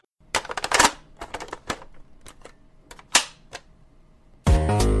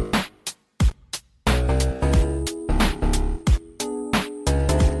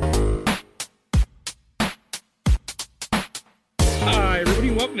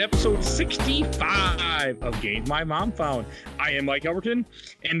welcome to episode 65 of Games My Mom Found. I am Mike Elberton,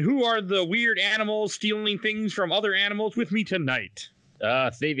 and who are the weird animals stealing things from other animals with me tonight?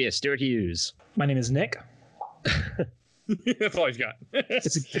 Thievius, Stuart Hughes. My name is Nick. That's all he's got.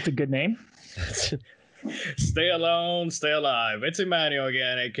 It's a good name. Stay alone, stay alive. It's Emmanuel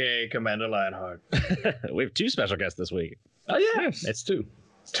again, aka Commander Lionheart. We have two special guests this week. Oh yeah, Yes. it's two.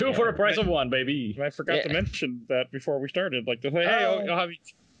 Two for the price of one, baby. I forgot to mention that before we started. Like, to say, hey, I'll have you.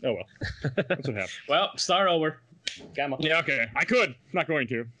 Oh, well. That's what happened. Well, start over. Come on. Yeah, okay. I could. Not going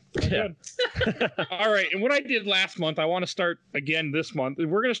to. I could. All right. And what I did last month, I want to start again this month.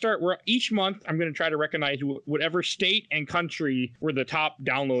 We're going to start each month. I'm going to try to recognize whatever state and country were the top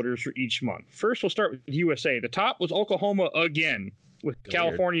downloaders for each month. First, we'll start with USA. The top was Oklahoma again, with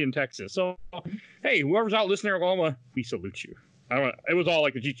California and Texas. So, hey, whoever's out listening in Oklahoma, we salute you. It was all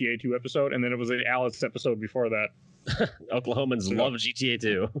like the GTA 2 episode, and then it was the Alice episode before that. Oklahomans love GTA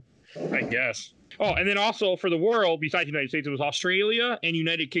 2. I guess. Oh, and then also for the world, besides the United States, it was Australia and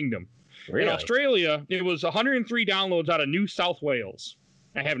United Kingdom. Really? In Australia, it was 103 downloads out of New South Wales.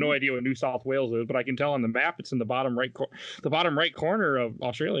 I have no idea what New South Wales is, but I can tell on the map it's in the bottom right corner of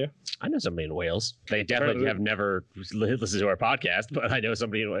Australia. I know somebody in Wales. They definitely have never listened to our podcast, but I know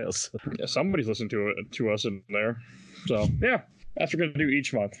somebody in Wales. Yeah, somebody's listening to us in there. So, yeah. That's what we're going to do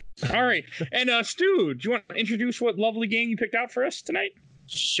each month. All right. And Stu, do you want to introduce what lovely game you picked out for us tonight?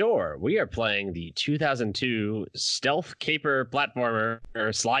 Sure. We are playing the 2002 stealth caper platformer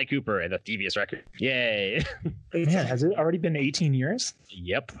Sly Cooper and the Thievius record. Yay. Man, has it already been 18 years?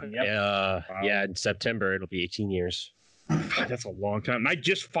 Yep. Wow. Yeah, in September, it'll be 18 years. God, that's a long time. And I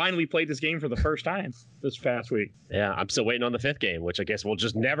just finally played this game for the first time this past week. Yeah, I'm still waiting on the fifth game, which I guess will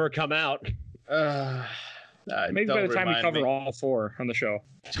just never come out. Maybe by the time we cover all four on the show.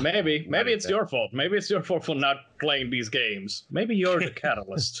 Maybe it's your fault. Maybe it's your fault for not playing these games. Maybe you're the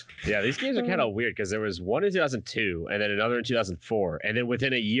catalyst. Yeah, these games are kind of weird because there was one in 2002 and then another in 2004, and then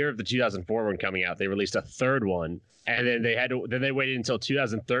within a year of the 2004 one coming out, they released a third one, and then they waited until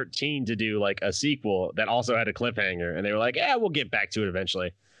 2013 to do like a sequel that also had a cliffhanger, and they were like, "Yeah, we'll get back to it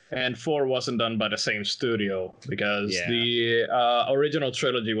eventually." And 4 wasn't done by the same studio because the original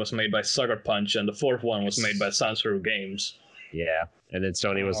trilogy was made by Sucker Punch, and the fourth one was made by Sansuru Games. Yeah, and then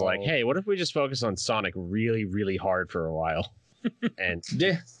Sony was like, "Hey, what if we just focus on Sonic really, really hard for a while?" And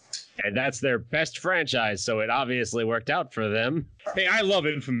and that's their best franchise, so it obviously worked out for them. Hey, I love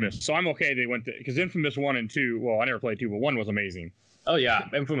Infamous, so I'm okay they went to, because Infamous 1 and 2, well, I never played 2, but 1 was amazing. Oh yeah,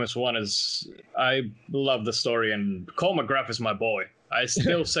 Infamous 1 is, I love the story, and Cole McGrath is my boy. I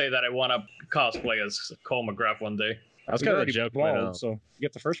still say that I want to cosplay as Cole McGrath one day. That's kind of a joke, so you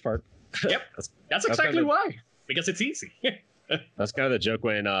get the first part. Yep, that's exactly why. Because it's easy. That's kind of the joke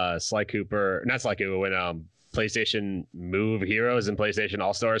when not Sly Cooper, when PlayStation Move Heroes and PlayStation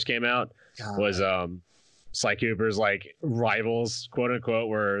All Stars came out, was Sly Cooper's like rivals, quote unquote,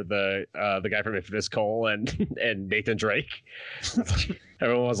 were the guy from Infamous, Cole and Nathan Drake.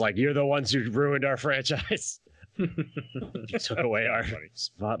 Everyone was like, "You're the ones who ruined our franchise." You took away our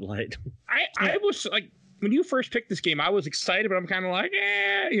spotlight. I was like, when you first picked this game, I was excited, but I'm kind of like,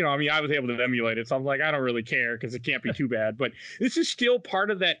 I was able to emulate it, so I'm like, I don't really care because it can't be too bad. But this is still part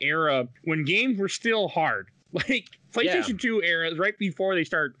of that era when games were still hard. Like PlayStation 2 era, right before they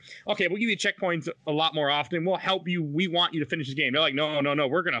start, okay, we'll give you checkpoints a lot more often. We'll help you. We want you to finish this game. They're like, no,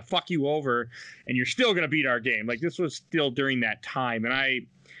 we're going to fuck you over, and you're still going to beat our game. Like, this was still during that time, and I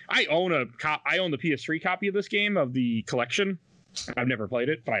own the PS3 copy of this game, of the collection. I've never played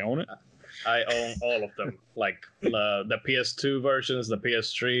it, but I own it. I own all of them, like the PS2 versions, the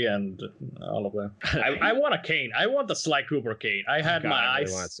PS3, and all of them. I want a cane. I want the Sly Cooper cane. I had my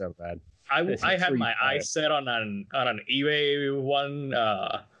eyes. I want it so bad. I had my eyes set on an eBay one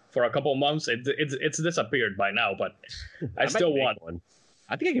for a couple months. It's disappeared by now, but I still want one.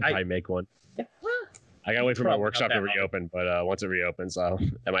 I think I could probably make one. Yeah. I gotta wait for my workshop to reopen, but once it reopens,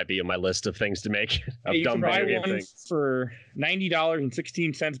 that might be on my list of things to make. You can buy one for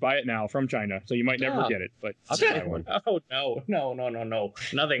 $90.16. Buy it now from China, so you might never get it. But I'll buy one. Oh no!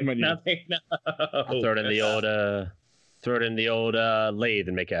 Nothing. No. I'll throw it in the old lathe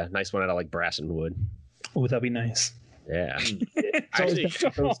and make a nice one out of like brass and wood. Oh, that'd be nice. Yeah. It's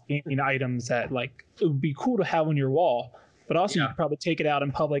always those gaming items that like it would be cool to have on your wall. But also, you could probably take it out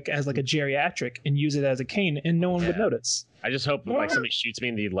in public as like a geriatric and use it as a cane, and no one would notice. I just hope like somebody shoots me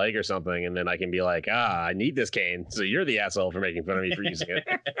in the leg or something, and then I can be like, I need this cane. So you're the asshole for making fun of me for using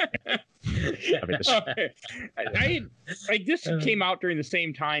it. This came out during the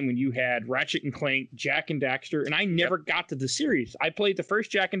same time when you had Ratchet and Clank, Jack and Daxter, and I never got to the series. I played the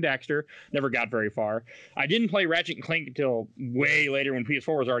first Jack and Daxter, never got very far. I didn't play Ratchet and Clank until way later when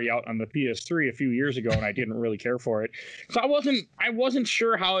PS4 was already out on the PS3 a few years ago, and I didn't really care for it. So I wasn't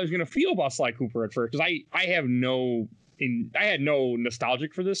sure how I was going to feel about Sly Cooper at first, because I had no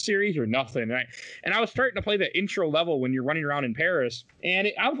nostalgic for this series or nothing. And I was starting to play the intro level when you're running around in Paris, and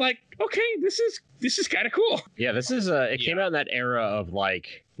I was like, okay, this is kind of cool. Yeah, this is it came out in that era of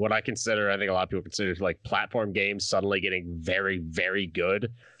like what I think a lot of people consider like platform games suddenly getting very, very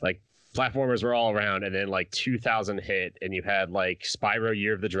good. Like platformers were all around, and then like 2000 hit, and you had like Spyro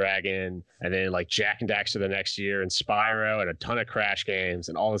Year of the Dragon, and then like Jack and Daxter the next year, and Spyro, and a ton of Crash games,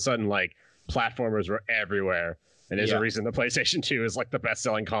 and all of a sudden like platformers were everywhere. And there's a reason the PlayStation 2 is like the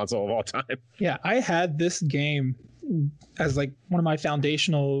best-selling console of all time. Yeah, I had this game as like one of my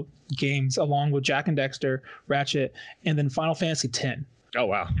foundational games, along with Jack and Daxter, Ratchet, and then Final Fantasy X. Oh,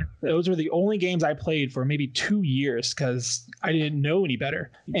 wow. Those were the only games I played for maybe 2 years because I didn't know any better.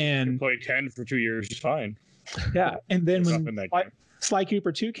 And played 10 for 2 years is fine. Yeah, and then when Sly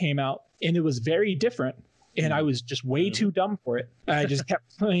Cooper 2 came out, and it was very different, and I was just way too dumb for it. I just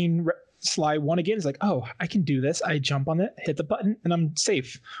kept playing Sly 1 again. It's like, oh, I can do this. I jump on it, hit the button, and I'm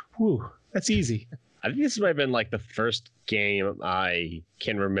safe. Whew, that's easy. I think this might have been like the first game I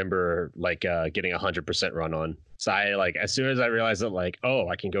can remember like getting 100% run on. So I like as soon as I realized that like, oh,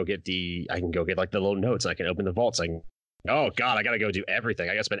 I can go get like the little notes. I can open the vaults. Oh God, I gotta go do everything.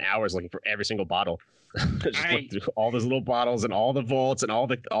 I gotta spend hours looking for every single bottle. Just look through all those little bottles and all the vaults and all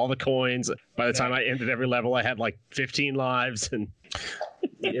the coins. By the time I ended every level, I had like 15 lives. And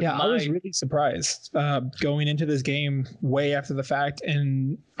I was really surprised going into this game way after the fact.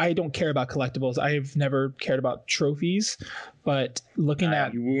 And I don't care about collectibles. I've never cared about trophies. But looking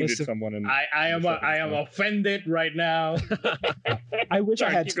at you wounded someone, and I am offended right now. I wish I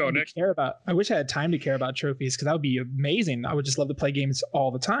had time to care about. I wish I had time to care about trophies because that would be amazing. I would just love to play games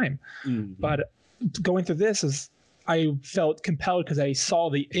all the time. Mm-hmm. But going through this I felt compelled because I saw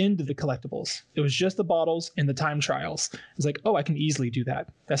the end of the collectibles. It was just the bottles and the time trials. It's like, oh, I can easily do that.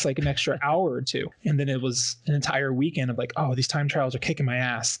 That's like an extra hour or two. And then it was an entire weekend of like, oh, these time trials are kicking my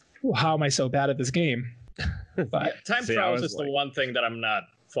ass. Well, how am I so bad at this game? But time trials is the one thing that I'm not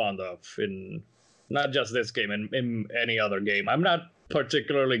fond of in not just this game, in any other game. I'm not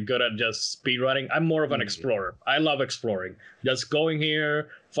particularly good at just speedrunning. I'm more of an explorer. I love exploring. Just going here,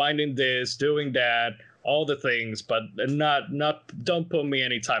 finding this, doing that, all the things, but don't put me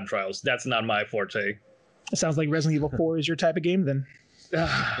any time trials. That's not my forte. It sounds like Resident Evil 4 is your type of game then.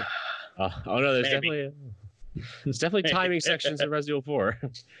 Oh no, there's definitely timing sections in Resident Evil 4.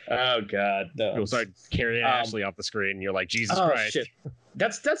 Oh God, no. You'll start carrying Ashley off the screen, and you're like, Jesus Christ. Shit.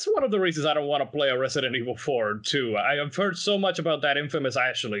 That's one of the reasons I don't want to play a Resident Evil 4 too. I have heard so much about that infamous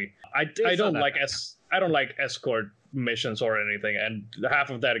Ashley. I don't like escort missions or anything, and half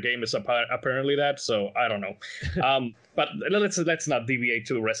of that game is apparently that. So I don't know. But let's not deviate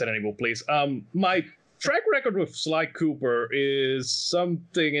to Resident Evil, please. My track record with Sly Cooper is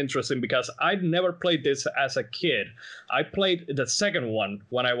something interesting because I'd never played this as a kid. I played the second one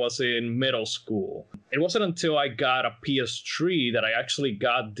when I was in middle school. It wasn't until I got a PS3 that I actually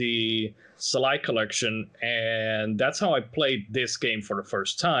got the Sly collection, and that's how I played this game for the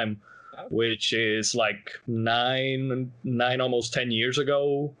first time, which is like nine, almost 10 years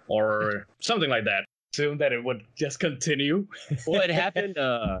ago, or something like that. Assume that it would just continue. Well, it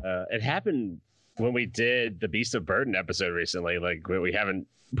happened when we did the Beast of Burden episode recently. Like, we haven't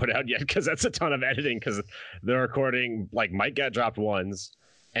put out yet because that's a ton of editing, because the recording, like, Mike got dropped once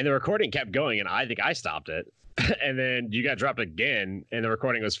and the recording kept going, and I think I stopped it. And then you got dropped again and the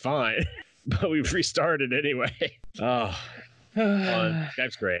recording was fine, but we restarted anyway. Oh,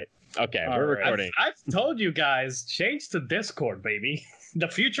 that's great. Okay, we're recording. I've told you guys, change to Discord, baby. The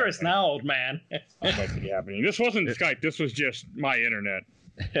future is now, old man. That might be happening. This wasn't Skype. This was just my internet.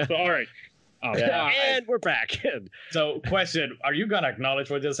 So, all right. And we're back. So, question: are you gonna acknowledge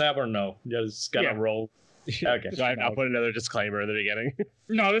what just happened or no? Just gonna roll. Okay. So I'll put another disclaimer in the beginning.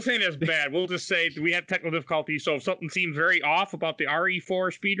 No, this ain't as bad. We'll just say we had technical difficulties. So if something seems very off about the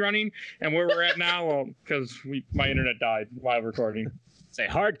RE4 speedrunning and where we're at now, well, because my internet died while recording. Say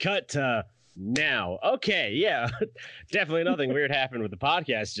hard cut to now. Okay, yeah. Definitely nothing weird happened with the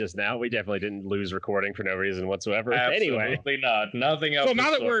podcast just now. We definitely didn't lose recording for no reason whatsoever. Anyway. Absolutely not. Nothing else. So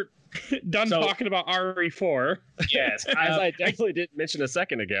now that we're done talking about RE4. Yes. As I definitely didn't mention a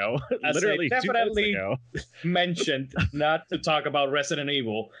second ago. Literally definitely 2 minutes ago. mentioned not to talk about Resident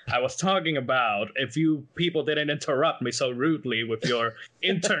Evil. I was talking about, if you people didn't interrupt me so rudely with your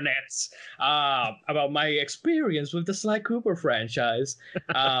internets, about my experience with the Sly Cooper franchise.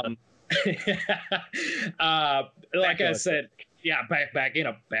 Like I said, yeah, back it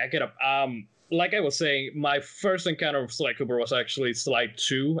up. Like I was saying, my first encounter with Sly Cooper was actually Sly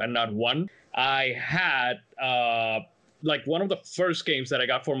 2 and not 1. I had, like, one of the first games that I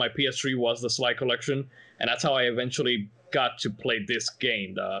got for my PS3 was the Sly Collection, and that's how I eventually got to play this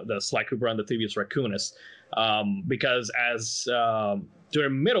game, the Sly Cooper and the Thievius Racoonus. Because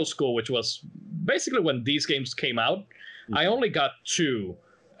during middle school, which was basically when these games came out, I only got 2.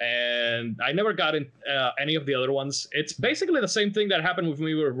 And I never got in any of the other ones. It's basically the same thing that happened with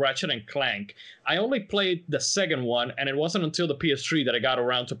me with Ratchet and Clank. I only played the second one, and it wasn't until the PS3 that I got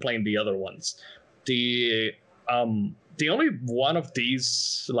around to playing the other ones. The only one of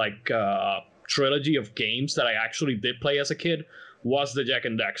these trilogy of games that I actually did play as a kid was the Jak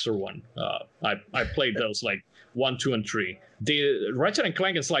and Daxter one. I played those like 1, 2, and 3. The Ratchet and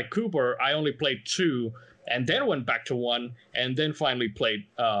Clank and Sly Cooper, I only played 2. And then went back to 1, and then finally played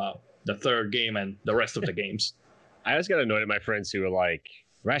the third game and the rest of the games. I always got annoyed at my friends who were like,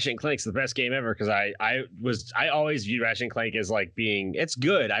 Ratchet and Clank's the best game ever, because I always viewed Ratchet and Clank as like being, it's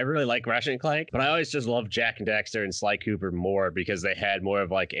good. I really like Ratchet and Clank, but I always just loved Jak and Daxter and Sly Cooper more because they had more of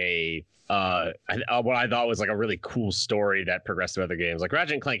like a what I thought was like a really cool story that progressed to other games. Like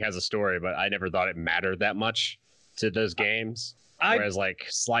Ratchet and Clank has a story, but I never thought it mattered that much to those games. Whereas like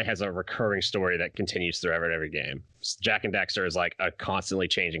Sly has a recurring story that continues throughout every game. Jak and Daxter is like a constantly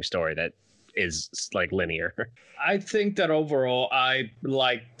changing story that is like linear. I think that overall I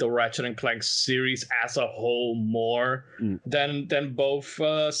like the Ratchet and Clank series as a whole more than both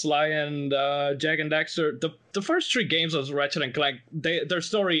Sly and Jak and Daxter. The first 3 games of Ratchet and Clank, their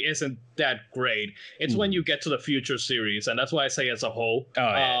story isn't that great. It's when you get to the future series, and that's why I say as a whole.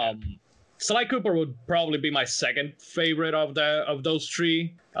 Sly Cooper would probably be my second favorite of those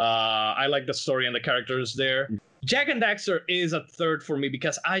 3. I like the story and the characters there. Jak and Daxter is a third for me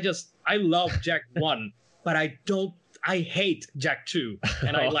because I love Jak 1, but I hate Jak 2,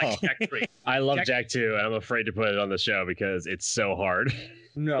 and I like Jak 3. I love Jak 2, and I'm afraid to put it on the show because it's so hard.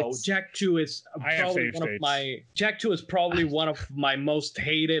 No, Jak 2 is probably Jak 2 is probably one of my most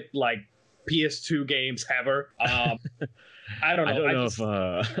hated like PS2 games ever. I don't know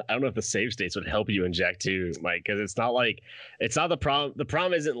if the save states would help you in Jak 2, Mike, because it's not the problem. The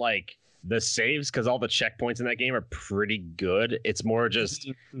problem isn't like the saves, because all the checkpoints in that game are pretty good. It's more just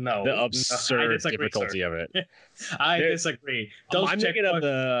the absurd difficulty of it. I disagree. I'm thinking of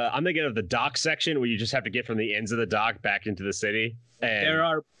the dock section where you just have to get from the ends of the dock back into the city. And there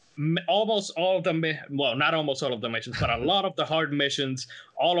are almost all of them, well, not almost all of the missions, but a lot of the hard missions,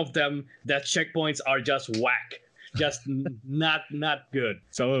 all of them, that checkpoints are just whack. Just not good.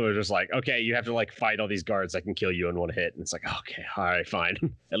 Some of them are just like, okay, you have to like fight all these guards that can kill you in one hit, and it's like, okay, all right, fine.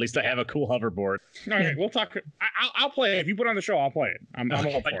 At least I have a cool hoverboard. All right, we'll talk. I'll play it. If you put it on the show, I'll play it. I'm all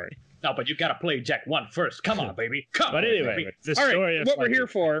for it. No, but you gotta play Jak 1 first. Come on, baby. But anyway, the story of what we're here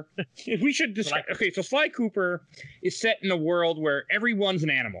for is we should discuss. Okay, so Sly Cooper is set in a world where everyone's an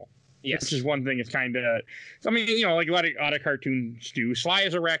animal. Yes, which is one thing. It's kind of, I mean, you know, like a lot of cartoons do. Sly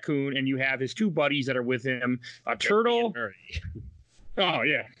is a raccoon, and you have his 2 buddies that are with him. A turtle. Oh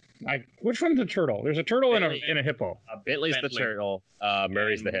yeah, which one's a turtle? There's a turtle and a hippo. Bentley's the turtle.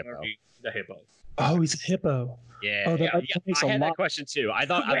 Murray's the hippo. The hippo. Oh, he's a hippo. Yeah, I had that question too. I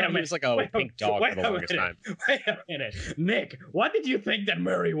thought he was like a pink dog for the longest time. Wait a minute, Nick. What did you think that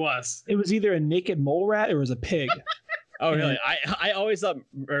Murray was? It was either a naked mole rat or it was a pig. Oh, really? I always thought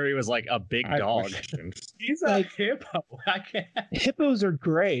Murray was like a big dog. He's a hippo. Hippos are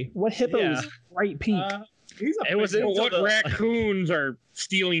gray. What hippo is bright pink? What raccoons are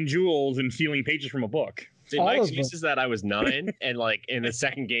stealing jewels and stealing pages from a book? See, my excuse is that I was 9, and like in the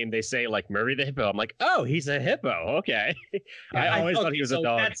second game they say like Murray the hippo. I'm like, oh, he's a hippo. Okay. I always thought he was a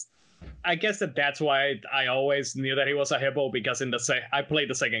dog. I guess that's why I always knew that he was a hippo, because I played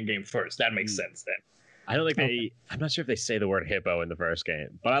the second game first. That makes sense then. I don't think I'm not sure if they say the word hippo in the first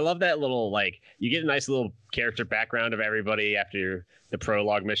game, but I love that little, like, you get a nice little character background of everybody after the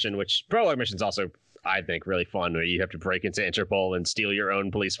prologue mission, which prologue mission is also, I think, really fun, where you have to break into Interpol and steal your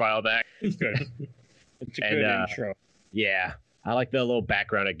own police file back. It's good. It's a good intro. Yeah. I like the little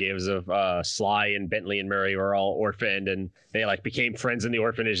background it gives of Sly and Bentley and Murray were all orphaned, and they like became friends in the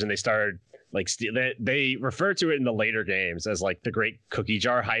orphanage, and they started like they refer to it in the later games as like the Great Cookie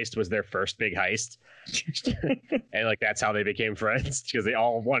Jar Heist was their first big heist, and like that's how they became friends because they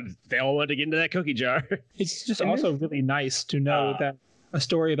all wanted to get into that cookie jar. It's just also really nice to know that a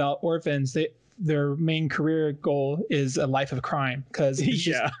story about orphans, their main career goal is a life of crime because it's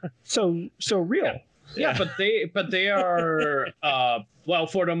just so real. Yeah, but they are well,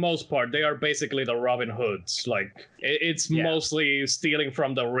 for the most part, they are basically the Robin Hoods. Like it's mostly stealing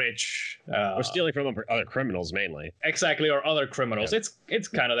from the rich, or stealing from other criminals mainly. Exactly, or other criminals. Yeah. It's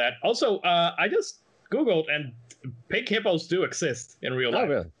kind of that. Also, I just Googled, and pink hippos do exist in real life. Oh,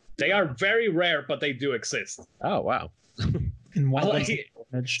 really? They are very rare, but they do exist. Oh wow! In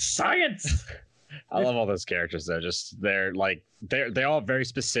science. I love all those characters though. Just they're all very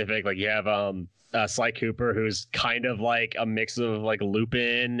specific. Like you have Sly Cooper, who's kind of like a mix of like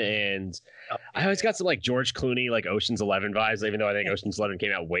Lupin and I always got some like George Clooney, like Ocean's 11 vibes, even though I think Ocean's 11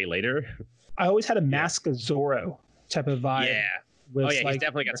 came out way later. I always had a Mask of Zorro type of vibe. Yeah. He's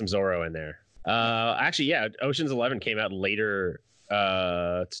definitely got some Zorro in there. Actually, yeah, Ocean's 11 came out later.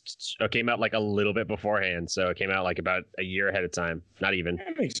 Came out like a little bit beforehand, so it came out like about a year ahead of time. Not even.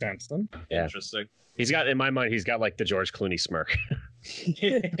 That makes sense then. Yeah. Interesting. In my mind, he's got like the George Clooney smirk.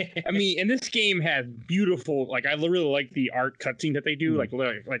 I mean, and this game has beautiful, like I really like the art cutscene that they do, like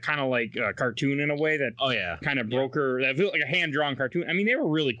kind of like a cartoon in a way that kind of broker that feels like a hand drawn cartoon. I mean, they were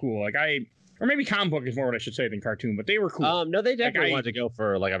really cool. Or maybe comic book is more what I should say than cartoon, but they were cool. No, they definitely wanted to go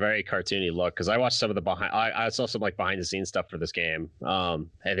for like a very cartoony look because I watched some of the I saw some like behind the scenes stuff for this game. And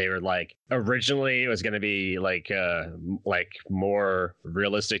they were like originally it was going to be like more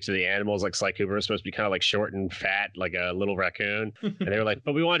realistic to the animals. Like Sly Cooper was supposed to be kind of like short and fat, like a little raccoon. And they were like,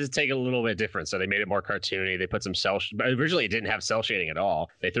 but we wanted to take it a little bit different, so they made it more cartoony. They put some originally it didn't have cell shading at all.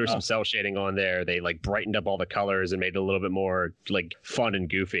 They threw some cell shading on there. They like brightened up all the colors and made it a little bit more like fun and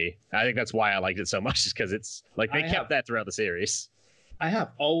goofy. I think that's why I liked it so much, is because it's like they kept that throughout the series. I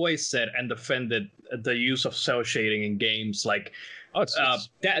have always said and defended the use of cell shading in games. Like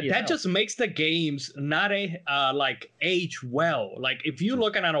that just makes the games not age well. Like if you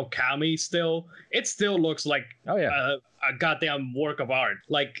look at an Okami still, it still looks like a goddamn work of art.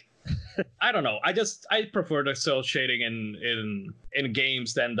 Like I don't know. I prefer the cell shading in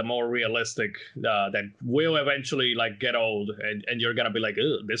games than the more realistic that will eventually like get old and you're gonna be like,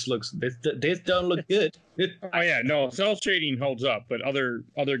 oh, this don't look good. Cell shading holds up, but other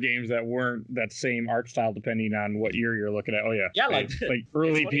games that weren't that same art style, depending on what year you're looking at. like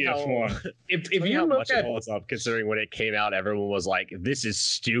early PS1. If you look at it holds up, considering when it came out, everyone was like, this is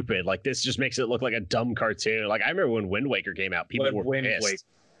stupid. Like this just makes it look like a dumb cartoon. Like I remember when Wind Waker came out, people were pissed.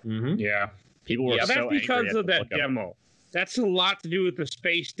 Mm-hmm. Yeah, people were that's because of that demo. That's a lot to do with the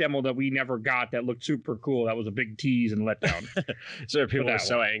space demo that we never got. That looked super cool. That was a big tease and letdown. So people were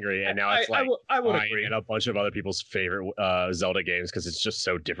so angry, and now it's I would agree. And a bunch of other people's favorite Zelda games because it's just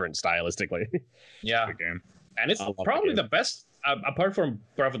so different stylistically. Yeah, and it's probably the best. Apart from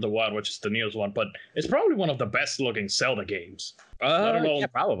Breath of the Wild, which is the newest one, but it's probably one of the best looking Zelda games. I don't know. Yeah,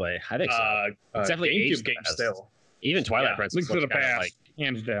 probably. I think so. It's definitely GameCube game still. Even Twilight Princess. Link to the Past,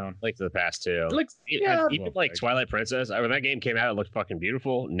 hands down. Link to the Past too. Even like Twilight Princess. When that game came out, it looked fucking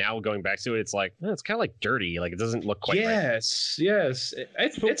beautiful. Now going back to it, it's like it's kind of like dirty. Like it doesn't look quite. Yes.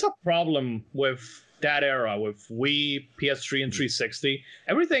 It's a problem with that era with Wii, PS3, and 360.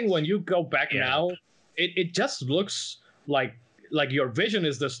 Everything when you go back now, it just looks like your vision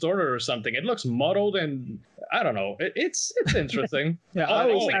is distorted or something. It looks muddled and I don't know. It's interesting. I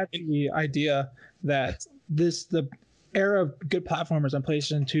always had the idea that the era of good platformers on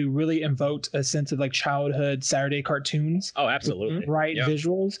PlayStation 2 really invoked a sense of like childhood Saturday cartoons. Oh, absolutely. Bright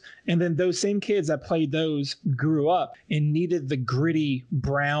visuals. And then those same kids that played those grew up and needed the gritty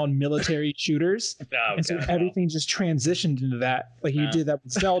brown military shooters. So everything just transitioned into that. Like you did that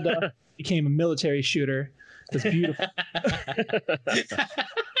with Zelda, became a military shooter. It's beautiful.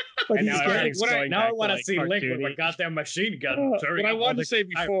 And now I want to see Link with a goddamn machine gun. What I wanted to say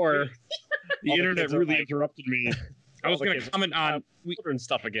before the internet really interrupted me. I was going to comment on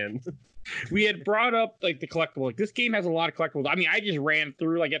stuff again. We had brought up like the collectible. Like this game has a lot of collectibles. I mean, I just ran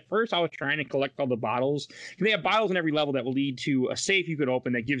through. Like at first, I was trying to collect all the bottles. And they have bottles in every level that will lead to a safe you could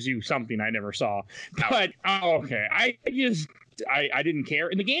open that gives you something I never saw. But I didn't care.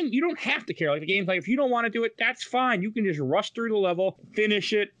 In the game, you don't have to care. Like the game's like, if you don't want to do it, that's fine. You can just rush through the level,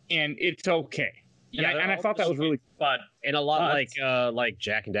 finish it, and it's okay. And I thought that was really fun. And a lot like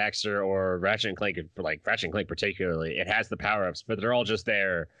Jack and Daxter or Ratchet and Clank, like Ratchet and Clank particularly, it has the power-ups, but they're all just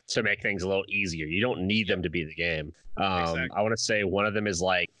there to make things a little easier. You don't need them to be the game. Exactly. I want to say one of them is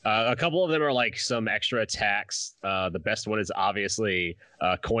like a couple of them are like some extra attacks. The best one is obviously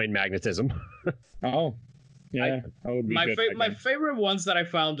coin magnetism. Oh. Yeah, my favorite ones that I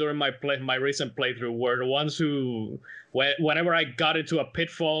found during my recent playthrough were the ones who, whenever I got into a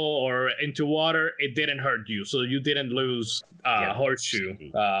pitfall or into water, it didn't hurt you, so you didn't lose horseshoe.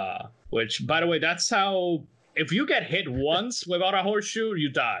 Which, by the way, that's how if you get hit once without a horseshoe, you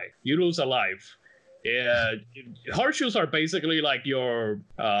die. You lose a life. Yeah, horseshoes are basically like your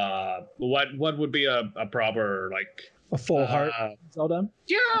what would be a proper like. A full heart Zelda?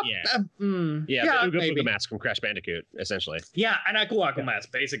 Yeah. Uga Buga Mask from Crash Bandicoot, essentially. Yeah, and Aku Aku Mask,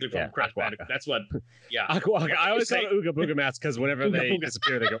 basically from Crash Bandicoot. That's what, Aku Aku. I always call it Uga Buga Mask because whenever they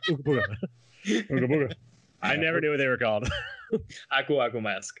disappear, they go Uga Buga. Uga Buga. I never knew what they were called. Aku Aku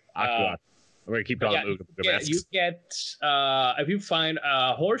Mask. We're going to keep calling them Uga Buga Masks. You get, if you find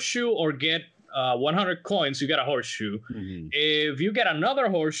a horseshoe or get 100 coins, you get a horseshoe. Mm-hmm. If you get another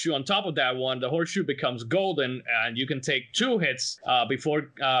horseshoe on top of that one, the horseshoe becomes golden, and you can take 2 hits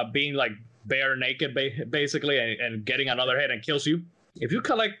before being like bare naked, basically, and getting another hit and kills you. If you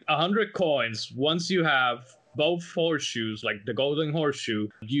collect 100 coins, once you have both horseshoes, like the golden horseshoe,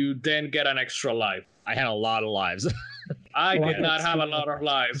 you then get an extra life. I had a lot of lives. I did not have a lot of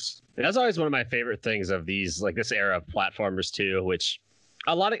lives. That's always one of my favorite things of these, like this era of platformers too, which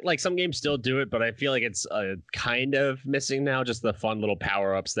a lot of like some games still do it, but I feel like it's kind of missing now. Just the fun little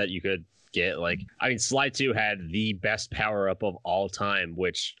power ups that you could get. Like, I mean, Sly 2 had the best power up of all time,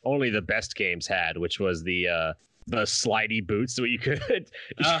 which only the best games had, which was the slidey boots, so you could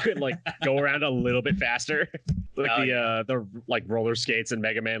like go around a little bit faster, like the like roller skates in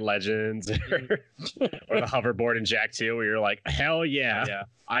Mega Man Legends, or the hoverboard in Jak 2, where you're like, hell yeah,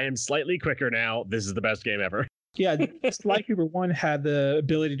 I am slightly quicker now. This is the best game ever. Yeah, Sly Cooper 1 had the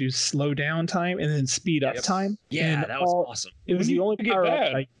ability to slow down time and then speed up time. Yeah, that was awesome. It was the only power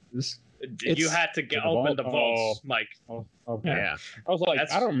up I used. You had to open the vaults, Mike. Okay. Yeah. I was like,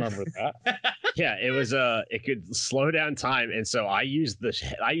 I don't remember that. Yeah, it was it could slow down time, and so I used the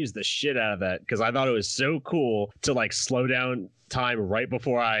shit out of that because I thought it was so cool to like slow down time right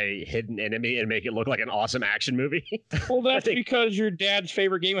before I hit an enemy and make it look like an awesome action movie. Well, that's because your dad's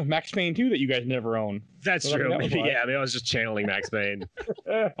favorite game of Max Payne 2 that you guys never owned. That's true. Maybe I was just channeling Max Payne.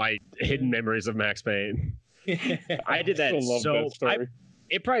 My hidden memories of Max Payne. I did that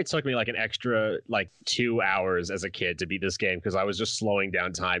it probably took me like an extra like 2 hours as a kid to beat this game because I was just slowing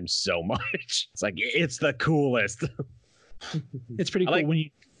down time so much. It's like, it's the coolest. It's pretty cool when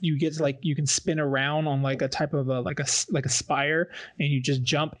you get to, like, you can spin around on like a type of like a spire, and you just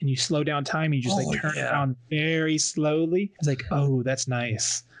jump and you slow down time. You just turn it around very slowly. It's like, oh, that's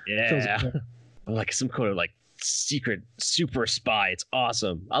nice. Yeah, like some kind of like secret super spy. It's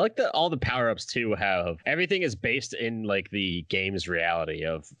awesome. I like that all the power-ups too have everything is based in like the game's reality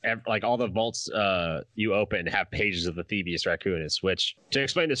of like all the vaults you open have pages of the Thievius Racoonus, which, to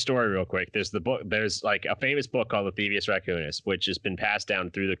explain the story real quick, there's like a famous book called the Thievius Racoonus, which has been passed down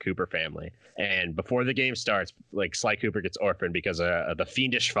through the Cooper family, and before the game starts, like Sly Cooper gets orphaned because the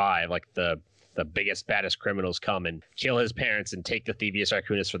Fiendish Five, like the biggest, baddest criminals, come and kill his parents and take the Thievius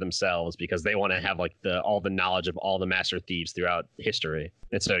Racoonus for themselves because they want to have like all the knowledge of all the master thieves throughout history.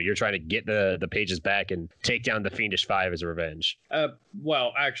 And so you're trying to get the pages back and take down the Fiendish Five as a revenge.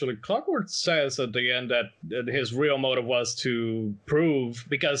 Well, actually, Clockwork says at the end that his real motive was to prove,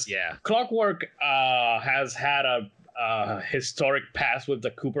 because Clockwork has had a historic past with the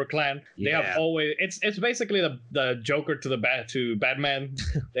Cooper clan. They have always it's basically the Joker to Batman.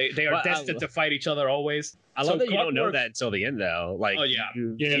 They are destined to fight each other always. I love that you don't know that until the end though. Like,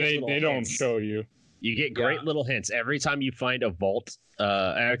 they don't show you. You get great little hints every time you find a vault.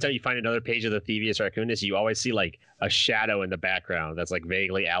 Every time you find another page of the Thievius Racoonus, you always see like a shadow in the background that's like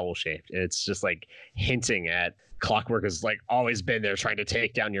vaguely owl shaped, and it's just like hinting at Clockwork has like always been there trying to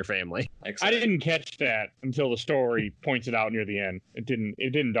take down your family. I didn't catch that until the story points it out near the end. It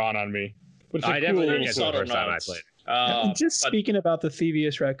didn't dawn on me. But I definitely didn't catch it the first time I played. Speaking about the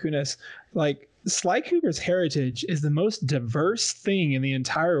Thievius Racoonus, like, Sly Cooper's heritage is the most diverse thing in the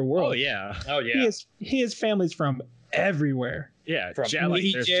entire world. Oh yeah. He has families from everywhere. Yeah, from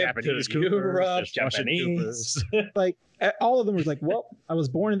there's Japanese Coopers, there's Japanese. Like, all of them was like, well, I was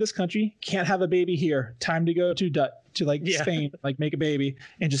born in this country, can't have a baby here. Time to go to Spain, like make a baby,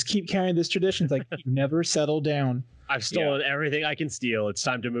 and just keep carrying this tradition. It's like, you never settle down. I've stolen everything I can steal. It's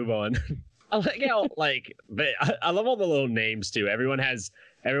time to move on. I like how but I love all the little names too. Everyone has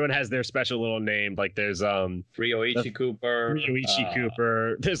everyone has their special little name. Like there's Ryoichi Cooper. Ryoichi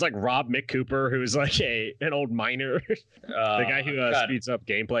Cooper. There's like Rob Mick Cooper, who's like an old miner. The guy who speeds up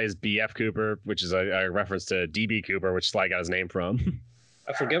gameplay is BF Cooper, which is a reference to DB Cooper, which Sly got his name from.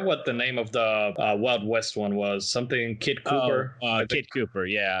 I forget what the name of the Wild West one was. Something Kid Cooper. Kid Cooper,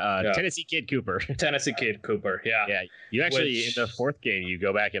 yeah. Tennessee Kid Cooper. Tennessee Kid Cooper, yeah. Yeah. You actually, in the fourth game, you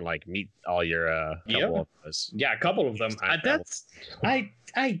go back and like meet all your couple of those. Yeah, a couple of them.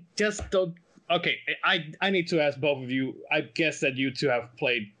 I just don't. Okay, I need to ask both of you. I guess that you two have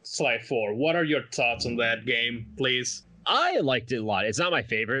played Sly 4. What are your thoughts on that game, please? I liked it a lot. It's not my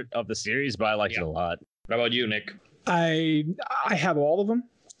favorite of the series, but I liked it a lot. What about you, Nick? I have all of them.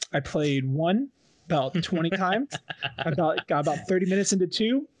 I played 1 about 20 times. I got about 30 minutes into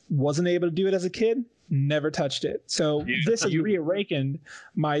 2. Wasn't able to do it as a kid. Never touched it. So this has reawakened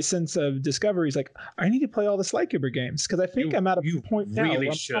my sense of discovery. It's like, I need to play all the Sly Cooper games because I think I'm at a point now where I'm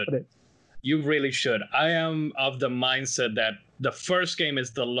confident. You really should. I am of the mindset that the first game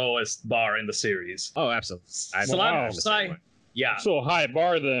is the lowest bar in the series. Oh, absolutely. Sly, yeah. So high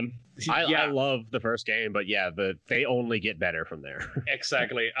bar then. I love the first game, but yeah, they only get better from there.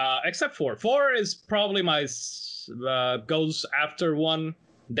 Exactly. Except 4. 4 is probably my goes after 1,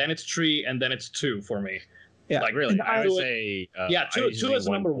 then it's 3, and then it's 2 for me. Yeah, like really, I would say 2 is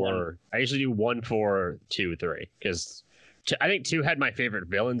number 1. I usually do 1, 4, 2, 3 because I think 2 had my favorite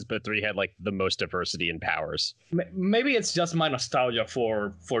villains, but 3 had like the most diversity in powers. Maybe it's just my nostalgia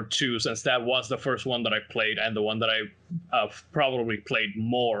for 2, since that was the first one that I played and the one that I probably played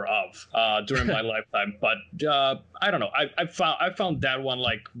more of during my lifetime. But I don't know. I found that one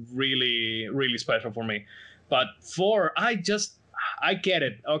like really, really special for me. But 4, I get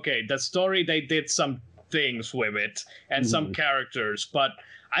it. Okay, the story, they did some things with it and some characters, but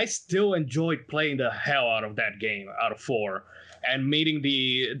I still enjoyed playing the hell out of that game, out of 4, and meeting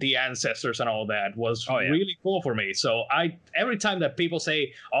the ancestors and all that was really cool for me. So every time that people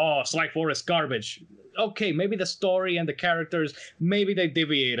say, "Oh, Sly 4 is garbage," okay, maybe the story and the characters, maybe they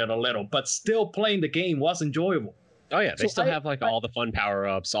deviated a little, but still playing the game was enjoyable. Oh yeah, they still have like all the fun power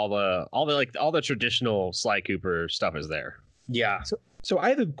ups, all the traditional Sly Cooper stuff is there. Yeah. So I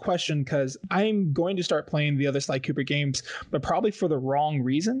have a question because I'm going to start playing the other Sly Cooper games, but probably for the wrong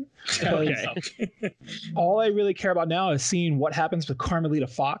reason. Okay. All I really care about now is seeing what happens with Carmelita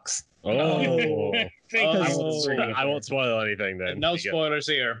Fox. I won't spoil anything then. No spoilers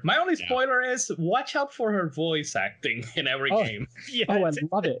here. My only spoiler is watch out for her voice acting in every game. Yeah, I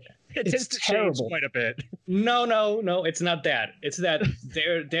love it. It's terrible. Quite a bit. No, it's not that. It's that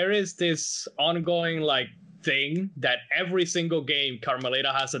there is this ongoing like thing that every single game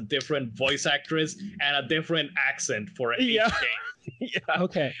Carmelita has a different voice actress and a different accent for each game. Yeah.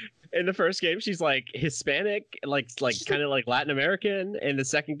 Okay. In the first game, she's like Hispanic, like kind of like Latin American. In the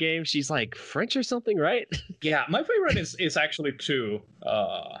second game, she's like French or something, right? Yeah, my favorite is actually 2.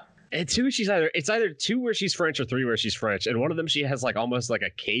 And 2, it's either 2 where she's French or 3 where she's French, and one of them she has like almost like a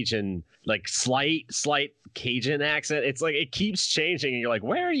Cajun, like slight Cajun accent. It's like it keeps changing, and you're like,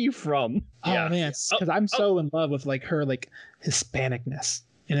 where are you from? Oh man, because I'm so in love with like her like Hispanicness.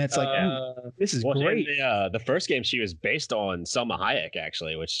 And it's like, this is great. The first game, she was based on Selma Hayek,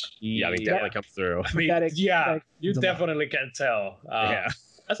 actually, which definitely comes through. You definitely can tell. I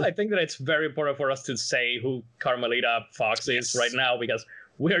think that it's very important for us to say who Carmelita Fox is right now, because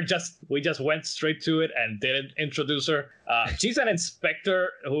we just went straight to it and didn't introduce her. She's an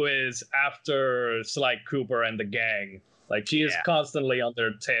inspector who is after Sly Cooper and the gang. Like she is constantly on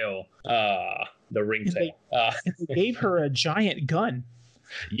their tail, the ringtail. They gave her a giant gun.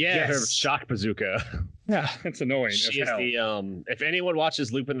 Yeah, her shock bazooka. Yeah, it's annoying. She is the if anyone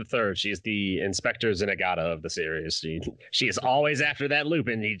watches Lupin the Third, she is the Inspector Zenigata of the series. She is always after that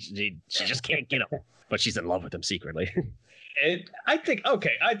Lupin. She just can't get him, but she's in love with him secretly. I think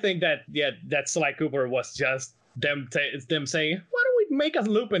that Sly Cooper was just them saying, why don't we make a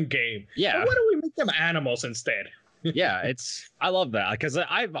Lupin game? Yeah. Or why don't we make them animals instead? Yeah, I love that because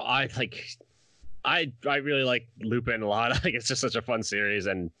I really like Lupin a lot. I think it's just such a fun series,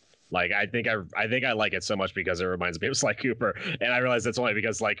 and like I think I like it so much because it reminds me of Sly Cooper, and I realize that's only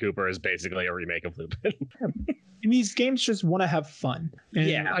because Sly Cooper is basically a remake of Lupin. And these games just want to have fun.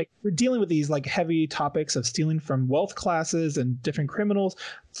 And like we're dealing with these like heavy topics of stealing from wealth classes and different criminals,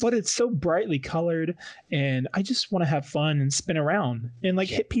 but it's so brightly colored, and I just want to have fun and spin around and like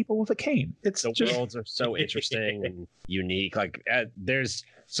hit people with a cane. The worlds are so interesting and unique. Like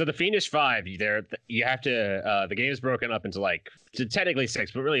so the Fiendish 5, you have to the game is broken up into like technically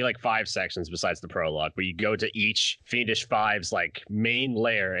 6, but really like 5 sections besides the prologue, where you go to each Fiendish 5's like main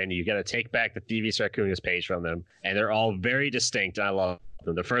lair, and you got to take back the Thievius Racoonus page from them, and they're all very distinct. And I love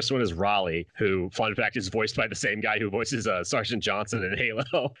The first one is Raleigh, who, fun fact, is voiced by the same guy who voices Sergeant Johnson in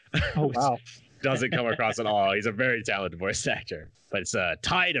Halo. Oh, wow. Doesn't come across at all. He's a very talented voice actor. But it's a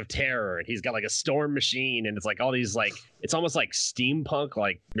Tide of Terror, and he's got like a storm machine, and it's like all these like, it's almost like steampunk,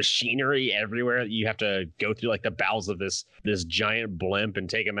 like machinery everywhere. You have to go through like the bowels of this giant blimp and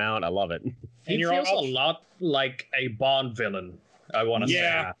take him out. I love it. And you're also a lot like a Bond villain, I want to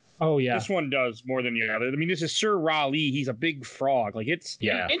say. Oh yeah, this one does more than the other. I mean, this is Sir Raleigh. He's a big frog. Like it's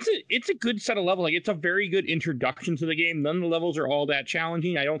a good set of levels. Like it's a very good introduction to the game. None of the levels are all that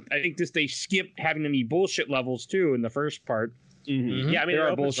challenging. I think they skip having any bullshit levels too in the first part. Mm-hmm. Yeah, I mean, there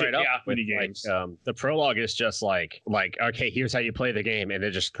are bullshit right up with games. Like, the prologue is just like okay, here's how you play the game, and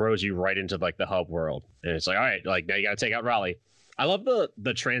it just throws you right into like the hub world, and it's like, all right, like now you got to take out Raleigh. I love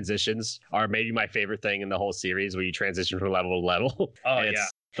the transitions are maybe my favorite thing in the whole series, where you transition from level to level. Oh yeah.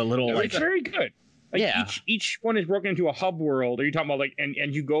 The little it's very good. Like each one is broken into a hub world. Are you talking about like and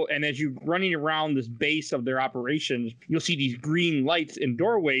you go and as you running around this base of their operations, you'll see these green lights and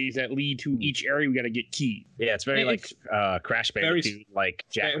doorways that lead to each area. We got to get key. Yeah, it's very like Crash Bandicoot, like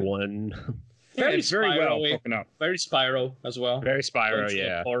Jack 1. Very well broken up. Very Spyro as well. Very Spyro,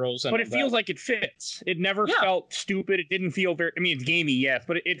 yeah. But it feels like it fits. It never felt stupid. It didn't feel very. I mean, it's gamey, yes,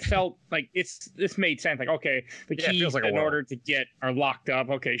 but it felt like this made sense. Like, okay, the keys in order to get are locked up.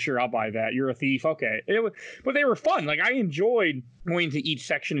 Okay, sure, I'll buy that. You're a thief. Okay, but they were fun. Like I enjoyed going to each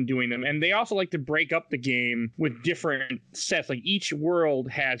section and doing them, and they also like to break up the game with different sets. Like each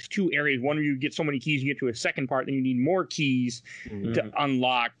world has 2 areas. One where you get so many keys, you get to a second part, then you need more keys to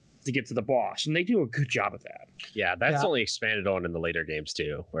unlock to get to the boss, and they do a good job of that. Yeah, that's only expanded on in the later games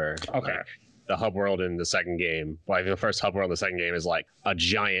too, where the hub world in the second game, like the first hub world in the second game is like a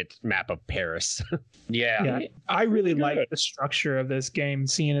giant map of Paris. Yeah, I really like the structure of this game,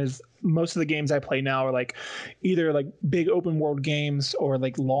 seeing as most of the games I play now are like either like big open world games or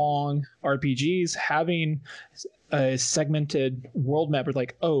like long RPGs. Having a segmented world map is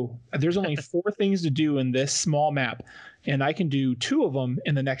like, oh, there's only 4 things to do in this small map, and I can do 2 of them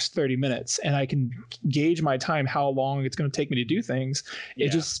in the next 30 minutes, and I can gauge my time, how long it's going to take me to do things. It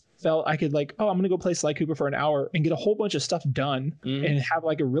just felt I could like, oh, I'm going to go play Sly Cooper for an hour and get a whole bunch of stuff done and have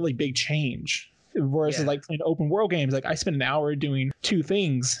like a really big change. Whereas like playing open world games, like I spend an hour doing 2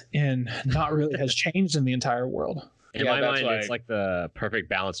 things and not really has changed in the entire world. In my mind, it's like the perfect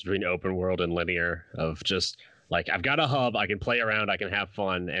balance between open world and linear of just like I've got a hub, I can play around, I can have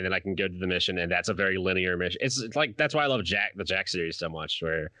fun, and then I can go to the mission, and that's a very linear mission. It's like that's why I love the Jack series so much,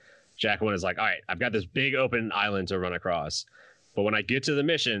 where Jack 1 is like, all right, I've got this big open island to run across. But when I get to the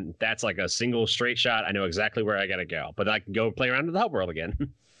mission, that's like a single straight shot. I know exactly where I got to go. But I can go play around in the hub world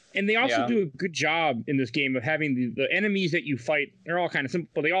again. And they also do a good job in this game of having the enemies that you fight. They're all kind of simple,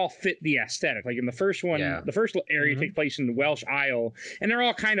 but they all fit the aesthetic. Like in the first one, the first area takes place in the Welsh Isle, and they're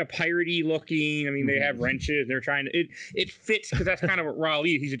all kind of piratey looking. I mean, they have wrenches. They're trying to it fits because that's kind of what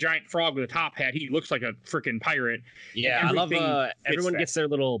Raleigh is. He's a giant frog with a top hat. He looks like a freaking pirate. Yeah, I love everyone gets their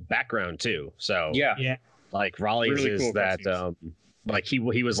little background too. So like Raleigh really is cool that. Like he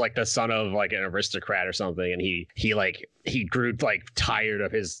was like the son of like an aristocrat or something, and he grew like tired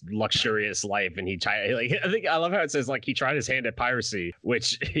of his luxurious life, and I love how it says like he tried his hand at piracy,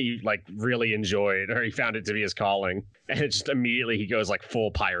 which he like really enjoyed, or he found it to be his calling, and it just immediately he goes like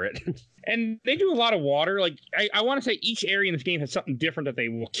full pirate. And they do a lot of water. Like I want to say each area in this game has something different that they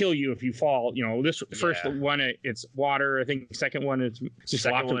will kill you if you fall. You know, this first one it's water. I think the second one is just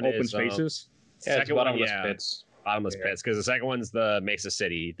lots of open spaces. Second bottomless pits. Bottomless pits, because the second one's the Mesa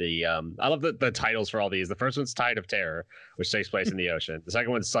City. I love the titles for all these. The first one's Tide of Terror, which takes place in the ocean. The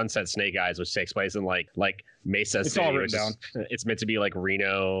second one's Sunset Snake Eyes, which takes place in like Mesa City. All written down. It's meant to be like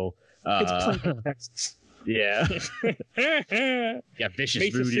Reno. It's Texas. Yeah. Vicious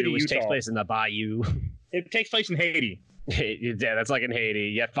Mesa Voodoo, City, which Utah. takes place in the Bayou. It takes place in Haiti. Yeah, that's like in Haiti.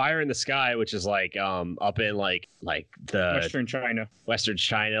 You got Fire in the Sky, which is like up in like the Western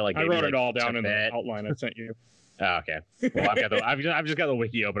China. Like I wrote it all down in the outline I sent you. Oh, okay. Well, I've just got the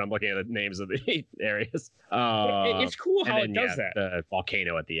wiki open. I'm looking at the names of the areas. It's cool how it does that. The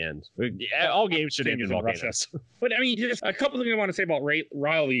volcano at the end. All games should end in volcanoes. But I mean, just a couple of things I want to say about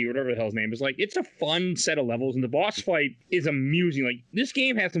Riley, or whatever the hell's name is. Like, it's a fun set of levels, and the boss fight is amusing. Like, this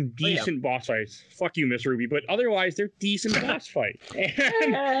game has some decent boss fights. Fuck you, Miss Ruby. But otherwise, they're decent boss fights.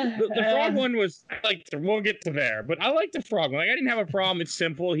 And the frog one was like, we'll get to there. But I like the frog one. Like, I didn't have a problem. It's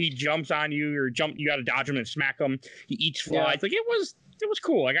simple. He jumps on you, or you got to dodge him and smack him. He eats flies. Like, it was was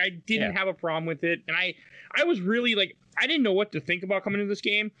cool. Like, I didn't have a problem with it, and I was really like, I didn't know what to think about coming into this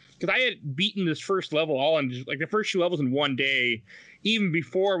game because I had beaten this first level all in just, like, the first 2 levels in one day. Even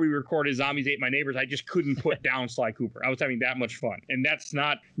before we recorded Zombies Ate My Neighbors, I just couldn't put down Sly Cooper. I was having that much fun, and that's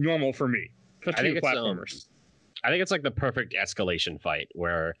not normal for me. Especially with platformers. I think it's like the perfect escalation fight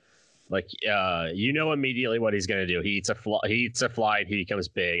where, like, you know immediately what he's gonna do. He eats a fly, and he becomes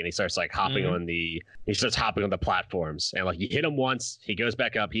big, and he starts like hopping on the platforms, and like you hit him once, he goes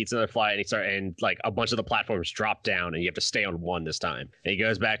back up, he eats another fly, and like a bunch of the platforms drop down, and you have to stay on one this time. And he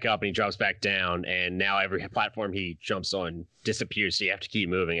goes back up, and he drops back down, and now every platform he jumps on disappears, so you have to keep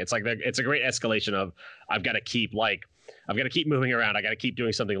moving. It's like it's a great escalation of I've got to keep moving around. I got to keep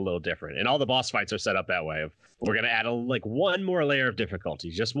doing something a little different. And all the boss fights are set up that way. We're going to add one more layer of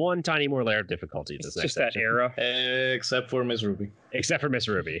difficulty, just one tiny more layer of difficulty. It's just that era. Except for Miss Ruby. Except for Miss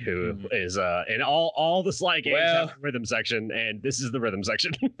Ruby, who is in all the Sly games have the rhythm section, and this is the rhythm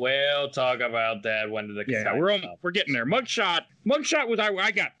section. We'll talk about that when the we're getting there. Mugshot was I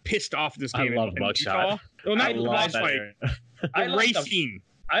got pissed off at this game. I love Mugshot. Well, not the boss fight. The racing.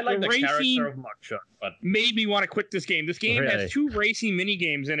 I like the character of Mugshot, but made me want to quit this game. This game has 2 racing mini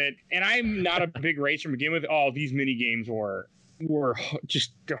games in it, and I'm not a big racer to begin with. All these mini games were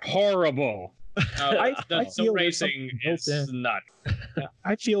just horrible. I feel racing is not.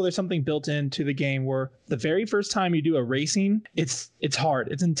 I feel there's something built into the game where the very first time you do a racing, it's hard.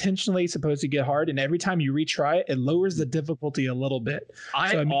 It's intentionally supposed to get hard, and every time you retry it, it lowers the difficulty a little bit.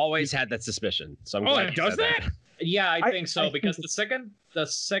 I've always had that suspicion. So I'm glad it does that? Yeah, I think so, because the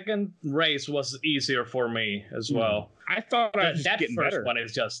second race was easier for me as well. I thought that first better. One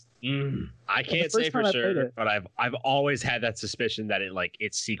is just. I can't say for sure, but I've always had that suspicion that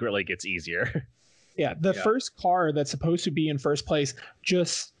it secretly gets easier. Yeah, the first car that's supposed to be in first place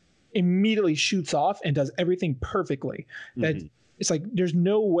just immediately shoots off and does everything perfectly. That it's like there's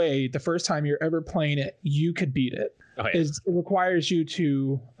no way the first time you're ever playing it you could beat it. Oh, yeah. It requires you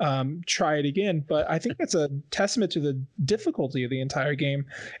to try it again, but I think that's a testament to the difficulty of the entire game.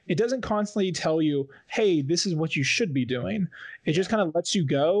 It doesn't constantly tell you, hey, this is what you should be doing. It just kind of lets you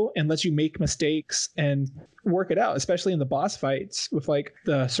go and lets you make mistakes and work it out, especially in the boss fights with like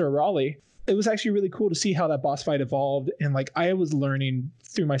the Sir Raleigh. It was actually really cool to see how that boss fight evolved, and like I was learning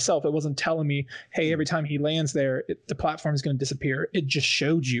through myself. It wasn't telling me, hey, every time he lands there, the platform is going to disappear. It just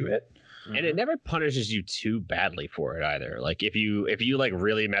showed you it. And it never punishes you too badly for it either. Like if you like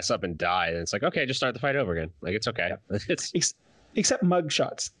really mess up and die, then it's like, okay, just start the fight over again. Like it's okay. It's except mug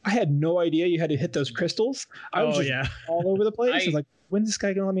shots. I had no idea you had to hit those crystals. I was just all over the place. I was like, when's this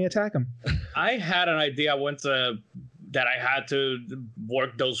guy gonna let me attack him? I had an idea that I had to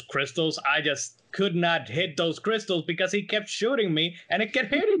work those crystals. I just could not hit those crystals because he kept shooting me and it kept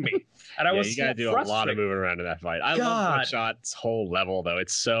hitting me. And I was you gotta do a lot of moving around in that fight. I love Mugshot's whole level though.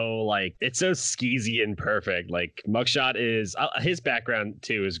 It's so skeezy and perfect. Like Mugshot is his background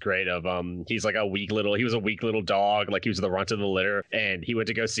too is great. Of he was a weak little dog. Like he was the runt of the litter, and he went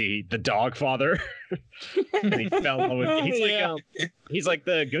to go see the dog father. And he fell in love with. He's like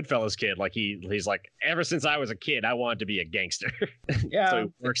the Goodfellas kid. Like he's like, ever since I was a kid, I wanted to be a gangster. Yeah. So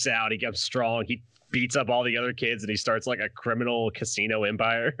he works out. He gets strong. He beats up all the other kids, and he starts like a criminal casino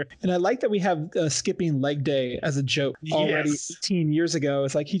empire. And I like that we have skipping leg day as a joke already 18 years ago.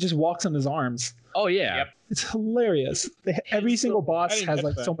 It's like he just walks on his arms. Oh yeah. Yep. It's hilarious. Every single boss has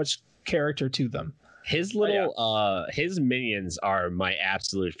like so much character to them. His little his minions are my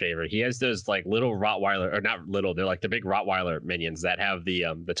absolute favorite. He has those like little Rottweiler, or not little, they're like the big Rottweiler minions that have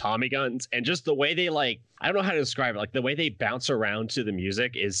the Tommy guns, and just the way they I don't know how to describe it. Like the way they bounce around to the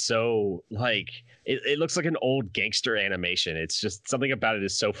music is so like it looks like an old gangster animation. It's just something about it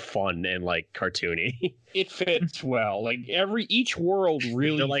is so fun and like cartoony. It fits well. Like each world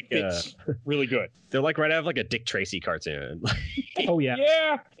really fits really good. They're like right out of like a Dick Tracy cartoon. Oh yeah.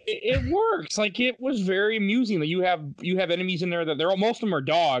 Yeah. It works. Like it was very amusing. Like you have enemies in there that most of them are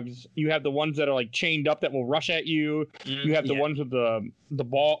dogs. You have the ones that are like chained up that will rush at you. You have the ones with the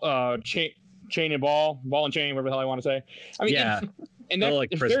ball chain and ball and chain, whatever the hell I want to say. I mean, and that's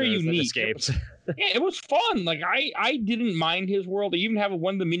like very unique. Escaped. Yeah, it was fun. Like I didn't mind his world. They even have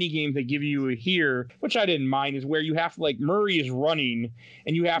one of the mini games they give you here, which I didn't mind, is where you have to Murray is running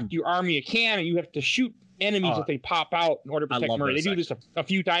and you have to army a can and you have to shoot enemies if they pop out in order to protect Murray. They do this a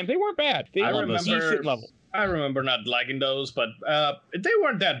few times. They weren't bad. They were decent level. I remember not liking those, but they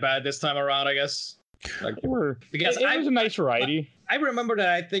weren't that bad this time around, I guess. Like they were, because it was a nice variety. I remember that.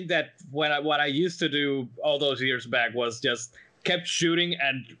 I think that what I used to do all those years back was just kept shooting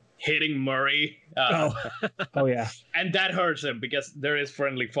and hitting Murray. Oh yeah. And that hurts him because there is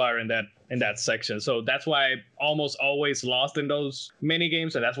friendly fire in that section. So that's why I almost always lost in those mini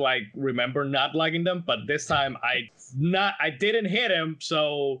games, and that's why I remember not liking them. But this time I didn't hit him,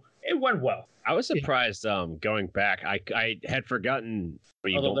 so it went well. I was surprised going back. I had forgotten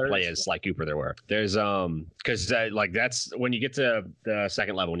when you don't play as Sly Cooper there's because like that's when you get to the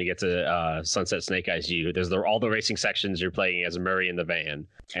second level, when you get to Sunset Snake Eyes U, there's all the racing sections you're playing as Murray in the van,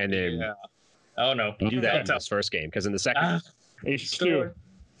 and then oh no, you do that in this first game because in the second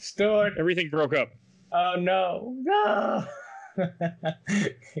Stuart, everything broke up. Oh no.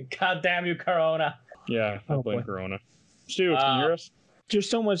 God damn you, Corona. Yeah, I blame Corona. Stu, can you hear us? There's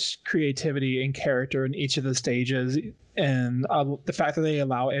so much creativity and character in each of the stages, and the fact that they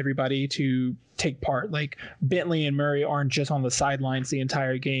allow everybody to take part. Like Bentley and Murray aren't just on the sidelines the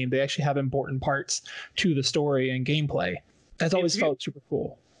entire game. They actually have important parts to the story and gameplay. That's always felt super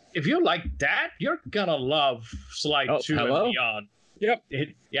cool. If you like that, you're gonna love Slide 2 and Beyond. Yep.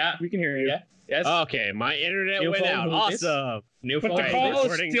 Yeah, we can hear you. Yeah. Yes. Okay, my internet went out. Awesome. But the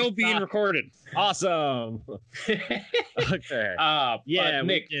call is still being recorded. Awesome. Okay. Yeah,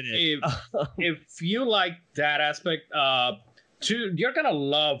 Nick, if you like that aspect, you're gonna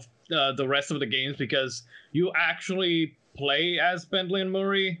love the rest of the games because you actually play as Bentley and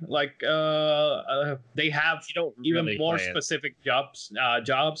Murray. Like they have even more specific jobs.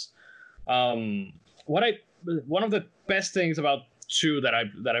 One of the best things about 2 that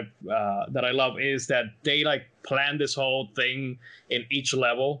I love is that they like plan this whole thing in each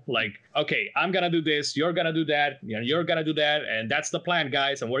level. Like, okay, I'm gonna do this, you're gonna do that, you're gonna do that, and that's the plan,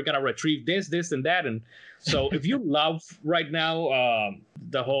 guys. And we're gonna retrieve this, and that. And so, if you love right now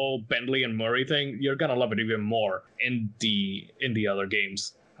the whole Bentley and Murray thing, you're gonna love it even more in the other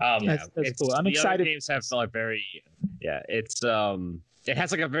games. That's cool. I'm excited. Games have like very, it's it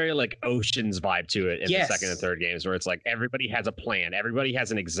has like a very like Oceans vibe to it in the second and third games, where it's like everybody has a plan, everybody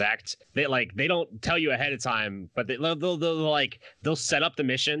has an exact. They don't tell you ahead of time, but they'll set up the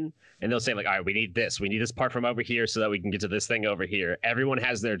mission and they'll say like, all right, we need this part from over here so that we can get to this thing over here. Everyone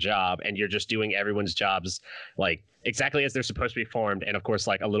has their job, and you're just doing everyone's jobs like exactly as they're supposed to be formed. And of course,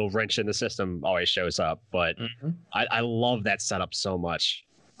 like a little wrench in the system always shows up. But I love that setup so much.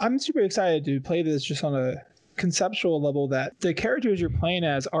 I'm super excited to play this just on a conceptual level, that the characters you're playing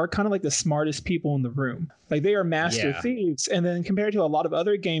as are kind of like the smartest people in the room. Like they are master thieves. And then compared to a lot of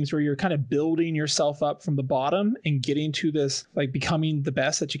other games where you're kind of building yourself up from the bottom and getting to this, like becoming the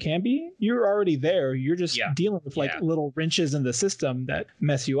best that you can be, you're already there. You're just dealing with like little wrenches in the system that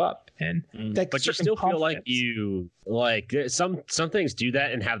mess you up. And but you still feel like some things do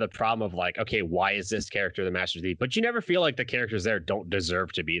that and have the problem of like, okay, why is this character the master thief? But you never feel like the characters there don't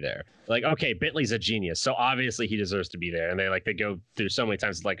deserve to be there. Like, okay, Bentley's a genius, so obviously he deserves to be there. And they go through so many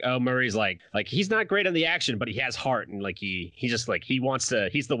times like, oh, Murray's like he's not great on the action, but he has heart, and like he just like he wants to.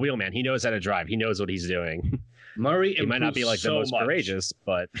 He's the wheelman. He knows how to drive. He knows what he's doing. Murray, he might not be like the most courageous,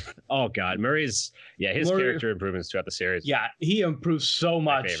 but oh god, Murray's character improvements throughout the series. Yeah, he improves so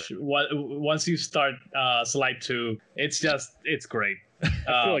much. Once you start Slide 2, it's great.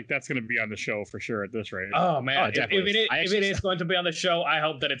 I feel like that's going to be on the show for sure at this rate. Oh man, if it is going to be on the show, I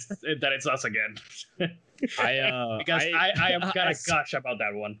hope that it's us again. Because I am gonna gush about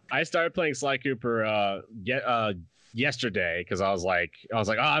that one. I started playing Sly Cooper yesterday because I was like, oh,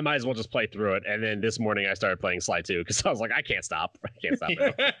 I might as well just play through it. And then this morning I started playing Sly 2 because I was like, I can't stop.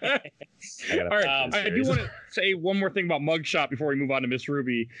 All right, I do want to say one more thing about Mugshot before we move on to Miss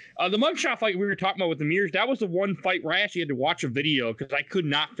Ruby. The Mugshot fight we were talking about with the mirrors, that was the one fight where I actually had to watch a video because I could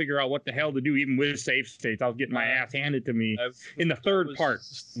not figure out what the hell to do, even with save states. I was getting my ass handed to me in the third part.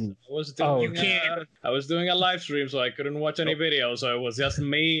 I was doing a live stream, so I couldn't watch any videos. So it was just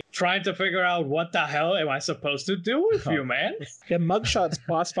me trying to figure out what the hell am I supposed to do with you, man. Yeah, Mugshot's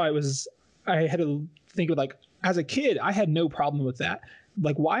boss fight was, I had to think of like, as a kid, I had no problem with that.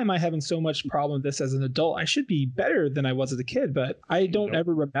 Like, why am I having so much problem with this as an adult? I should be better than I was as a kid, but I don't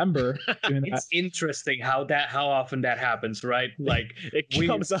ever remember doing that. It's interesting how often that happens, right? Like it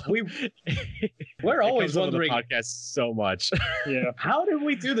comes up. We're always wondering. On the podcast so much. Yeah. How did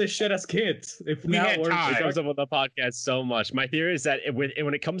we do this shit as kids? If we had time. It comes up on the podcast so much. My theory is that when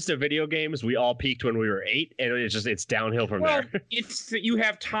it comes to video games, we all peaked when we were 8, and it's downhill from there. It's that you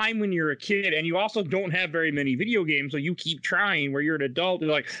have time when you're a kid, and you also don't have very many video games, so you keep trying. Where you're an adult,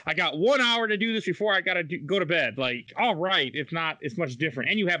 you're like, I got 1 hour to do this before I gotta go to bed. Like, all right, it's much different,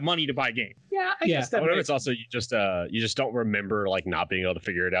 and you have money to buy games. Yeah, I guess that. It's also you just don't remember like not being able to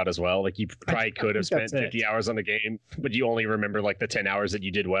figure it out as well. Like you probably could have spent 50 hours on the game, but you only remember like the 10 hours that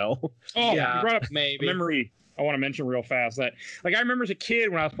you did well. Oh yeah, you brought up maybe memory. I want to mention real fast that, like, I remember as a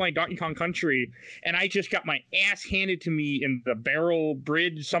kid when I was playing Donkey Kong Country, and I just got my ass handed to me in the barrel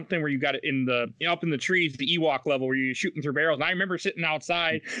bridge, something where you got it in the up in the trees, the Ewok level where you're shooting through barrels. And I remember sitting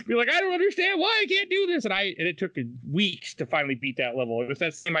outside, be like, I don't understand why I can't do this, and it took weeks to finally beat that level. It was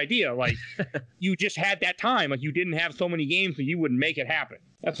that same idea, like you just had that time, like you didn't have so many games, so you wouldn't make it happen.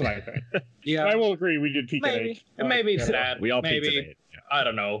 That's what I think. Yeah, but I will agree. We did peak at age. Maybe it's that. We all maybe. peaked at age. I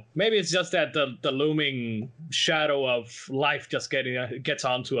don't know. Maybe it's just that the looming shadow of life just gets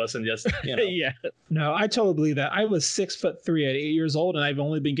onto us and just, you know. Yeah. No, I totally believe that. I was 6'3" at 8 years old, and I've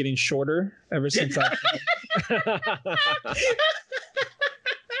only been getting shorter ever since I.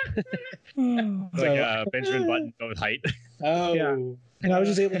 Like Benjamin Button with height. Oh yeah. And I was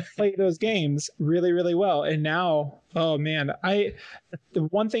just able to play those games really, really well. And now, oh man, the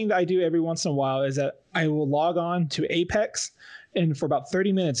one thing that I do every once in a while is that I will log on to Apex and for about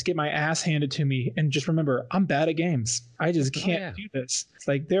 30 minutes get my ass handed to me and just remember, I'm bad at games. I just can't do this. It's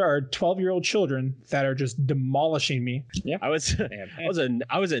like there are 12-year-old children that are just demolishing me. Yeah, I was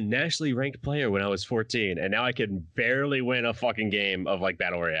a nationally ranked player when I was 14, and now I can barely win a fucking game of like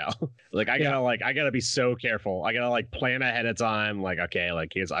Battle Royale. Like I gotta be so careful. I gotta like plan ahead of time. Like, okay,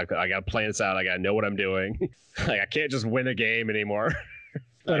 like I gotta plan this out. I gotta know what I'm doing. Like I can't just win a game anymore.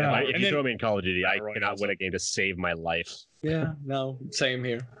 But, if you throw me in Call of Duty, I cannot win a game to save my life. Yeah, no, same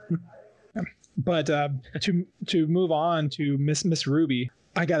here. But to move on to Miss Ruby,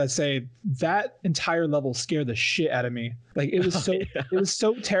 I gotta say that entire level scared the shit out of me. Like it was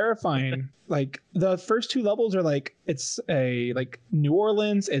so terrifying. Like the first two levels are like it's a like New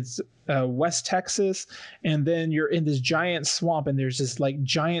Orleans, it's West Texas, and then you're in this giant swamp and there's this like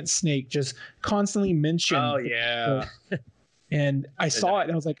giant snake just constantly mentioned. Oh yeah. And I saw it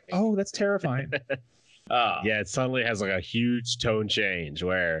and I was like, oh, that's terrifying. Yeah, it suddenly has like a huge tone change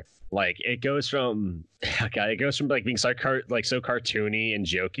where like it goes from like being so cartoony and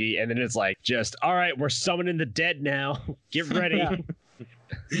jokey, and then it's like just all right, we're summoning the dead now. Get ready. Yeah.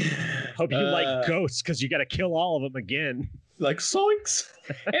 Hope you like ghosts because you got to kill all of them again. Like zoinks.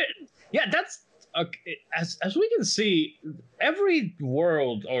 Yeah, that's okay. As we can see, every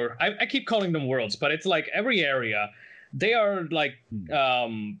world, or I keep calling them worlds, but it's like every area. They are like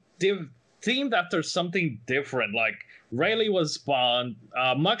themed after something different. Like Rayleigh was Bond,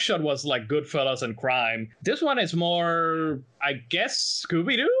 Mugshot was like Goodfellas and crime. This one is more, I guess,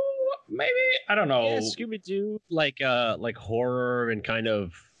 Scooby-Doo. Maybe, I don't know. Yeah, Scooby-Doo, like horror and kind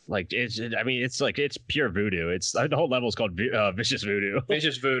of like it's pure voodoo. It's the whole level is called Vicious Voodoo.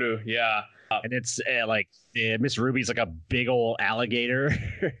 Vicious Voodoo, yeah. And it's like Miss Ruby's like a big old alligator.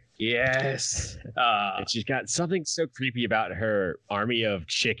 Yes. And she's got something so creepy about her army of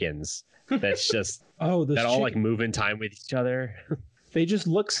chickens that's just that all like move in time with each other. They just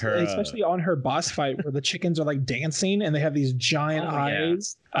look, especially on her boss fight where the chickens are like dancing and they have these giant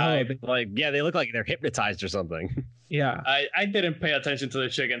eyes. Yeah. They look like they're hypnotized or something. Yeah. I didn't pay attention to the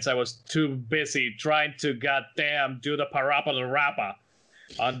chickens. I was too busy trying to goddamn do the parappa the rappa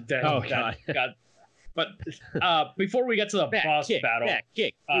on that. God. But before we get to the boss battle,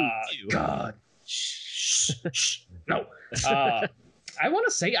 God, no. I want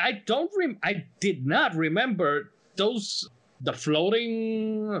to say I did not remember the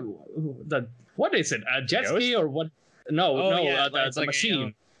floating what is it? A jet ski or what? No, it's the like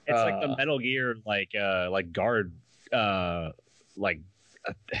machine. It's like the Metal Gear like guard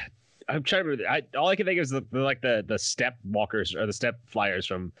I'm trying to remember. All I can think of is the step walkers or the step flyers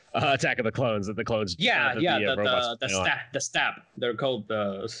from Attack of the Clones that the clones. The stab. They're called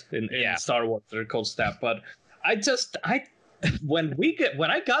in Star Wars. They're called stab. But when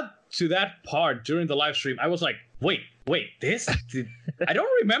I got to that part during the live stream, I was like, wait, this? I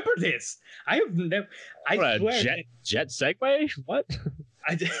don't remember this. I have never. I swear. Jet Segway? What?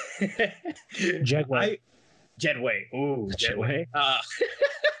 Jetway. Jetway. Ooh, Jetway.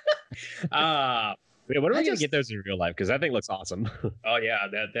 When are we gonna get those in real life? Because that thing looks awesome. Oh yeah,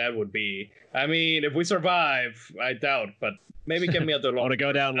 that would be. I mean, if we survive, I doubt, but maybe get me at the. I want to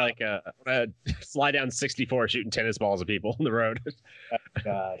go down fly down 64 shooting tennis balls at people on the road. Oh,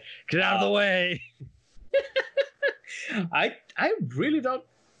 God, get out of the way. I really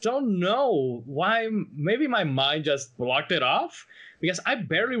don't know why. Maybe my mind just blocked it off because I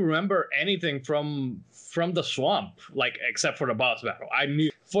barely remember anything from the swamp, like except for the boss battle. I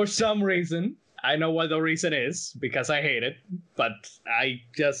knew for some reason. I know what the reason is because I hate it, but I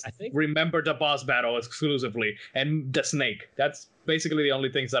remember the boss battle exclusively and the snake. That's basically the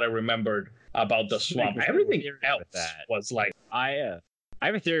only things that I remembered about the swamp. Everything else was like I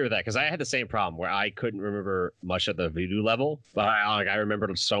have a theory with that because I had the same problem where I couldn't remember much at the voodoo level, but I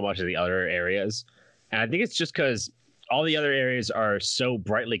remembered so much of the other areas. And I think it's just because all the other areas are so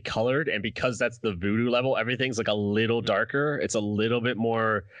brightly colored, and because that's the voodoo level, everything's like a little darker. It's a little bit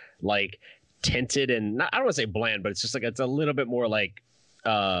more like tinted and not, I don't want to say bland, but it's just like it's a little bit more like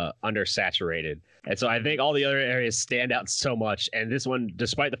undersaturated. And so I think all the other areas stand out so much, and this one,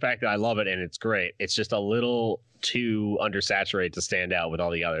 despite the fact that I love it and it's great, it's just a little too undersaturated to stand out with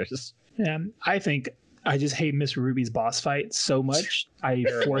all the others. Yeah, I think I just hate Miss Ruby's boss fight so much. I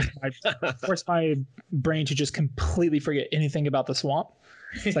force my brain to just completely forget anything about the swamp.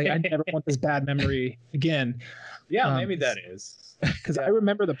 It's like I never want this bad memory again. Yeah, maybe that is because I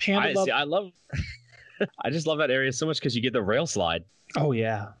remember the panda. I just love that area so much because you get the rail slide. Oh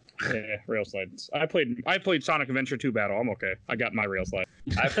yeah. Yeah, rail slides. I played Sonic Adventure 2 Battle. I'm okay. I got my rail slide.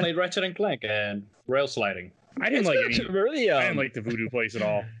 I played Ratchet and Clank and rail sliding. I didn't like any. Really, I didn't like the voodoo place at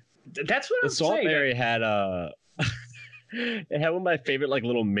all. That's what the swamp area had. It had one of my favorite like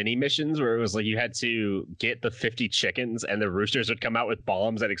little mini missions where it was like you had to get the 50 chickens and the roosters would come out with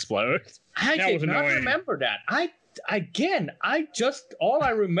bombs that explode. I did not remember that. All I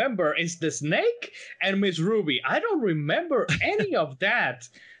remember is the snake and Miss Ruby. I don't remember any of that.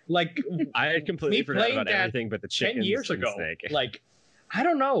 Like I had completely forgotten about everything but the chickens 10 years ago. Snake. Like I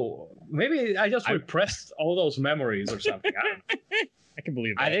don't know. Maybe I just repressed all those memories or something. I don't know. I can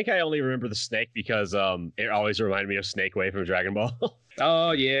believe that. I think I only remember the snake because it always reminded me of Snake Way from Dragon Ball.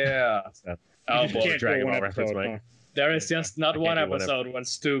 Oh yeah. Oh boy, Dragon Ball reference, Mike. Huh? There is just not one episode when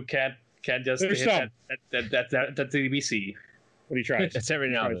Stu can't just hit that TBC. What do you try? It's every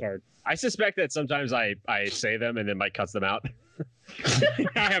now and then. Hard. I suspect that sometimes I say them and then Mike cuts them out.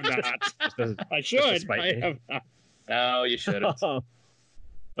 I have not. I should. I have not. No, you shouldn't.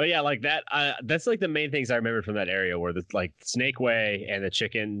 But yeah, like that. That's like the main things I remember from that area, where the like Snake Way and the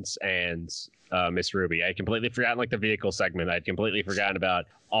chickens and Miss Ruby. I had completely forgotten like the vehicle segment. I'd completely forgotten about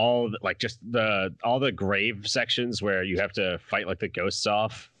all the grave sections where you have to fight like the ghosts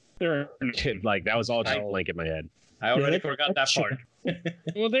off. Like that was all just a link in my head. I already forgot that part.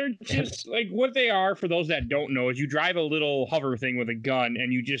 Well, they're just like what they are for those that don't know is you drive a little hover thing with a gun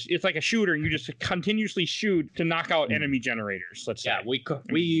and it's like a shooter and you just continuously shoot to knock out enemy generators. Let's say.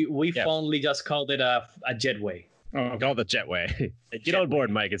 We fondly just called it a jetway. Oh, call it the jetway. Get on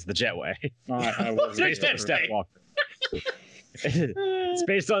board, Mike. It's the jetway. It's based on Step Walker. It's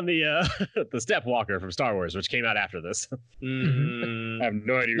based on the Step Walker from Star Wars, which came out after this. I have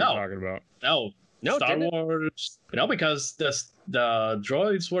no idea what you're talking about. No, Star Wars. No, because the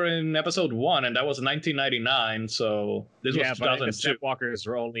droids were in episode 1, and that was 1999. So this was 2002. The Step Walkers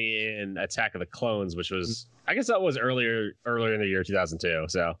were only in Attack of the Clones, which was I guess that was earlier in the year 2002.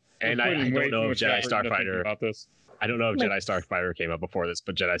 So, and I don't know if Jedi Starfighter about this. I don't know if Jedi Starfighter came out before this,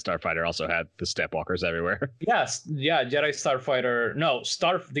 but Jedi Starfighter also had the Step Walkers everywhere. Yes, yeah, Jedi Starfighter. No,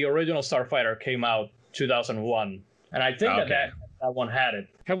 the original Starfighter came out 2001, and I think that one had it.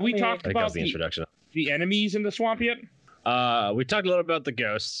 Have we talked about the introduction? The enemies in the swamp yet? We talked a little about the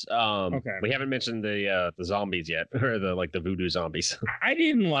ghosts. We haven't mentioned the zombies yet, or the voodoo zombies. I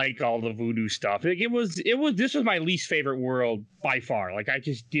didn't like all the voodoo stuff. This was my least favorite world by far. Like I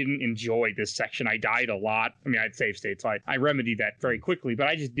just didn't enjoy this section. I died a lot. I mean, I'd save states. So I remedied that very quickly, but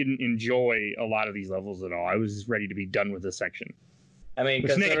I just didn't enjoy a lot of these levels at all. I was ready to be done with this section. I mean,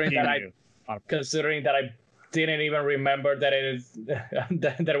 considering that I didn't even remember that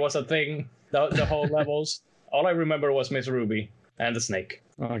that was a thing. The whole levels. All I remember was Miss Ruby and the snake.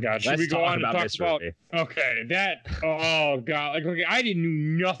 Oh god, should we go on and talk about? Okay, that. Oh god, like okay, I didn't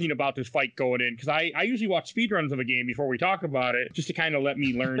know nothing about this fight going in because I usually watch speedruns of a game before we talk about it, just to kind of let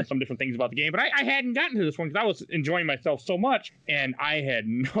me learn some different things about the game. But I hadn't gotten to this one because I was enjoying myself so much, and I had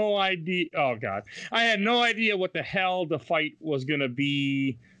no idea. Oh god, I had no idea what the hell the fight was gonna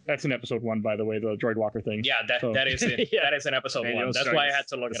be. That's in episode 1, by the way, the Droid Walker thing. Yeah, that is it. That is in episode 1. That's why I had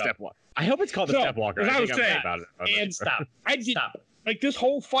to look it up. I hope it's called the Step Walker. I was saying, about it. And stop. Like this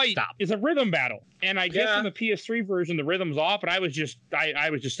whole fight is a rhythm battle, and I guess in the PS3 version the rhythm's off, but I was just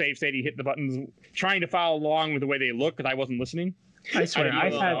save steady, hitting the buttons, trying to follow along with the way they look because I wasn't listening. I swear, I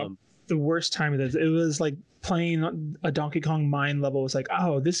had the worst time with this. It was like playing a Donkey Kong Mine level. It was like,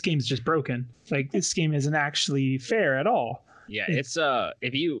 oh, this game's just broken. Like this game isn't actually fair at all. Yeah, it's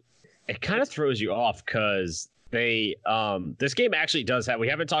it kind of throws you off because this game actually does have. We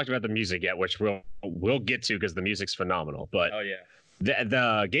haven't talked about the music yet, which we'll get to because the music's phenomenal. But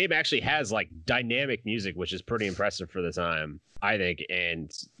the game actually has like dynamic music, which is pretty impressive for the time, I think.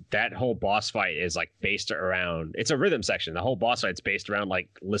 And that whole boss fight is like based around. It's a rhythm section. The whole boss fight's based around like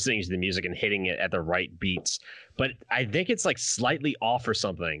listening to the music and hitting it at the right beats. But I think it's like slightly off or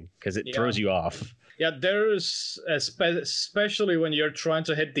something because it throws you off. Yeah, there's especially when you're trying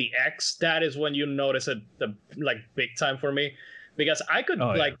to hit the X, that is when you notice it the like big time for me, because I could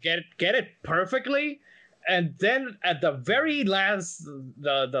get it perfectly, and then at the very last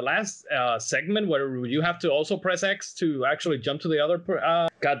the last segment where you have to also press X to actually jump to the other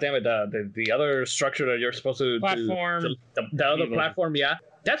god damn it the other structure that you're supposed to platform the other platform, yeah,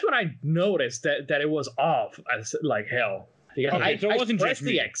 that's when I noticed that it was off as like hell. Okay, so it wasn't pressed just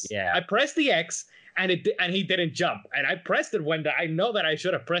me. the X. Yeah. I pressed the X and he didn't jump, and I pressed it when I know that I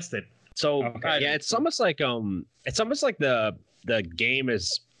should have pressed it. So yeah, it's almost like the game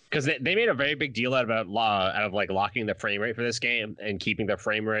is, because they made a very big deal out of like locking the frame rate for this game and keeping the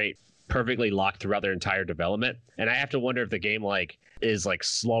frame rate perfectly locked throughout their entire development. And I have to wonder if the game like is like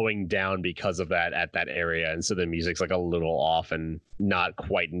slowing down because of that at that area, and so the music's like a little off and not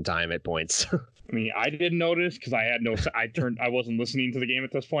quite in time at points. I mean, I didn't notice because I had I wasn't listening to the game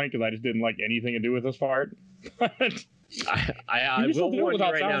at this point because I just didn't like anything to do with this part. I will warn you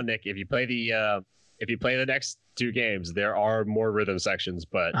right now, Nick. If you play the next two games, there are more rhythm sections,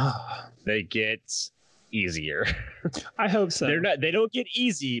 but they get easier. I hope so. They don't get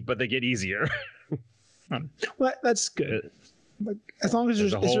easy, but they get easier. Well, that's good. Like, as long as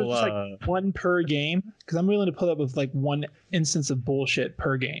there's just like one per game, because I'm willing to put up with like one instance of bullshit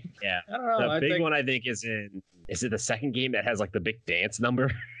per game. Yeah, I don't know. The big one I think is it the second game that has like the big dance number?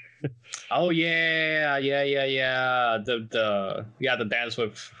 Oh yeah. The dance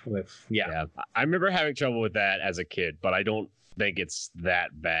with yeah. I remember having trouble with that as a kid, but I don't think it's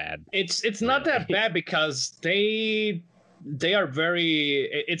that bad. It's not that bad because they are very.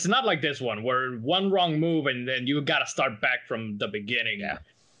 It's not like this one where one wrong move and then you gotta start back from the beginning. Yeah.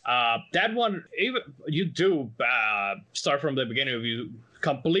 That one, even you do start from the beginning if you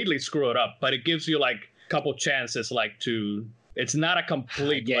completely screw it up, but it gives you like a couple chances, like to. It's not a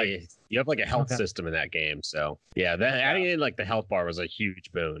complete. You have like a health system in that game, so adding in like the health bar was a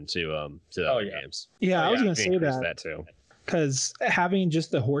huge boon to the other games. Yeah, I was gonna say that too. Because having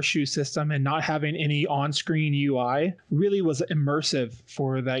just the horseshoe system and not having any on-screen UI really was immersive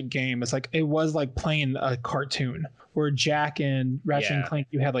for that game. It's like it was like playing a cartoon. Where Jack and Ratchet and Clank,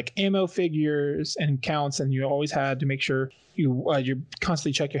 you had like ammo figures and counts, and you always had to make sure you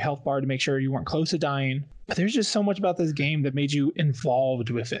constantly check your health bar to make sure you weren't close to dying. But there's just so much about this game that made you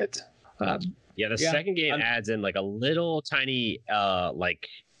involved with it. The second game adds in like a little tiny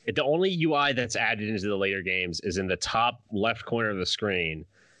the only UI that's added into the later games is in the top left corner of the screen.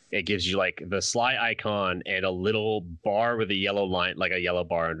 It gives you like the Sly icon and a little bar with a yellow line, like a yellow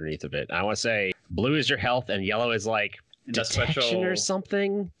bar underneath of it. I want to say blue is your health and yellow is like detection special or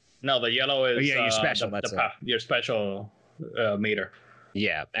something. No, the yellow is your special. Your special meter.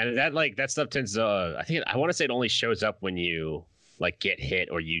 Yeah, and that stuff tends to. I want to say it only shows up when you like get hit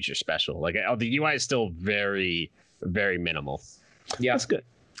or use your special. Like the UI is still very, very minimal. Yeah, that's good.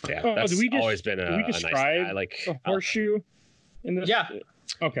 Yeah, that's always been a nice thing. I like a horseshoe in this. Yeah.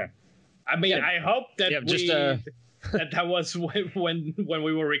 Okay. I mean, I hope that that was when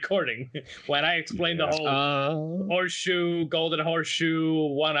we were recording, when I explained the whole horseshoe, golden horseshoe,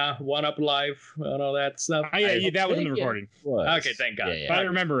 one up life, and all that stuff. That was in the recording. Okay, thank God. But I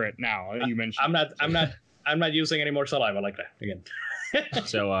remember it now. You mentioned. I'm not using any more saliva like that again.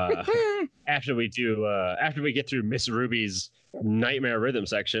 So after we get through Miss Ruby's nightmare rhythm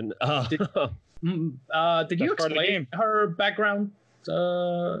section, did you explain her background?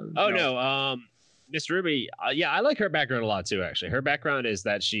 No. Miss Ruby, I like her background a lot too. Actually, her background is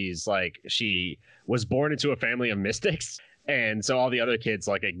that she was born into a family of mystics, and so all the other kids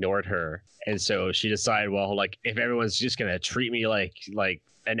like ignored her, and so she decided, well, like if everyone's just gonna treat me like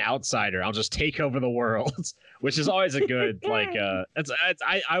an outsider, I'll just take over the world, which is always a good like.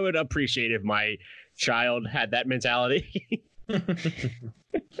 I would appreciate if my child had that mentality.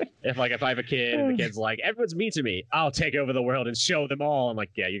 If I have a kid and the kid's like, everyone's mean to me, I'll take over the world and show them all. I'm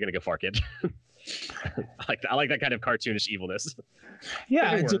like, yeah, you're gonna go far, kid. I like that kind of cartoonish evilness.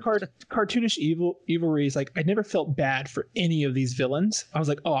 Yeah, it's a cartoonish evilry. Is like I never felt bad for any of these villains. I was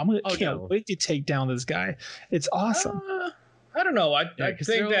like, can't wait to take down this guy. It's awesome. I don't know. I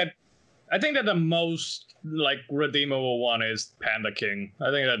think that the most like redeemable one is Panda King. I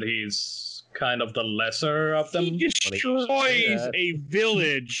think that he's kind of the lesser of them. He destroys a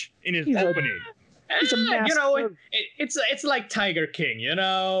village in his opening. It's a it's like Tiger King, you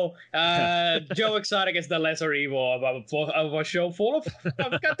know. Joe Exotic is the lesser evil of a show full of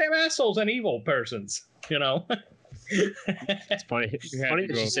goddamn assholes and evil persons, you know. It's funny. It's funny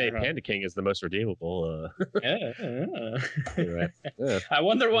that you say Panda King is the most redeemable. Anyway, I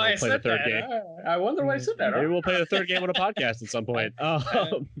wonder why I said that. I wonder why I said that. Maybe we'll play the third game on a podcast at some point.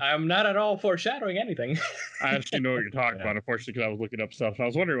 I'm not at all foreshadowing anything. I actually know what you're talking about, unfortunately, because I was looking up stuff. So I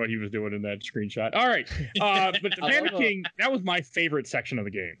was wondering what he was doing in that screenshot. All right. But the Panda King, that was my favorite section of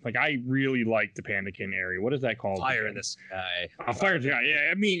the game. Like, I really liked the Panda King area. What is that called? Fire in the Sky. Fire in the Sky.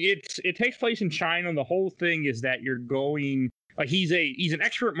 Yeah, I mean, it takes place in China, and the whole thing is that you're going. Like he's an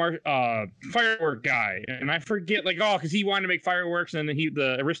expert firework guy, and I forget because he wanted to make fireworks, and then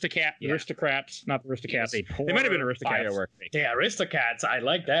the aristocrats, not the aristocrats. They might have been aristocrats. Yeah, Aristocats. I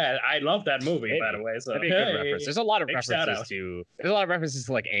like that. I love that movie, by the way. So that'd be a good reference. There's a lot of references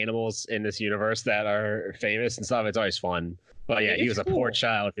to like animals in this universe that are famous and stuff. It's always fun. But yeah, he was a poor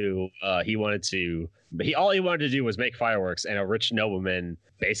child who all he wanted to do was make fireworks, and a rich nobleman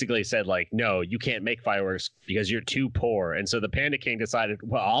basically said like, no, you can't make fireworks because you're too poor. And so the Panda King decided,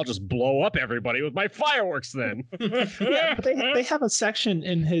 well, I'll just blow up everybody with my fireworks then. Yeah, but they have a section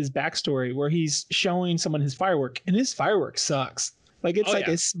in his backstory where he's showing someone his firework, and his firework sucks. Like it's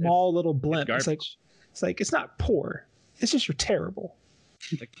a small little blimp. It's like it's not poor. It's just you're terrible.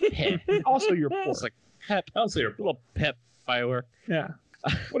 Like pep. Also you're poor. It's like pep. Also you're a little pep firework. Yeah.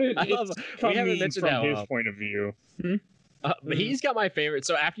 We haven't mentioned from his point of view. But he's got my favorite.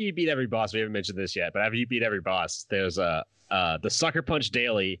 So after you beat every boss, we haven't mentioned this yet, but after you beat every boss, there's the Sucker Punch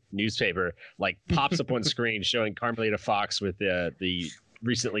Daily newspaper like pops up on screen showing Carmelita Fox with the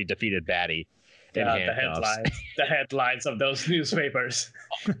recently defeated baddie. The headlines of those newspapers.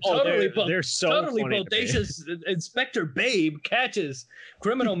 They're so totally bodacious. Inspector Babe catches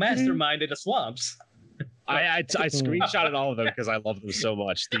criminal mastermind in the swamps. I screenshotted all of them because I love them so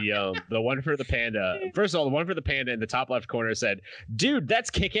much. The one for the panda. First of all, the one for the panda in the top left corner said, "Dude, that's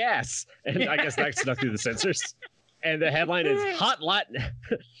kick ass," and I guess that snuck through the censors. And the headline is Hot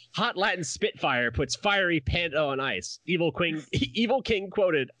Latin Spitfire puts fiery panda on ice. Evil King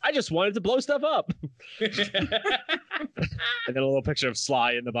quoted, "I just wanted to blow stuff up." And then a little picture of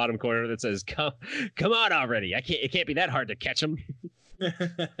Sly in the bottom corner that says, "Come on already! It can't be that hard to catch him."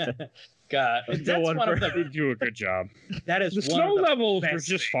 God, that's one of them. They do a good job. That is the snow levels were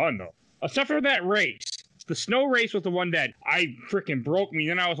just fun though. Except for that race, the snow race was the one that I freaking broke me.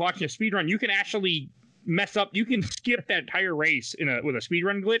 Then I was watching a speed run. You can actually mess up. You can skip that entire race with a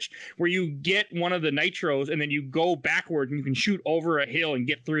speedrun glitch where you get one of the nitros and then you go backwards and you can shoot over a hill and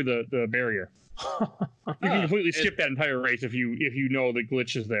get through the barrier. You can completely skip that entire race if you know the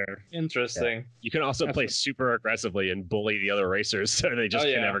glitch is there. Interesting. Yeah. You can also play super aggressily and bully the other racers so they just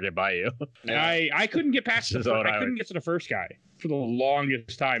can never get by you. Yeah. I couldn't get past I couldn't get to the first guy for the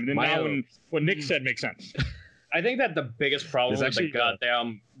longest time. And then now what Nick said makes sense. I think that the biggest problem with the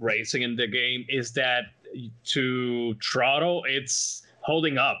goddamn racing in the game is that to throttle, it's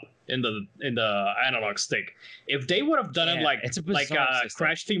holding up in the analog stick. If they would have done it like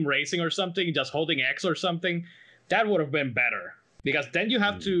Crash Team Racing or something, just holding X or something, that would have been better. Because then you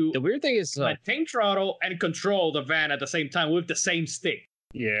have to. The weird thing is maintain throttle and control the van at the same time with the same stick.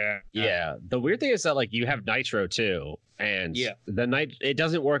 Yeah. The weird thing is that like you have nitro too, and it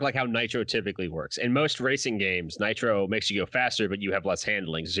doesn't work like how nitro typically works. In most racing games, nitro makes you go faster, but you have less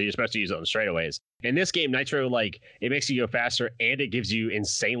handling, so you're supposed to use it on straightaways. In this game, nitro it makes you go faster and it gives you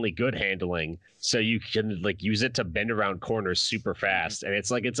insanely good handling, so you can like use it to bend around corners super fast. And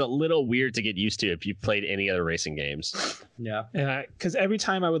it's a little weird to get used to if you've played any other racing games. Yeah, because every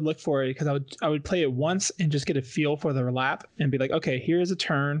time I would look for it, because I would play it once and just get a feel for the lap and be like, okay, here's a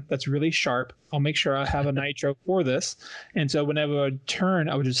turn that's really sharp. I'll make sure I have a nitro for this. And so whenever I would turn,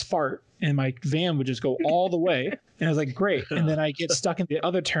 I would just fart and my van would just go all the way. And I was like, great. And then I get stuck in the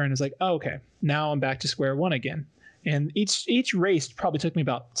other turn. It's like, oh, okay, now I'm back to square one again. And each race probably took me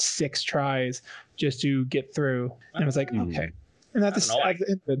about 6 tries just to get through. And I was like, okay. And that's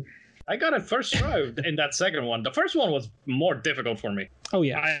the end. I got it first try in that second one. The first one was more difficult for me. Oh,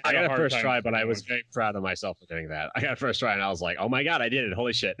 yeah. I got it first try, but I was very proud of myself for getting that. I got it first try, and I was like, oh, my God, I did it.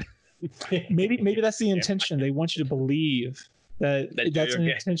 Holy shit. Maybe that's the intention. They want you to believe that's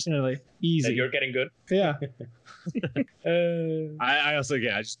intentionally easy. That you're getting good. Yeah. I also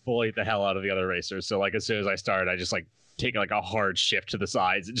I just bullied the hell out of the other racers. So like as soon as I started, I just like take like a hard shift to the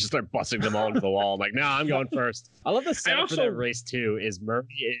sides and just start busting them all into the wall. I'm like, no, I'm going first. I love the setup for that race too. Is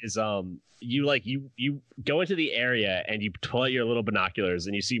Murray is you go into the area and you pull out your little binoculars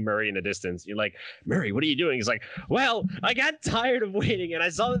and you see Murray in the distance. You're like, Murray, what are you doing? He's like, well, I got tired of waiting and I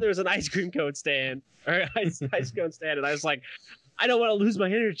saw that there was an ice cream cone stand, and I was like, I don't want to lose my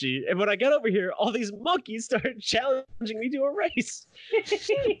energy. And when I got over here, all these monkeys started challenging me to a race.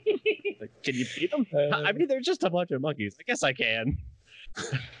 Like, can you beat them? I mean, they're just a bunch of monkeys. I guess I can.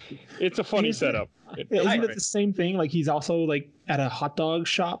 It's a funny setup. Isn't it the same thing? Like he's also like at a hot dog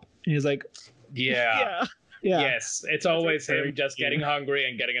shop and he's like, yeah. Yes, it's always him just getting hungry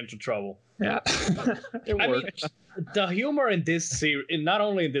and getting into trouble. Yeah. I mean, the humor in this series, not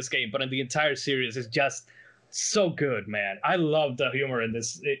only in this game, but in the entire series, is just so good, man. I love the humor in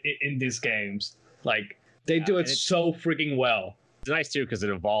these games. Like they do it so freaking well. It's nice too because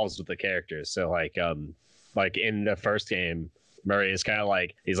it evolves with the characters. So like in the first game, Murray is kind of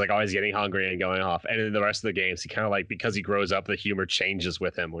like he's like always getting hungry and going off, and in the rest of the games, he kind of like because he grows up, the humor changes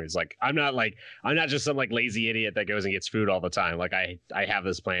with him. Where he's like, I'm not just some like lazy idiot that goes and gets food all the time. Like I have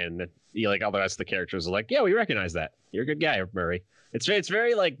this plan. Like all the rest of the characters are like, yeah, we recognize that. You're a good guy, Murray. It's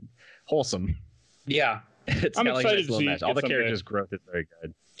very like wholesome. Yeah, I'm excited to see all the characters' growth is very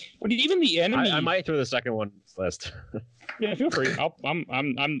good. But even the enemy, I might throw the second one on this list. Yeah, feel free.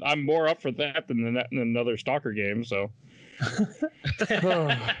 I'm more up for that than another Stalker game. So.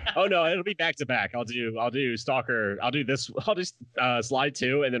 Oh no, it'll be back to back. I'll do Stalker. I'll do Slide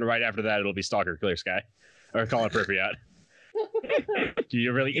 2, and then right after that it'll be Stalker Clear Sky, or Call It Pripyat. Do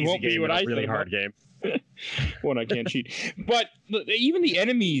a really easy game and a really hard game. When I can't cheat. But even the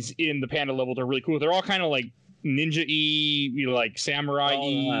enemies in the Panda levels are really cool. They're all kind of like ninja-y, like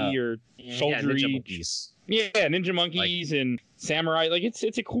samurai-y or soldier-y. Ninja monkeys. Yeah, ninja monkeys and samurai. Like it's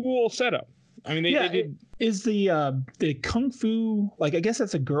a cool setup. I mean, they did. Is the kung fu, like I guess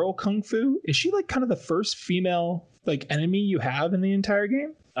that's a girl kung fu? Is she like kind of the first female like enemy you have in the entire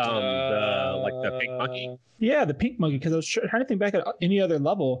game? The pink monkey. Yeah, the pink monkey. Because I was trying to think back at any other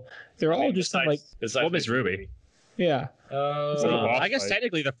level, they're all just like. Miss Ruby. Yeah. I guess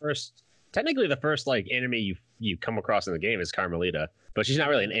technically the first like enemy you come across in the game is Carmelita, but she's not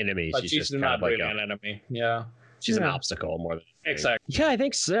really an enemy. But she's just not really an enemy. Yeah. She's an obstacle more than exactly. Yeah, I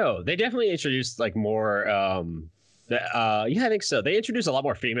think so. They definitely introduced like more. I think so. They introduced a lot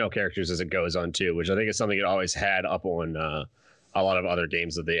more female characters as it goes on too, which I think is something it always had up on a lot of other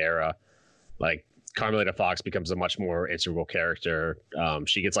games of the era. Like Carmelita Fox becomes a much more integral character.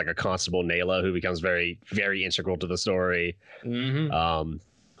 She gets like a Constable Nayla who becomes very, very integral to the story. Mm-hmm.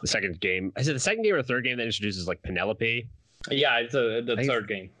 The second game, is it the second game or the third game that introduces like Penelope? Yeah, it's the third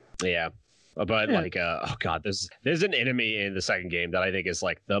game. Yeah. But like, oh god, there's an enemy in the second game that I think is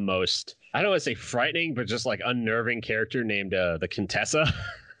like the most, I don't want to say frightening, but just like unnerving character named the Contessa.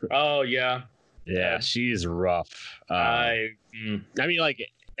 Oh yeah, yeah, she's rough. I mean, like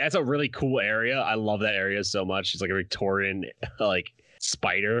that's a really cool area. I love that area so much. She's like a Victorian like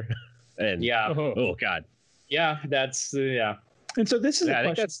spider, and oh god, yeah, that's yeah. And so this is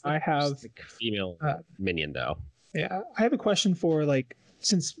a question I have. Like female minion though. Yeah, I have a question for like.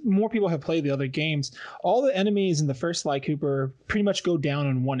 Since more people have played the other games, all the enemies in the first Sly Cooper pretty much go down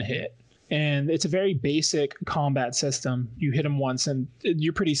in one hit. And it's a very basic combat system. You hit them once and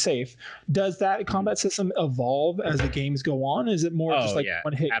you're pretty safe. Does that combat system evolve as the games go on? Is it more just like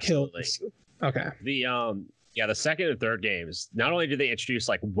one hit kills? Okay. The second and third games, not only do they introduce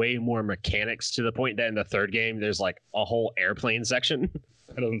like way more mechanics to the point that in the third game, there's like a whole airplane section.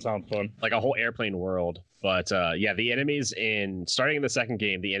 That doesn't sound fun. Like a whole airplane world. But the enemies starting in the second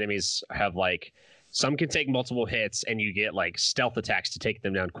game, the enemies have like some can take multiple hits and you get like stealth attacks to take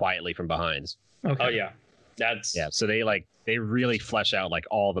them down quietly from behind. Okay. Oh yeah. So they really flesh out like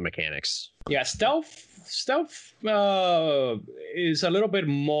all the mechanics. Yeah, stealth is a little bit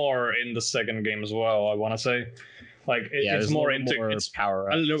more in the second game as well, I want to say. Like it's more power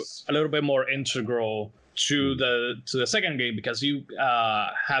a little bit more integral to the second game because you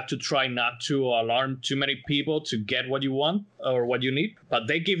have to try not to alarm too many people to get what you want or what you need, but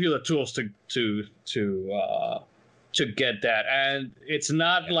they give you the tools to get that, and it's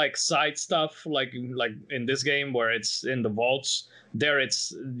not like side stuff like in this game where it's in the vaults. There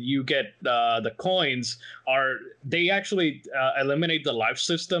it's you get the coins they actually eliminate the life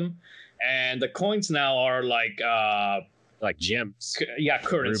system, and the coins now are like gems,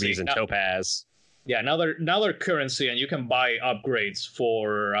 currency, rubies and topaz. Yeah, now they're currency, and you can buy upgrades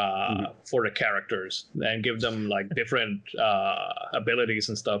for the characters and give them like different abilities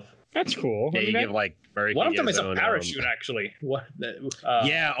and stuff. That's cool. Yeah, you give like one of them is a parachute, actually. What?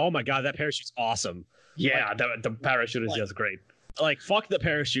 Yeah. Oh my god, that parachute's awesome. Yeah, the parachute is just great. Like fuck the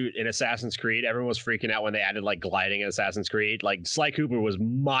parachute in Assassin's Creed. Everyone was freaking out when they added like gliding in Assassin's Creed. Like Sly Cooper was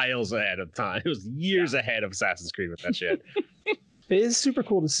miles ahead of time. It was years ahead of Assassin's Creed with that shit. It is super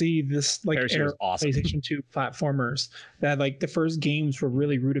cool to see this like era awesome. PlayStation 2 platformers that like the first games were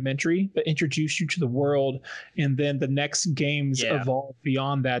really rudimentary, but introduced you to the world, and then the next games evolved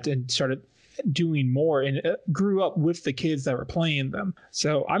beyond that and started doing more, and it grew up with the kids that were playing them.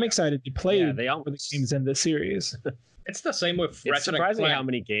 So I'm excited to play the games in this series. It's the same with Ratchet and Clank. How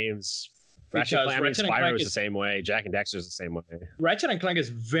many games. Ratchet and Clank is the same way. Jack and Dexter's the same way. Ratchet and Clank is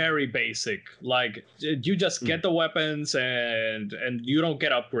very basic. Like you just get the weapons and you don't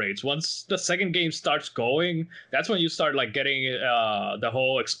get upgrades. Once the second game starts going, that's when you start like getting the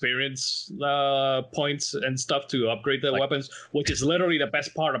whole experience points and stuff to upgrade the weapons, which is literally the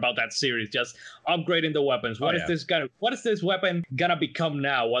best part about that series. Just upgrading the weapons. What is this weapon gonna become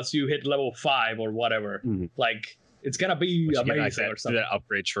now once you hit level 5 or whatever? Mm-hmm. Like it's gonna be amazing or something. That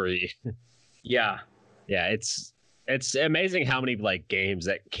upgrade tree. Yeah, it's amazing how many like games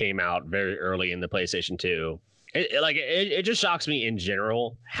that came out very early in the PlayStation 2. It just shocks me in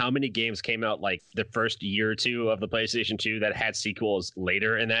general how many games came out like the first year or two of the PlayStation 2 that had sequels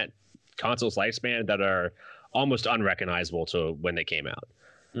later in that console's lifespan that are almost unrecognizable to when they came out.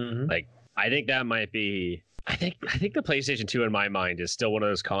 Mm-hmm. Like I think that might be. I think the PlayStation 2 in my mind is still one of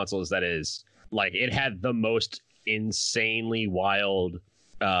those consoles that is like it had the most insanely wild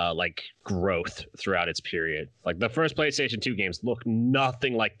like growth throughout its period. Like the first PlayStation 2 games look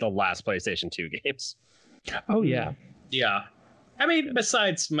nothing like the last PlayStation 2 games. Oh yeah. Yeah. I mean,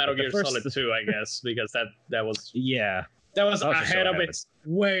 besides Metal Gear Solid 2, I guess, because that was that was ahead of its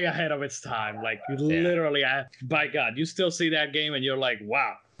way ahead of its time. Like literally, by God, you still see that game and you're like,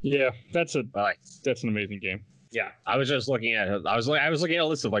 wow. Yeah, that's an amazing game. Yeah, I was just looking at I was looking at a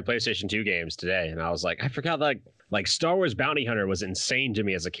list of like PlayStation 2 games today, and I was like, I forgot like Star Wars Bounty Hunter was insane to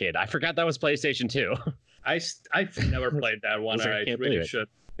me as a kid. I forgot that was PlayStation 2. I've never played that one. I really should.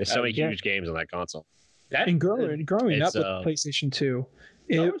 There's so many huge games on that console. And growing up with PlayStation 2,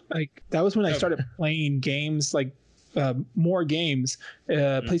 that was when I started playing games like more games.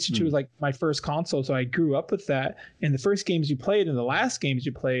 PlayStation 2 was like my first console, so I grew up with that. And the first games you played and the last games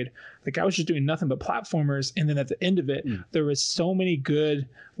you played, like I was just doing nothing but platformers. And then at the end of it, there was so many good,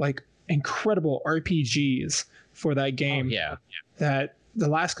 like incredible RPGs for that game. That the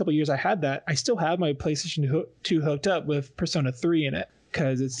last couple of years I had that, I still have my PlayStation 2 hooked up with Persona 3 in it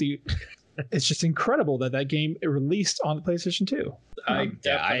because it's just incredible that game released on the PlayStation 2. I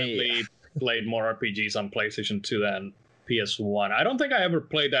definitely played more RPGs on PlayStation 2 than PS1. I don't think I ever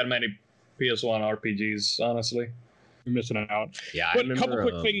played that many PS1 RPGs, honestly. You're missing out. Yeah, but a couple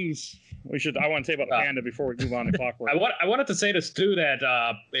quick things I want to say about the Panda before we move on to Clockwork. I wanted to say this too, that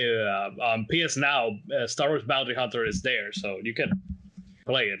on PS Now, Star Wars Bounty Hunter is there, so you can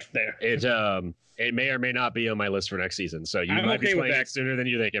play it there. It may or may not be on my list for next season, so you might be playing it sooner than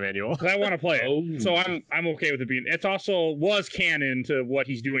you think, Emmanuel. I want to play it, so I'm okay with it being. It also was canon to what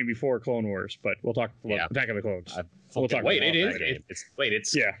he's doing before Clone Wars, but we'll talk about Attack of the Clones. We'll talk wait, it is. It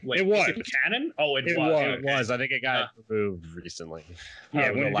was. Is it canon? Oh, it was. It was. I think it got removed recently.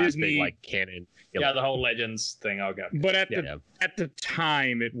 Yeah, when the last big like canon. Yeah, the whole Legends thing. Okay. But at the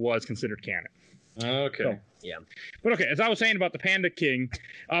time, it was considered canon. Okay. So, yeah. But okay, as I was saying about the Panda King,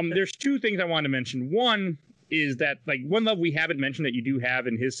 there's two things I wanted to mention. One is that like one level we haven't mentioned that you do have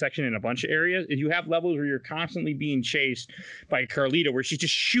in his section in a bunch of areas is you have levels where you're constantly being chased by Carlita, where she's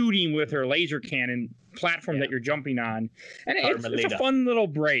just shooting with her laser cannon platform that you're jumping on, and it's a fun little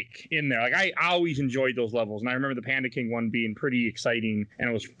break in there. Like I always enjoyed those levels, and I remember the Panda King one being pretty exciting, and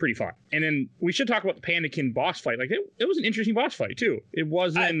it was pretty fun. And then we should talk about the Panda King boss fight. Like it was an interesting boss fight too. It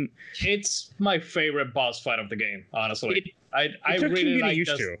wasn't. It's my favorite boss fight of the game, honestly. I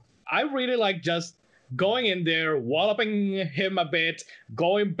really like just going in there, walloping him a bit,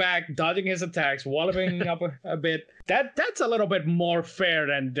 going back, dodging his attacks, walloping up a bit. That's a little bit more fair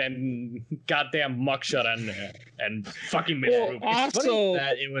than goddamn Muckshot and fucking Miss Ruby. Also,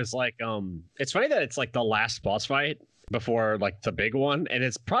 that it was like it's funny that it's like the last boss fight before like the big one, and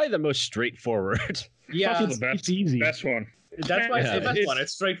it's probably the most straightforward. Yeah, it's easy. Best one. That's why it's the best one.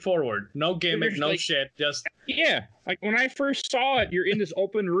 It's straightforward. No gimmick, no shit. Just like when I first saw it, you're in this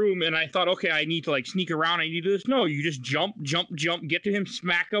open room, and I thought, okay, I need to like sneak around. I need to do this. No, you just jump, get to him,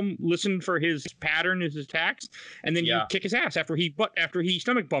 smack him, listen for his pattern, his attacks, and then you kick his ass after he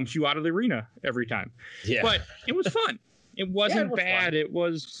stomach bumps you out of the arena every time. Yeah, but it was fun. It wasn't bad. Fun. It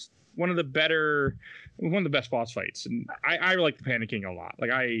was one of the best boss fights, and I like the Panda King a lot.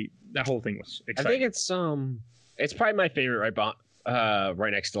 Like that whole thing was exciting. I think it's probably my favorite,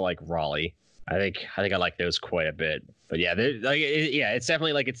 right next to like Raleigh. I think I like those quite a bit. But yeah, it's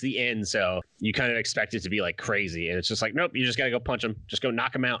definitely like it's the end, so you kind of expect it to be like crazy, and it's just like nope, you just gotta go punch him, just go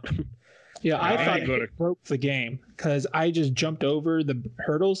knock him out. Yeah, I thought it broke the game because I just jumped over the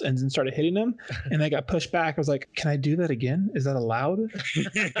hurdles and then started hitting them, and I got pushed back. I was like, "Can I do that again? Is that allowed?" And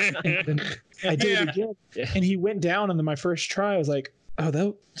then I did it again, and he went down on my first try. I was like, "Oh,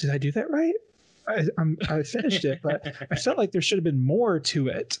 did I do that right?" I finished it, but I felt like there should have been more to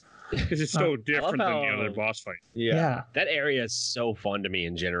it. Because it's so different than the other boss fight. Yeah, that area is so fun to me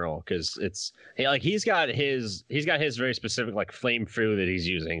in general because it's like he's got his very specific like flame foo that he's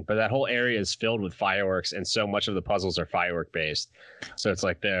using, but that whole area is filled with fireworks, and so much of the puzzles are firework based. So it's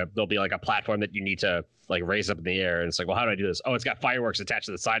like there'll be like a platform that you need to like raise up in the air, and it's like, well, how do I do this? Oh, it's got fireworks attached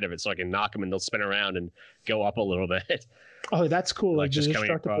to the side of it, so I can knock them and they'll spin around and go up a little bit. Oh, that's cool! Like just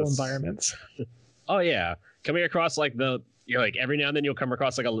destructible environments. Oh yeah, coming across like you're like every now and then you'll come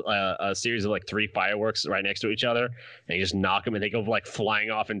across like a series of like 3 fireworks right next to each other, and you just knock them and they go like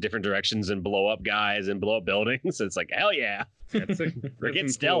flying off in different directions and blow up guys and blow up buildings. So it's like, hell yeah, we're getting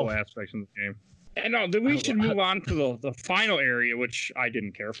stealth cool aspects in the game. And no, then we should move on to the final area, which I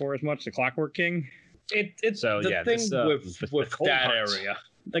didn't care for as much, the Clockwork King. It's the thing with that area.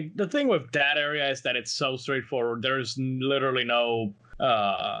 Like the thing with that area is that it's so straightforward. There's literally no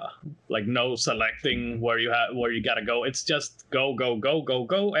no selecting where you gotta go. It's just go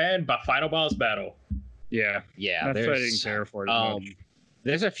and final boss battle. Yeah, that's what I didn't care for.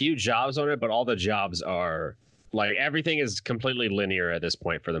 There's a few jobs on it, but all the jobs are like everything is completely linear at this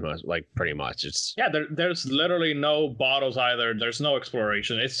point for the most, like pretty much. It's there's literally no bottles either. There's no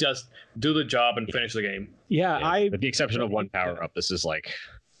exploration. It's just do the job and finish the game. Yeah, with the exception of one power up. This is like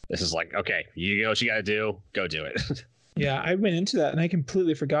okay, you know what you gotta do, go do it. Yeah, I went into that and I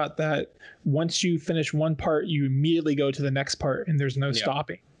completely forgot that once you finish one part, you immediately go to the next part and there's no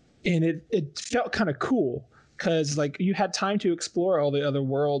stopping. And it felt kind of cool because like you had time to explore all the other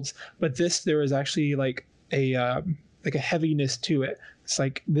worlds, but there was actually like a heaviness to it. It's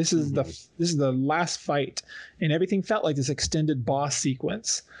like this is the last fight, and everything felt like this extended boss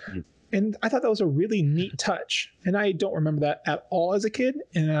sequence. And I thought that was a really neat touch. And I don't remember that at all as a kid.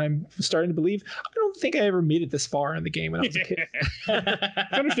 And I'm starting to believe, I don't think I ever made it this far in the game when I was a kid.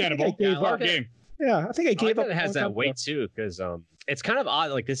 Understandable. Game. Yeah, I think I gave up. It has that weight too, because it's kind of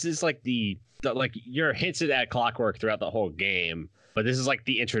odd. Like this is like the you're hinted at Clockwork throughout the whole game, but this is like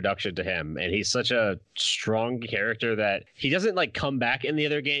the introduction to him, and he's such a strong character that he doesn't like come back in the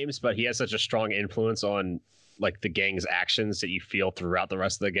other games, but he has such a strong influence on like the gang's actions that you feel throughout the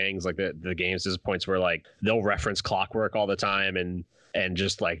rest of the gangs. Like the games, there's points where like they'll reference Clockwork all the time, and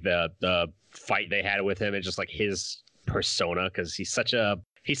just like the fight they had with him and just like his persona, because he's such a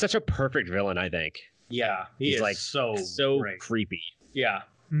perfect villain, I think. Yeah, he's like so great. Creepy. Yeah,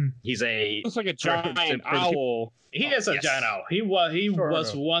 he's looks like a giant owl. He is a giant owl. He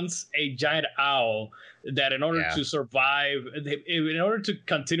was once a giant owl that in order to survive, in order to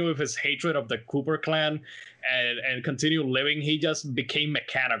continue with his hatred of the Cooper clan and continue living, he just became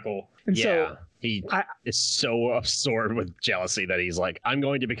mechanical. And he is so absorbed with jealousy that he's like, I'm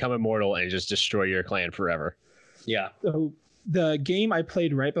going to become immortal and just destroy your clan forever. Yeah. So the game I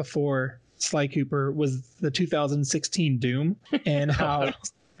played right before Sly Cooper was the 2016 Doom, and how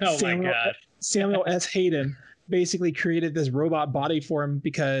Samuel S. Hayden basically created this robot body for him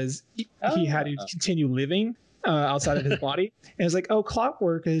because he had to continue living outside of his body. And it's like, oh,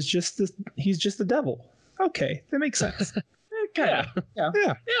 Clockwork is just this. He's just the devil. Okay, that makes sense. Yeah.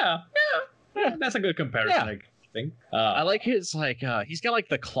 That's a good comparison. I think. I like his he's got like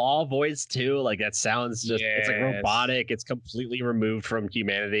the claw voice too. Like that sounds just it's like robotic. It's completely removed from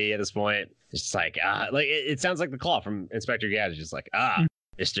humanity at this point. It's just like it sounds like the claw from Inspector Gadget. Just like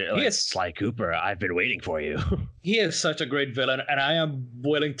Mr. Sly Cooper, I've been waiting for you. He is such a great villain, and I am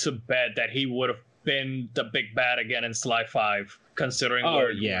willing to bet that he would have been the big bad again in Sly 5, considering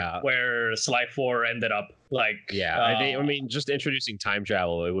where Sly 4 ended up. I mean, just introducing time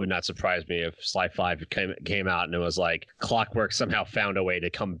travel, it would not surprise me if Sly 5 came out and it was like Clockwork somehow found a way to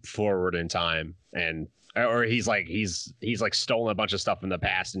come forward in time, or he's stolen a bunch of stuff from the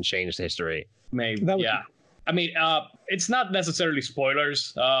past and changed history. Maybe, I mean, it's not necessarily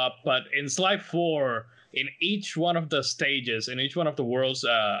spoilers, but in Sly 4, in each one of the stages, in each one of the worlds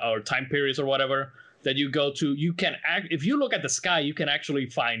or time periods or whatever that you go to, you can if you look at the sky, you can actually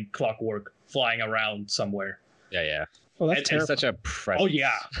find Clockwork flying around somewhere. Yeah. Well, that's such a presence. Oh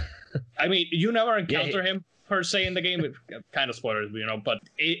yeah. I mean, you never encounter him per se in the game. Kind of spoilers, but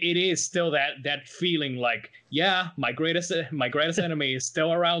it is still that feeling like, my greatest enemy is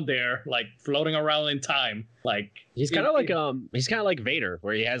still around there, like floating around in time. Like he's kind of like Vader,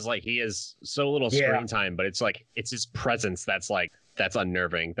 where he has so little screen time, but it's his presence that's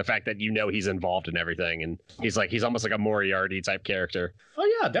unnerving. The fact that he's involved in everything, and he's almost like a Moriarty type character.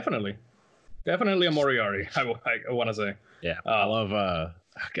 Oh yeah, definitely. Definitely a Moriarty. I want to say. Yeah, I love.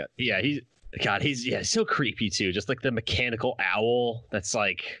 He's so creepy too. Just like the mechanical owl. That's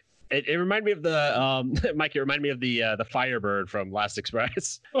like. It reminded me of the Mike. It reminded me of the Firebird from Last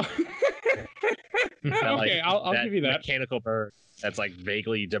Express. Okay, I'll give you that mechanical bird. That's like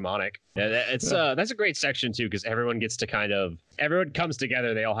vaguely demonic. Yeah, that's a great section too, because everyone gets to everyone comes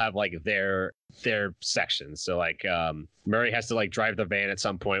together. They all have like their sections. So like Murray has to like drive the van at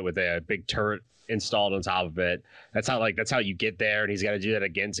some point with a big turret installed on top of it. That's how you get there, and he's got to do that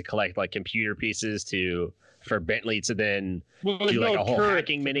again to collect like computer pieces for Bentley to then do like a whole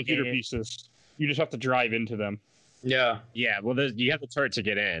hacking mini computer pieces. You just have to drive into them. Yeah. Well, you have the turret to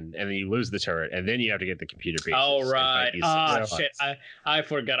get in, and then you lose the turret, and then you have to get the computer pieces. Oh right. Shit! I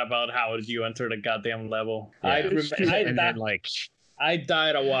forgot about how you enter the goddamn level. Yeah. I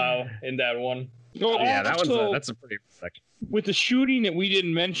died a while in that one. Yeah, that's a pretty section. With the shooting that we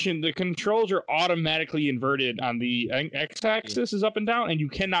didn't mention, the controls are automatically inverted on the x-axis is up and down, and you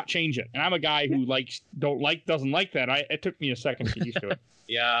cannot change it. And I'm a guy who doesn't like that. It took me a second to get used to it.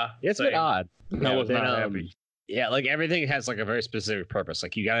 Yeah, it's a bit odd. I was not happy. Yeah, like everything has like a very specific purpose.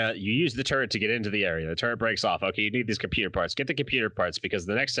 Like you use the turret to get into the area. The turret breaks off. Okay, you need these computer parts. Get the computer parts, because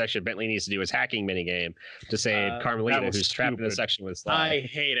the next section Bentley needs to do his hacking minigame to save Carmelita, who's trapped in the section with Sly. I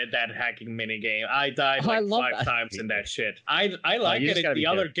hated that hacking minigame. I died like 5 times in that shit. I like it in the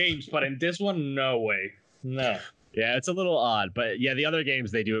other games, but in this one, no way. No. Yeah, it's a little odd, but yeah, the other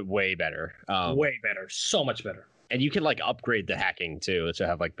games they do it way better. Way better. So much better. And you can like upgrade the hacking too to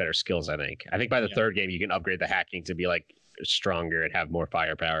have like better skills. I think by the third game you can upgrade the hacking to be like stronger and have more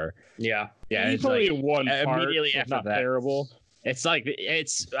firepower. Yeah. It's only like one part. Immediately after not that, terrible.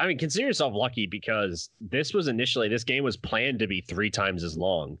 I mean, consider yourself lucky, because this game was planned to be 3 times as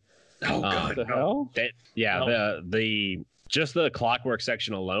long. Oh god, the hell? The just the clockwork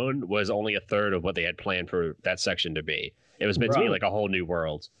section alone was only a third of what they had planned for that section to be. It was meant to be like a whole new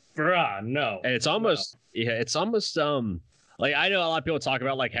world. Bruh, no. And it's almost like, I know a lot of people talk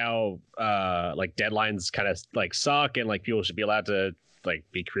about like how like deadlines kind of like suck, and like people should be allowed to like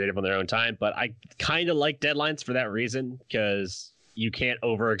be creative on their own time, but I kind of like deadlines for that reason, because you can't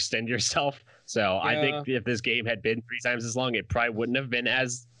overextend yourself. So I think if this game had been 3 times as long, it probably wouldn't have been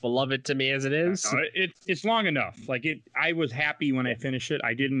as beloved to me as it is. No, it's long enough. Like I was happy when I finished it.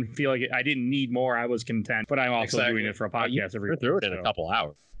 I didn't feel like I didn't need more. I was content. But I'm also doing it for a podcast every. Through it in a couple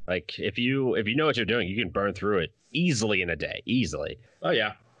hours. Like if you know what you're doing, you can burn through it easily in a day. Easily. Oh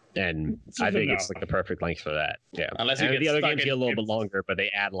yeah. And I think it's like the perfect length for that. Yeah. Unless you get the other games get a little bit longer, but they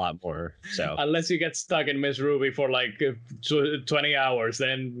add a lot more. So unless you get stuck in Miss Ruby for like 20 hours,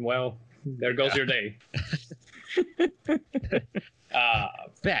 then well, there goes your day.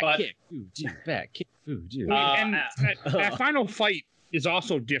 Back kick, voodoo. And that final fight is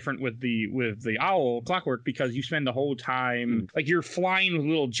also different with the owl clockwork, because you spend the whole time like you're flying with a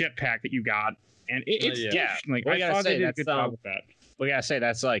little jetpack that you got, and it's like I thought they did a good job with that. We gotta say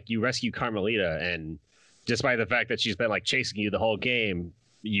that's like you rescue Carmelita, and despite the fact that she's been like chasing you the whole game,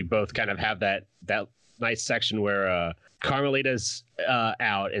 you both kind of have that nice section where Carmelita's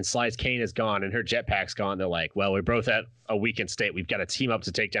out and Sly's cane is gone and her jetpack's gone. They're like, well, we're both at a weakened state. We've got to team up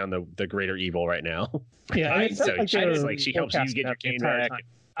to take down the greater evil right now. Yeah, so she helps you get your cane back.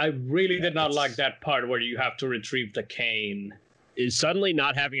 I really did not like that part where you have to retrieve the cane. Is suddenly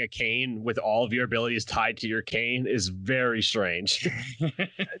not having a cane with all of your abilities tied to your cane is very strange.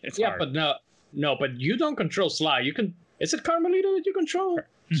 Hard. But no, but you don't control Sly. You can. Is it Carmelita that you control?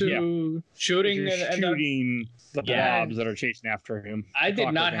 Shooting the blobs that are chasing after him. I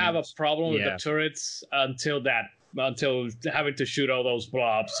did not have a problem with the turrets until having to shoot all those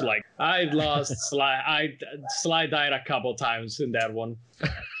blobs. Like I lost Sly. Sly died a couple times in that one.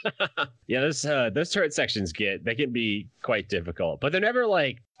 Yeah, those turret sections can be quite difficult, but they're never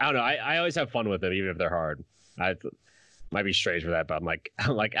like, I don't know. I always have fun with them, even if they're hard. Might be strange for that, but I'm like,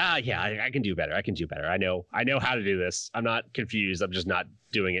 I can do better. I know how to do this. I'm not confused. I'm just not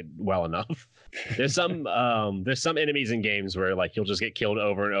doing it well enough. There's some enemies in games where like you'll just get killed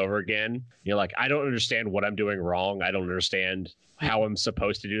over and over again. You're like, I don't understand what I'm doing wrong. I don't understand how I'm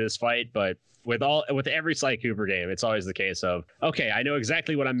supposed to do this fight. But with every Sly Cooper game, it's always the case of, okay, I know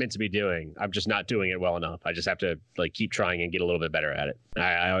exactly what I'm meant to be doing. I'm just not doing it well enough. I just have to like keep trying and get a little bit better at it.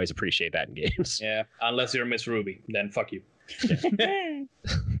 I always appreciate that in games. Yeah, unless you're Miss Ruby, then fuck you. I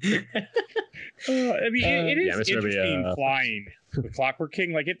mean, it is interesting flying with Clockwork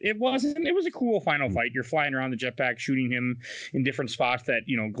King. Like it was a cool final fight. You're flying around the jetpack, shooting him in different spots that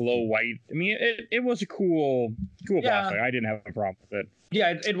glow white. I mean, it was a cool boss fight. I didn't have a problem with it.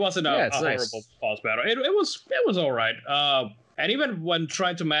 Yeah, it wasn't a horrible boss battle. It was all right. And even when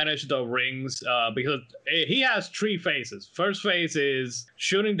trying to manage the rings, because he has 3 phases. First phase is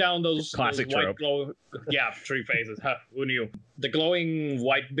shooting down those classic white glow. Yeah, 3 phases. Who knew? The glowing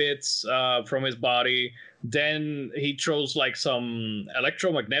white bits from his body. Then he throws like some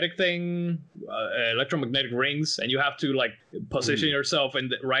electromagnetic rings, and you have to like position yourself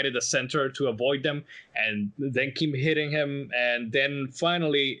right at the center to avoid them, and then keep hitting him. And then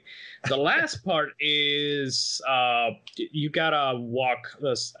finally, the last part is you gotta walk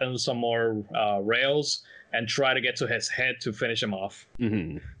on some more rails and try to get to his head to finish him off.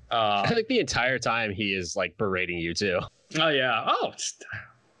 Mm-hmm. I think the entire time he is like berating you too. Oh yeah. Oh,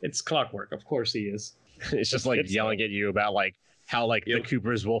 it's clockwork. Of course he is. It's just like yelling at you about like how like the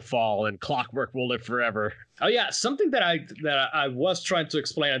Coopers will fall and clockwork will live forever. Oh yeah, something that I was trying to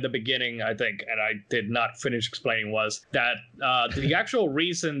explain at the beginning, I think, and I did not finish explaining, was that the actual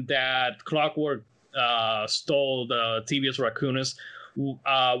reason that Clockwork stole the Thievius Racoonus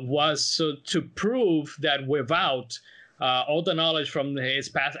was so to prove that without all the knowledge from his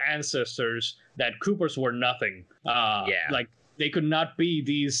past ancestors, that Coopers were nothing. Like they could not be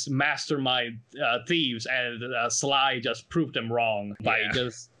these mastermind thieves, and Sly just proved them wrong by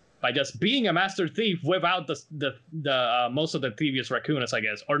just being a master thief without the most of the Thievius Racoonus, I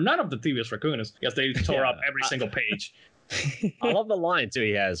guess, or none of the Thievius Racoonus, because they tore up every single page. I love the line too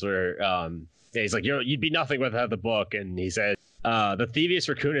he has where he's like, "You'd be nothing without the book," and he said, "The Thievius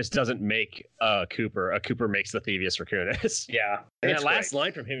Racoonus doesn't make a Cooper makes the Thievius Racoonus." Yeah, and that last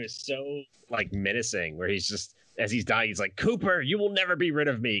line from him is so like menacing, where he's just, as he's dying, he's like, "Cooper, you will never be rid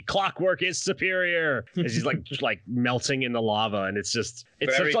of me. Clockwork is superior." As he's like melting in the lava, and it's such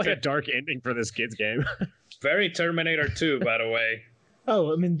like a dark ending for this kid's game. Very Terminator 2, by the way.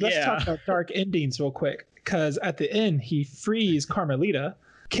 Oh, I mean, let's talk about dark endings real quick, because at the end he frees Carmelita,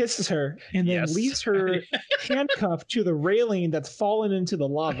 kisses her, and then leaves her handcuffed to the railing that's fallen into the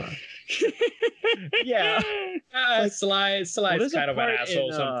lava. Sly's kind of an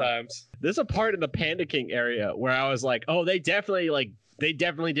asshole sometimes. There's a part in the Panda King area where I was like, oh, they definitely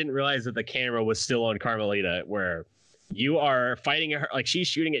didn't realize that the camera was still on Carmelita, where you are fighting her, like she's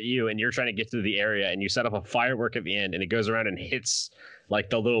shooting at you and you're trying to get through the area, and you set up a firework at the end and it goes around and hits like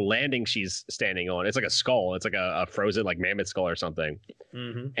the little landing she's standing on. It's like a skull. It's like a frozen like mammoth skull or something.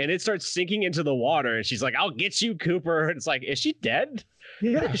 Mm-hmm. And it starts sinking into the water, and she's like, "I'll get you, Cooper." And it's like, is she dead?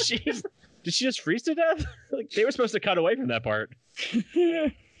 Yeah. Did she just freeze to death? Like they were supposed to cut away from that part.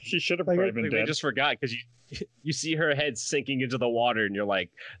 She should have probably been dead. They just forgot, because you see her head sinking into the water, and you're like,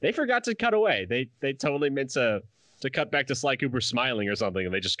 they forgot to cut away. They totally meant to cut back to Sly Cooper smiling or something,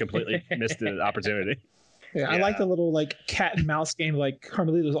 and they just completely missed the opportunity. Yeah, I like the little like cat and mouse game. Like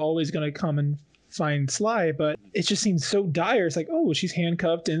Carmelita's always going to come and find Sly, but it just seems so dire. It's like, oh, she's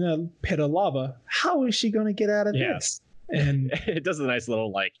handcuffed in a pit of lava. How is she going to get out of this? And it does a nice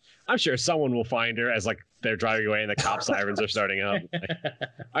little like, I'm sure someone will find her, as like they're driving away and the cop sirens are starting up. Like,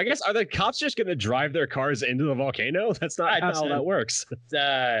 I guess, are the cops just going to drive their cars into the volcano? That's not how that works.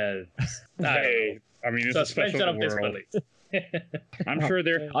 Hey, I mean, it's a special world. I'm sure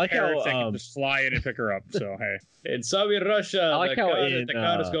their parents can just fly in and pick her up. So hey, in Soviet Russia, the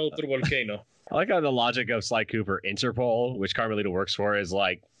cars go through volcano. I like how the logic of Sly Cooper, Interpol, which Carmelita works for, is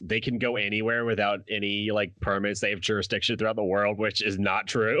like they can go anywhere without any like permits. They have jurisdiction throughout the world, which is not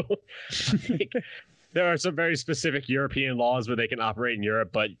true. Like, there are some very specific European laws where they can operate in Europe,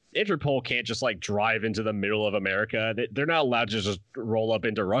 but Interpol can't just like drive into the middle of America. They're not allowed to just roll up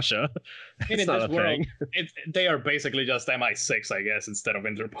into Russia. In this world, they are basically just MI6, I guess, instead of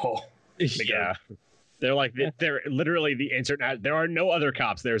Interpol. Yeah. They're like, they're literally the internet. There are no other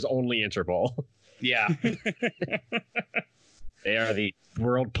cops. There's only Interpol. Yeah. They are the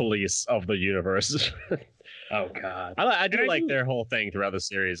world police of the universe. Oh, God. I do like their whole thing throughout the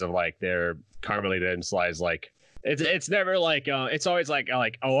series of like their Carmelita and Sly's like, it's never like, it's always like,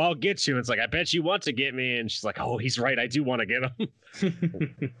 oh, I'll get you. It's like, I bet you want to get me. And she's like, oh, he's right. I do want to get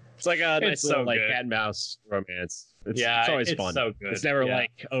him. It's like a nice little like cat and mouse romance. It's always fun. So good. It's never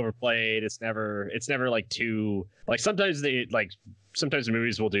like overplayed. It's never like too like sometimes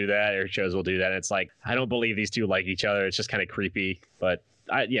movies will do that or shows will do that. And it's like, I don't believe these two like each other. It's just kind of creepy. But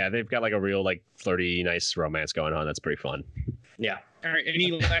they've got like a real like flirty, nice romance going on. That's pretty fun. Yeah. All right.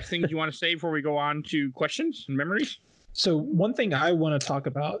 Any last things you want to say before we go on to questions and memories? So one thing I want to talk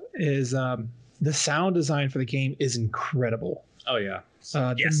about is the sound design for the game is incredible. Oh yeah.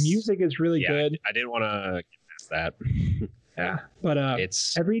 The music is really good. I didn't want to get past that. Yeah, but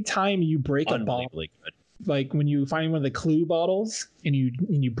it's every time you break a bottle, good. Like when you find one of the Clue bottles and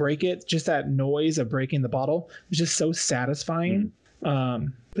you break it, just that noise of breaking the bottle is just so satisfying.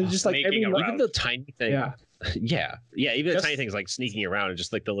 It's just like even the tiny thing. Yeah. Yeah, even the tiny things like sneaking around and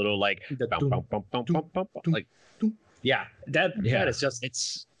just like the little like like that is just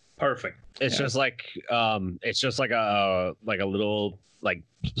it's perfect. It's just like a little like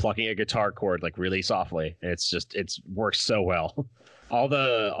plucking a guitar chord like really softly. It's works so well. All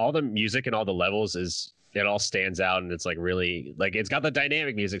the music and all the levels it all stands out, and it's like really like it's got the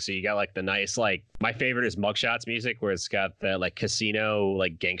dynamic music. So you got like the nice like my favorite is Mugshots music, where it's got that like casino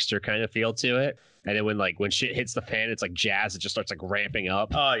like gangster kind of feel to it. And then when shit hits the fan, it's like jazz. It just starts like ramping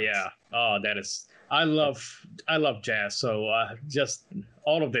up. Oh yeah. Oh, that is. I love jazz. So just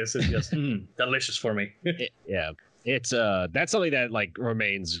all of this is just delicious for me. It's that's something that like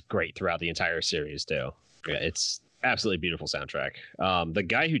remains great throughout the entire series too. Yeah, it's absolutely beautiful soundtrack. The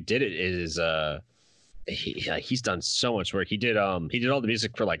guy who did it is he's done so much work. He did all the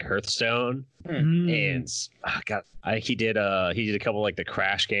music for like Hearthstone, and he did a couple like the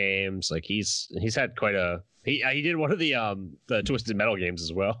Crash games. Like he's had quite a he did one of the Twisted Metal games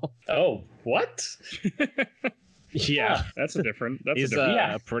as well. Oh, what? Yeah, that's a different.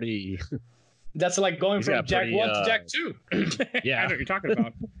 Pretty. That's like going from Jack 1 to Jack 2. Yeah, I know what you're talking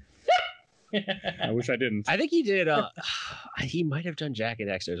about. I wish I didn't. I think he did. He might have done Jack and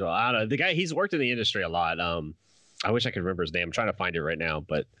Dexter as well. I don't know. The guy, he's worked in the industry a lot. I wish I could remember his name. I'm trying to find it right now,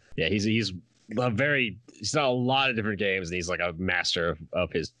 but yeah, he's done a lot of different games, and he's like a master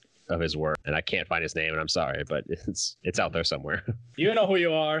of his work. And I can't find his name, and I'm sorry, but it's out there somewhere. You know who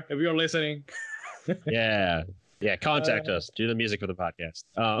you are if you're listening. Yeah, contact us. Do the music for the podcast.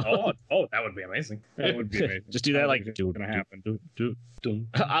 That would be amazing. That would be amazing. Just do that like it's gonna happen.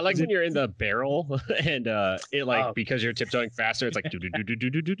 I like when you're in the barrel and it like because you're tiptoeing faster, it's like do do do do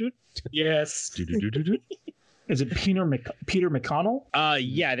do do do. Yes. Do do do do do. Is it Peter McConnell?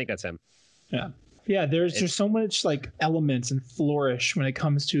 Yeah, I think that's him. Yeah. There's just so much like elements and flourish when it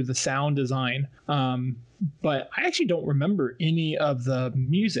comes to the sound design. But I actually don't remember any of the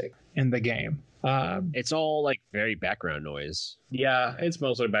music in the game. It's all like very background noise. Yeah, it's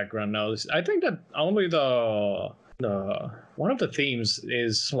mostly background noise. I think that only the one of the themes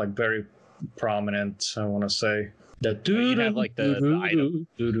is like very prominent. I want to say you have like the item.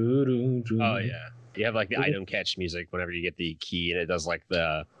 Oh yeah, you have like the item catch music whenever you get the key, and it does like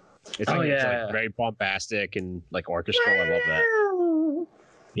it's like very bombastic and like orchestral. I love that.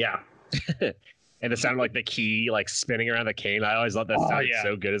 Yeah. And the sound of like the key like spinning around the cane. I always thought that sounded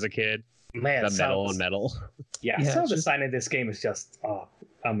so good as a kid. Man, the metal on metal. Yeah, sound design in this game is just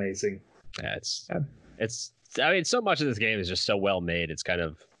amazing. Yeah, it's I mean, so much of this game is just so well made. It's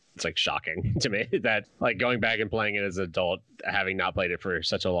like shocking to me that like going back and playing it as an adult, having not played it for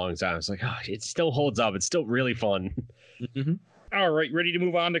such a long time, it's like, oh, it still holds up. It's still really fun. Mm-hmm. All right, ready to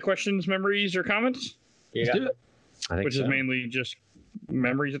move on to questions, memories, or comments? Yeah, let's do it. I think which is mainly just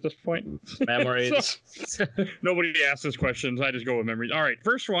memories at this point. Memories. So, nobody asks us questions. I just go with memories. All right,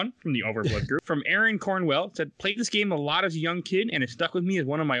 first one from the Overblood group from Aaron Cornwell. It said, played this game a lot as a young kid, and it stuck with me as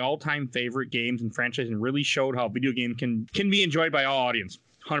one of my all-time favorite games and franchise, and really showed how video game can be enjoyed by all audience.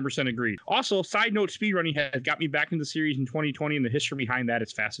 100% agreed. Also, side note, speedrunning has got me back into the series in 2020, and the history behind that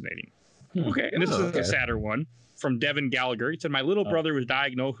is fascinating. Okay, and this is a sadder one. From Devin Gallagher. He said, my little brother was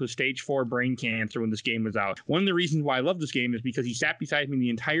diagnosed with stage 4 brain cancer when this game was out. One of the reasons why I love this game is because he sat beside me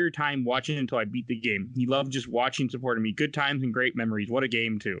the entire time watching until I beat the game. He loved just watching, supporting me. Good times and great memories. What a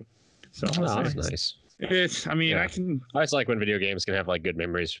game, too. So that's nice. I just like when video games can have like good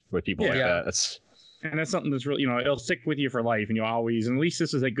memories with people like that. And that's something that's really, it'll stick with you for life, and you'll always, and at least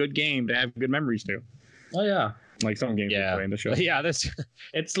this is a good game to have good memories to. Oh, yeah. Like some games we play in the show. Yeah,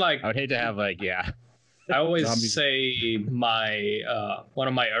 it's like, I would hate to have like, I always say my one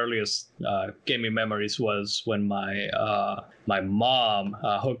of my earliest gaming memories was when my mom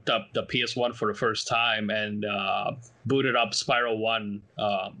hooked up the PS1 for the first time and booted up Spiral 1.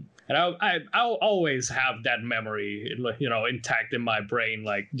 And I'll always have that memory, intact in my brain,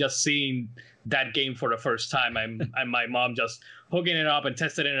 like just seeing that game for the first time. And my mom just hooking it up and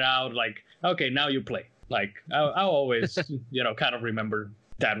testing it out. Like, okay, now you play. Like, I'll always, kind of remember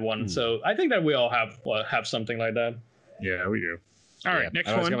that one. So I think that we all have something like that. Yeah, we do. All right, next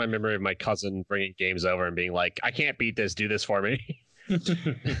one. I always got my memory of my cousin bringing games over and being like, I can't beat this. Do this for me.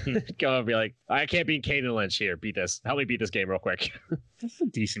 Go and be like, I can't beat Kane Lynch here. Beat this. Help me beat this game real quick. That's a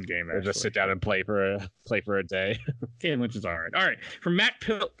decent game. Or just sit down and play for a day. Kane Lynch is all right. All right, from Matt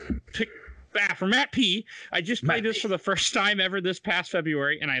P. I just played this for the first time ever this past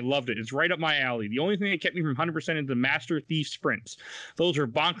February, and I loved it. It's right up my alley. The only thing that kept me from 100% is the Master Thief sprints. Those are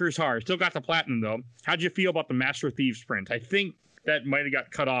bonkers hard. Still got the platinum, though. How'd you feel about the Master Thief sprints? I think that might have got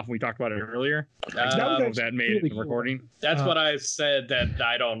cut off when we talked about it earlier. That made it in the recording. That's what I said, that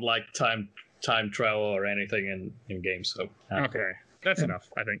I don't like time time travel or anything in games. So okay, that's enough,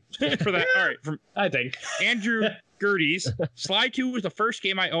 I think, for that. All right, from I think Andrew Gerties, Sly 2 was the first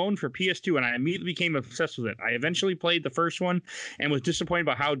game I owned for PS2, and I immediately became obsessed with it. I eventually played the first one and was disappointed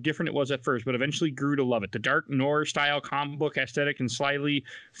about how different it was at first, but eventually grew to love it. The dark noir style comic book aesthetic and slightly,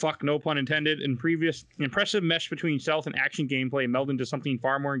 no pun intended, and impressive mesh between stealth and action gameplay melded into something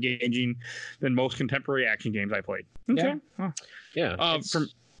far more engaging than most contemporary action games I played. Okay. Yeah.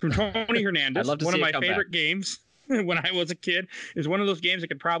 From Tony Hernandez, one of my favorite games when I was a kid is one of those games I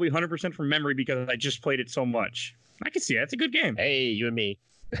could probably 100% from memory because I just played it so much. I can see it. It's a good game. Hey, you and me.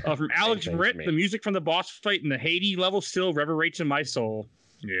 From Alex Britt, the music from the boss fight in the Haiti level still reverberates in my soul.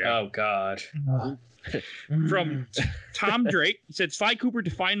 Yeah. Oh, God. From Tom Drake, he said, Sly Cooper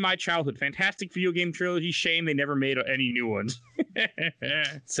defined my childhood. Fantastic video game trilogy. Shame they never made any new ones.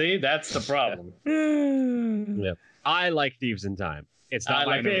 See, that's the problem. Yeah. I like Thieves in Time. It's not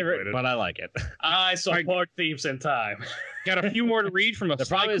my favorite, but I like it. I support Thieves in Time. Got a few more to read from a The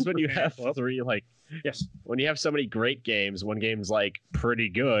problem is when you have three, yes, when you have so many great games, one game's like pretty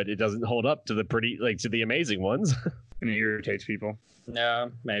good, it doesn't hold up to the amazing ones. And it irritates people. Yeah,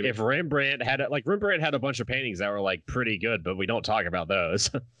 maybe. If Rembrandt had a bunch of paintings that were like pretty good, but we don't talk about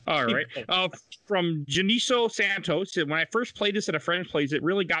those. All right. From Janiso Santos, when I first played this at a friend's place, it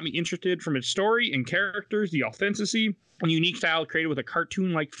really got me interested from its story and characters, the authenticity, and unique style created with a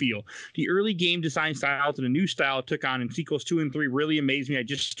cartoon-like feel. The early game design styles and the new style it took on in sequels 2 and 3 really amazed me. I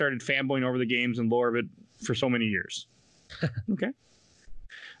just started fanboying over the games and lore of it for so many years. Okay.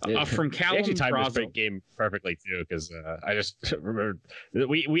 From Callum actually timed Brazo. this game perfectly too, because I just remember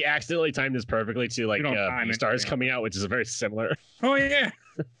we accidentally timed this perfectly to Stars coming out, which is a very similar. Oh yeah.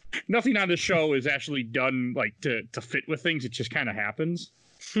 Nothing on the show is actually done like to fit with things. It just kind of happens.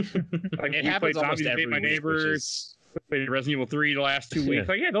 Like it happens almost every my week, neighbors. Played Resident Evil 3 the last 2 weeks.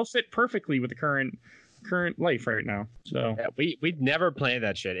 Like, yeah, they'll fit perfectly with the current life right now. So yeah, we'd never play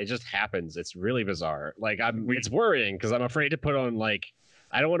that shit. It just happens. It's really bizarre. Like it's worrying because I'm afraid to put on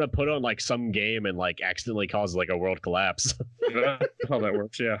I don't want to put on some game and accidentally cause a world collapse. How that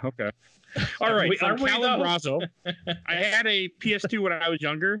works? Yeah. Okay. All right. From Callum Brazo, I had a PS2 when I was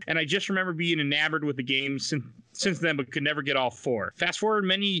younger, and I just remember being enamored with the game since then, but could never get all 4. Fast forward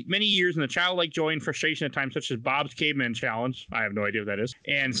many years, and the childlike joy and frustration at times, such as Bob's Caveman Challenge, I have no idea what that is,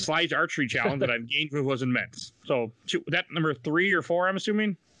 and Sly's Archery Challenge that I've gained with was immense. So that number 3 or 4, I'm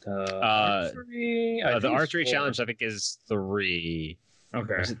assuming. The Archery Challenge, I think, is 3.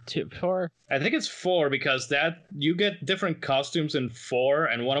 Okay. Is it 2, 4? I think it's 4 because that you get different costumes in 4,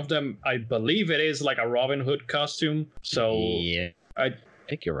 and one of them, I believe it is like a Robin Hood costume. So yeah, I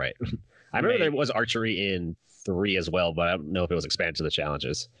think you're right. I remember there was archery in 3 as well, but I don't know if it was expanded to the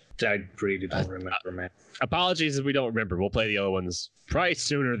challenges. I really don't remember, man. Apologies if we don't remember. We'll play the other ones probably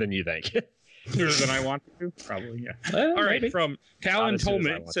sooner than you think. Sooner than I want to? Probably, yeah. All right, from Talon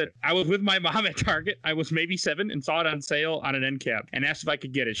Tolman said, I was with my mom at Target. I was maybe 7 and saw it on sale on an end cap and asked if I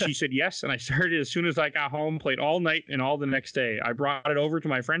could get it. She said yes, and I started as soon as I got home, played all night and all the next day. I brought it over to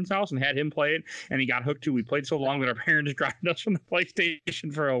my friend's house and had him play it, and he got hooked too. We played so long that our parents grabbed us from the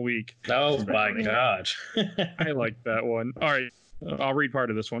PlayStation for a week. Oh, my God. I like that one. All right. I'll read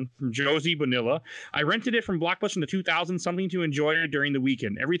part of this one from Josie Bonilla. I rented it from Blockbuster in the 2000s, something to enjoy during the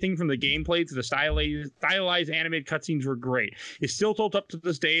weekend. Everything from the gameplay to the stylized animated cutscenes were great. It still holds up to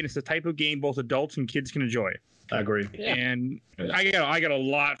this day, and it's the type of game both adults and kids can enjoy. I agree. Yeah. And I got a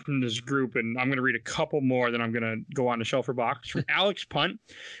lot from this group, and I'm going to read a couple more, then I'm going to go on to Shelfer Box. From Alex Punt,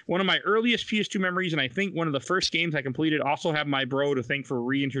 one of my earliest PS2 memories, and I think one of the first games I completed. Also have my bro to thank for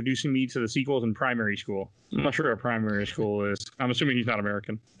reintroducing me to the sequels in primary school. I'm not sure what primary school is. I'm assuming he's not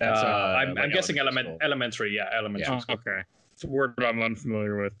American. That's I'm guessing elementary. Yeah, elementary. Yeah. Okay. It's a word I'm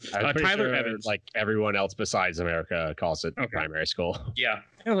unfamiliar with. Tyler Evans. Like everyone else besides America calls it primary school. Yeah.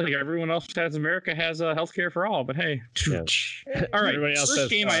 Like everyone else besides America has healthcare for all, but hey. Yeah. All right. Everybody else first says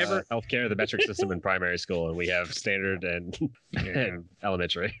game I ever healthcare, the metric system in primary school, and we have standard and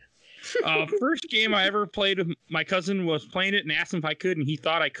elementary. First game I ever played with my cousin was playing it and asked him if I could, and he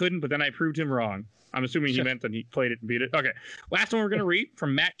thought I couldn't, but then I proved him wrong. I'm assuming he meant that he played it and beat it. Okay. Last one we're going to read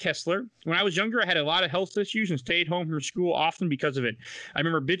from Matt Kessler. When I was younger, I had a lot of health issues and stayed home from school often because of it. I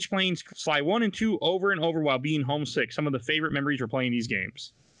remember bitch playing Sly 1 and 2 over and over while being homesick. Some of the favorite memories were playing these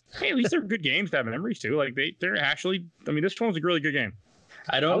games. Hey, at least they're good games to have memories too. Like they're actually, I mean, this one's a really good game.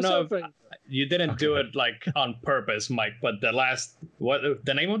 I don't know if you didn't do it on purpose, Mike, but the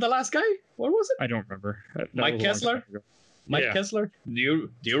name of the last guy? What was it? I don't remember. Mike Kessler? Mike Kessler? Do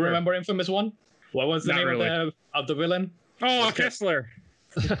you remember Infamous 1? What was the name of the villain? Oh, Kessler.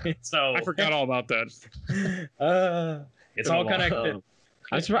 So I forgot all about that. It's all connected.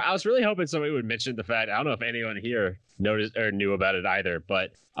 I was really hoping somebody would mention the fact. I don't know if anyone here noticed or knew about it either,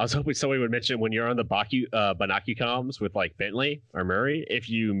 but I was hoping somebody would mention when you're on the Banaki comms with like Bentley or Murray, if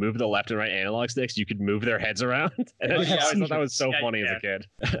you move the left and right analog sticks, you could move their heads around. And I always thought that was so funny as a kid.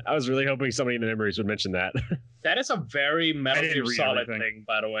 I was really hoping somebody in the memories would mention that. That is a very Metal Gear Solid thing,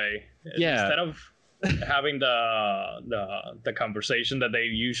 by the way. Yeah. Instead of having the conversation that they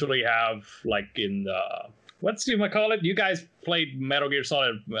usually have, like in the what's you might call it? You guys played Metal Gear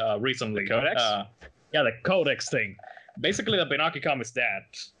Solid recently. The Codex? Yeah, the Codex thing. Basically, the Binaki-Com is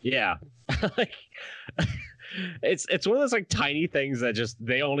that. Yeah. It's one of those like tiny things that just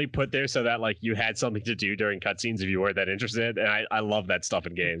they only put there so that like you had something to do during cutscenes if you weren't that interested. And I love that stuff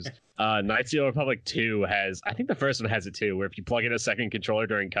in games. Knights of the Republic 2 has, I think the first one has it too, where if you plug in a second controller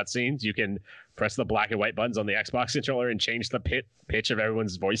during cutscenes, you can press the black and white buttons on the Xbox controller and change the pitch of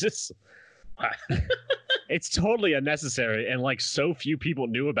everyone's voices. It's totally unnecessary, and like so few people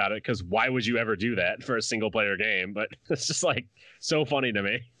knew about it because why would you ever do that for a single player game? But it's just like so funny to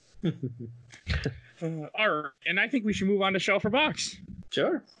me. All right, and I think we should move on to Shelf or Box.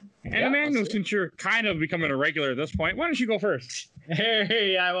 Sure. And Emmanuel, since you're kind of becoming a regular at this point, why don't you go first?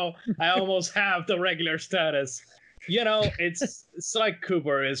 Hey, I almost have the regular status. You know, it's like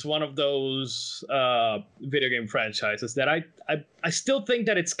Cooper is one of those video game franchises that I still think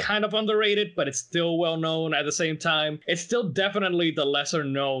that it's kind of underrated, but it's still well known at the same time. It's still definitely the lesser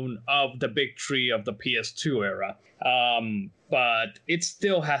known of the big three of the PS2 era. But it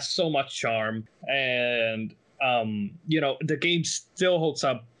still has so much charm, and you know, the game still holds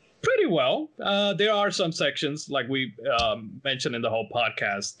up pretty well. There are some sections like we mentioned in the whole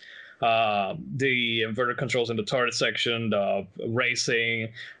podcast. The inverted controls in the turret section, the racing,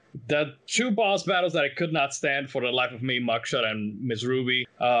 the two boss battles that I could not stand for the life of me, Mugshot and Miss Ruby.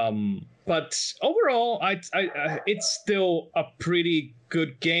 But overall, it's still a pretty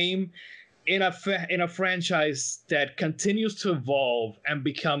good game in a franchise that continues to evolve and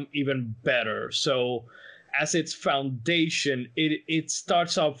become even better. So as its foundation, it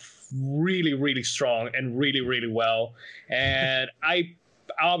starts off really, really strong and really, really well. And I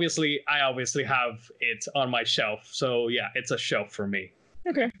obviously have it on my shelf. So yeah, it's a shelf for me.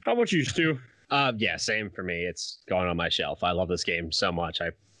 Okay. How about you, Stu? Yeah, same for me. It's going on my shelf. I love this game so much.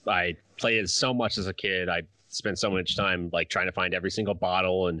 I played it so much as a kid. I spent so much time like trying to find every single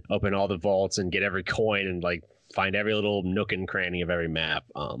bottle and open all the vaults and get every coin and like find every little nook and cranny of every map.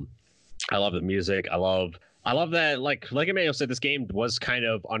 I love the music. I love that, like Emmanuel said, this game was kind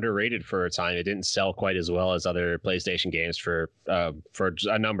of underrated for a time. It didn't sell quite as well as other PlayStation games for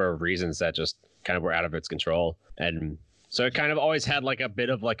a number of reasons that just kind of were out of its control. And so it kind of always had like a bit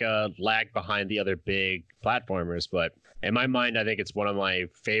of like a lag behind the other big platformers. But in my mind, I think it's one of my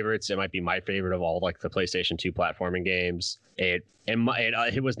favorites. It might be my favorite of all like the PlayStation 2 platforming games. It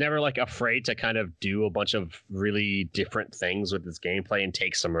was never like afraid to kind of do a bunch of really different things with its gameplay and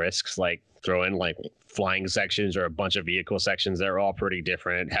take some risks, like throw in like flying sections or a bunch of vehicle sections that are all pretty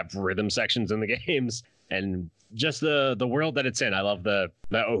different, have rhythm sections in the games, and just the world that it's in. I love the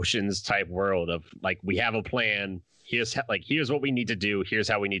Oceans type world of like, we have a plan. Here's what we need to do. Here's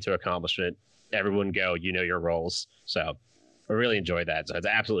how we need to accomplish it. Everyone go, you know your roles. So I really enjoyed that. So it's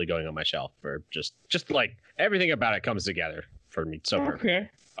absolutely going on my shelf for just like everything about it comes together for me. So perfect. Okay.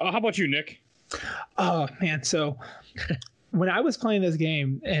 How about you, Nick? Oh man. So when I was playing this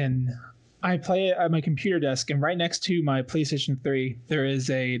game, and I play it at my computer desk, and right next to my PlayStation 3, there is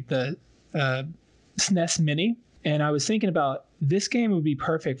the SNES Mini. And I was thinking about this game would be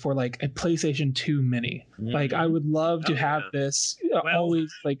perfect for like a PlayStation 2 Mini. Mm-hmm. Like I would love to have this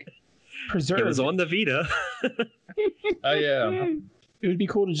always like preserved. It was on the Vita. Oh yeah. It would be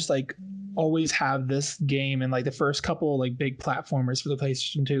cool to just like always have this game and like the first couple like big platformers for the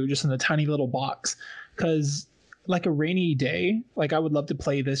PlayStation 2 just in a tiny little box. Because like a rainy day, like I would love to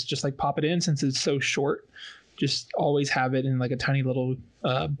play this, just like pop it in since it's so short. Just always have it in like a tiny little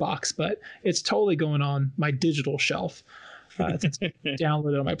box, but it's totally going on my digital shelf. It's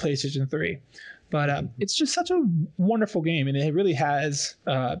downloaded on my PlayStation 3. But it's just such a wonderful game, and it really has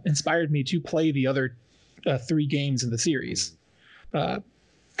inspired me to play the other 3 games in the series. Because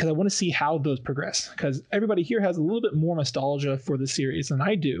I want to see how those progress. Because everybody here has a little bit more nostalgia for the series than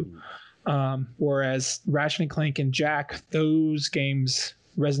I do. Whereas Ratchet and Clank and Jack, those games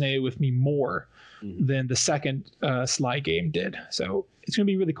resonated with me more than the second Sly game did. So it's going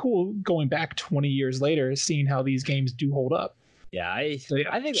to be really cool going back 20 years later, seeing how these games do hold up. Yeah,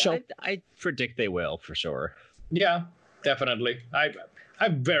 I predict they will for sure. Yeah, definitely.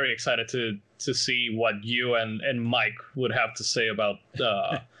 I'm very excited to see what you and Mike would have to say about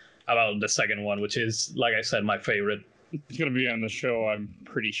the second one, which is, like I said, my favorite. It's going to be on the show, I'm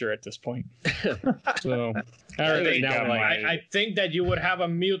pretty sure at this point. So, I think that you would have a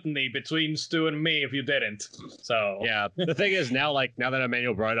mutiny between Stu and me if you didn't. So yeah, the thing is now that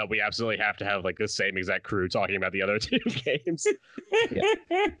Emmanuel brought it up, we absolutely have to have like the same exact crew talking about the other two games.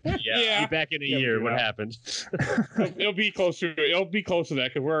 Yeah. Back in a year, what happened? It'll be close to that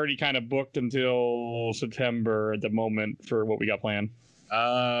because we're already kind of booked until September at the moment for what we got planned.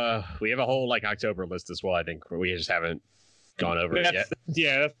 We have a whole like October list as well. I think we just haven't gone over it yet.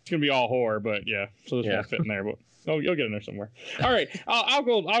 Yeah, that's gonna be all horror, but yeah, so this won't fit in there. But you'll get in there somewhere. All right, I'll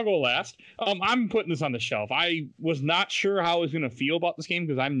go last. I'm putting this on the shelf. I was not sure how I was gonna feel about this game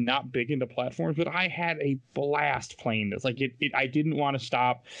because I'm not big into platforms, but I had a blast playing this. Like I didn't want to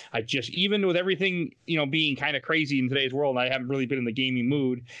stop. I just, even with everything being kind of crazy in today's world, and I haven't really been in the gaming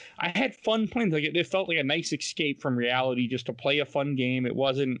mood, I had fun playing. Like it felt like a nice escape from reality just to play a fun game. It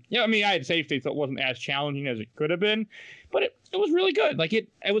wasn't, I had save states, so it wasn't as challenging as it could have been, but it was really good. Like it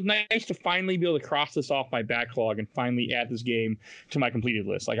was nice to finally be able to cross this off my backlog and finally add this game to my completed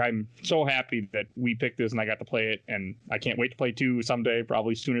list. Like I'm so happy that we picked this and I got to play it, and I can't wait to play 2 someday,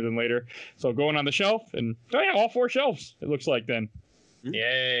 probably sooner than later. So going on the shelf, and all 4 shelves it looks like then.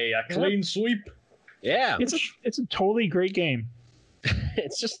 Yay, a clean sweep. Yeah. It's a totally great game.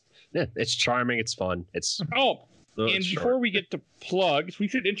 It's charming, it's fun. And before we get to plugs, we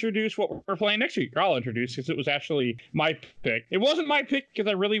should introduce what we're playing next week. I'll introduce because it was actually my pick. It wasn't my pick because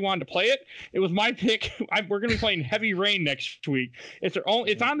I really wanted to play it. It was my pick. We're going to be playing Heavy Rain next week. It's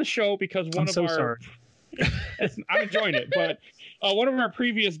on the show because sorry. I'm enjoying it, but one of our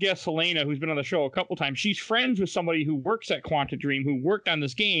previous guests, Helena, who's been on the show a couple times, she's friends with somebody who works at Quanta Dream who worked on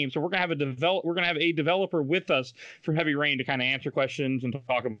this game. So we're gonna have a developer with us for Heavy Rain to kind of answer questions and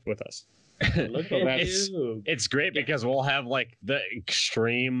talk with us. It's great because we'll have like the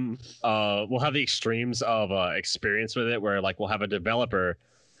extremes of experience with it, where like we'll have a developer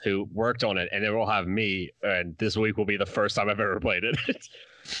who worked on it, and then we'll have me, and this week will be the first time I've ever played it.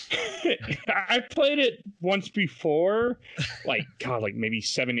 I played it once before, like maybe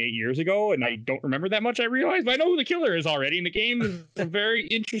 7-8 years ago, and I don't remember that much. I realized, but I know who the killer is already, and the game is a very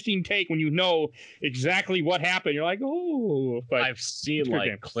interesting take when you know exactly what happened. You're like, oh, but I've seen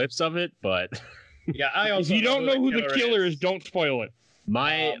like clips of it, but yeah, I also if you don't know who the killer is, don't spoil it.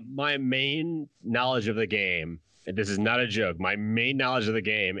 My main knowledge of the game, and this is not a joke, my main knowledge of the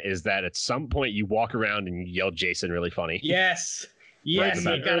game is that at some point you walk around and you yell Jason really funny. Yes. Yes,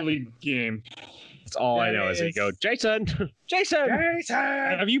 an early game. That's all I know is you go, Jason! Jason!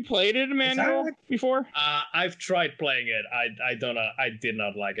 Have you played it, Emmanuel, before? I've tried playing it. I don't know. I did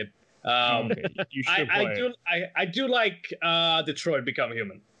not like it. Okay, you should play it. I do like Detroit Become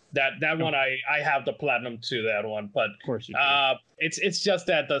Human. That one I have the platinum to that one, but of course you do. It's just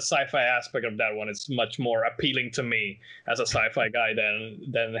that the sci-fi aspect of that one is much more appealing to me as a sci-fi guy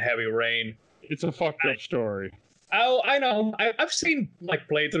than Heavy Rain. It's a fucked up story. Oh, I know. I've seen like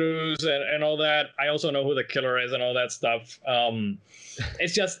playthroughs and all that. I also know who the killer is and all that stuff.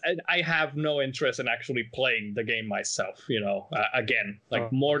 It's just I have no interest in actually playing the game myself. Again,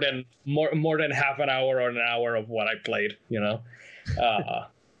 like more than half an hour or an hour of what I played. But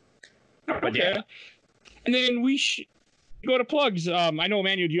yeah. And then we go to plugs. I know,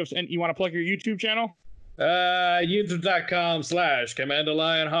 Emmanuel, you want to plug your YouTube channel?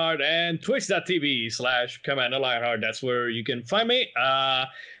 YouTube.com/CommanderLionheart and Twitch.tv/CommanderLionheart. That's where you can find me.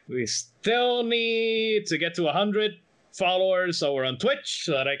 We still need to get to 100 followers, so we're on Twitch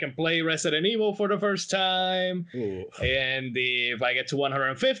so that I can play Resident Evil for the first time. Ooh. And if I get to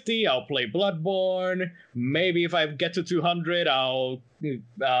 150, I'll play Bloodborne. Maybe if I get to 200, I'll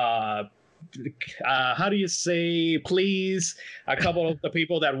how do you say please a couple of the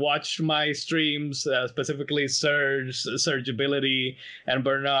people that watch my streams, specifically Surgeability and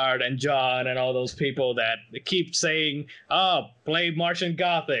Bernard and John and all those people that keep saying, play Martian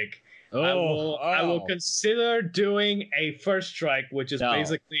Gothic. I will consider doing a First Strike, which is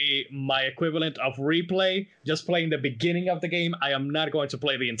basically my equivalent of replay, just playing the beginning of the game. I am not going to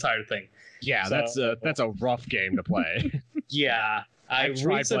play the entire thing. Yeah, so, that's a rough game to play. Yeah. I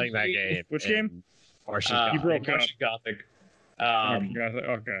tried playing that game. Which game? Martian Gothic. You broke Martian Gothic.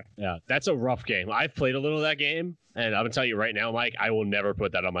 Okay. Yeah, that's a rough game. I've played a little of that game, and I'm gonna tell you right now, Mike, I will never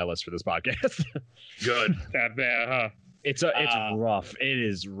put that on my list for this podcast. Good. That bad, huh? It's rough. It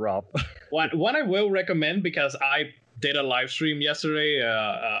is rough. One I will recommend, because I did a live stream yesterday,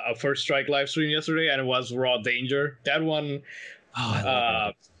 a First Strike live stream yesterday, and it was Raw Danger. That one,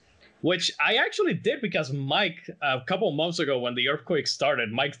 which I actually did because Mike, a couple of months ago when the earthquake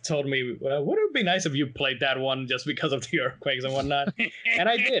started, Mike told me, would it be nice if you played that one just because of the earthquakes and whatnot? And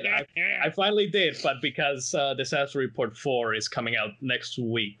I did. I finally did, but because Disaster Report 4 is coming out next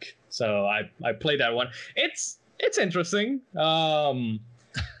week. So I played that one. It's interesting. That's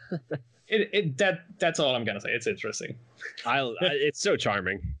all I'm going to say. It's interesting. It's so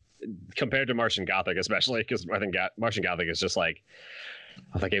charming compared to Martian Gothic, especially because I think Martian Gothic is just like,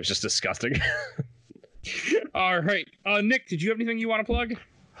 oh, that game's just disgusting. All right. Nick, did you have anything you want to plug?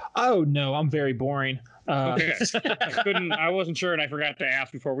 Oh, no, I'm very boring. Okay. I wasn't sure, and I forgot to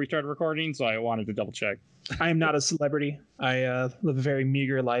ask before we started recording, so I wanted to double check. I am not a celebrity. I live a very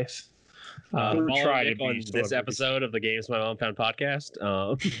meager life. Try to on this episode of the Games My Mom Found podcast.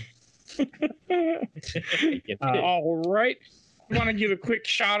 All right. I want to give a quick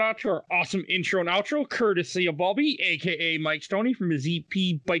shout out to our awesome intro and outro, courtesy of Bobby, aka Mike Stoney from his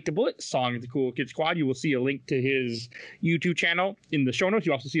EP Bite the Bullet, Song of the Cool Kid Squad. You will see a link to his YouTube channel in the show notes.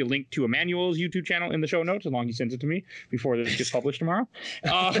 You also see a link to Emmanuel's YouTube channel in the show notes, as long as he sends it to me before this gets published tomorrow.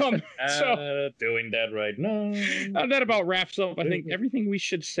 So doing that right now. That about wraps up, I think, everything we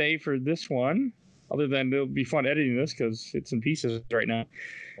should say for this one. Other than it'll be fun editing this because it's in pieces right now.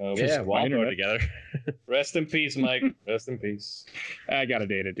 Yeah, we'll all throw it together. Rest in peace, Mike. Rest in peace. I got a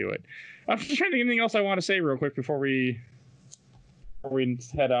day to do it. I'm just trying to think of anything else I want to say real quick before we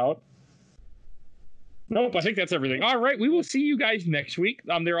head out. Nope, I think that's everything. All right, we will see you guys next week.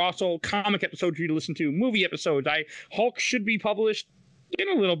 There are also comic episodes for you to listen to, movie episodes. Hulk should be published in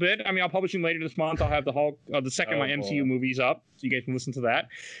a little bit. I mean, I'll publish them later this month. I'll have the Hulk, the second my MCU movies up, so you guys can listen to that.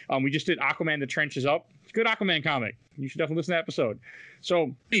 We just did Aquaman: The Trench is up. It's a good Aquaman comic. You should definitely listen to that episode.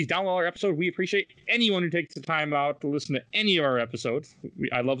 So please download our episode. We appreciate anyone who takes the time out to listen to any of our episodes.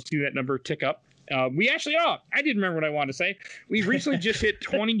 I love to see that number tick up. We actually, I didn't remember what I wanted to say. We recently just hit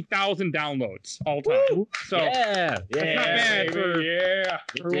 20,000 downloads all time. Woo! So that's not bad for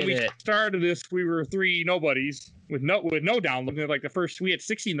when we started this. We were three nobodies with no downloads. Like we had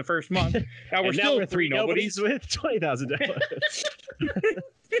 60 in the first month. Now we're still three nobodies with 20,000 downloads.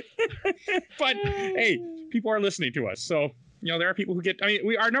 But hey, people are listening to us, so. There are people who get. I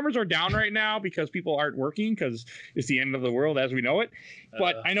mean, our numbers are down right now because people aren't working because it's the end of the world as we know it.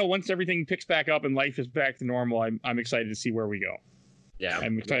 But I know once everything picks back up and life is back to normal, I'm excited to see where we go. Yeah,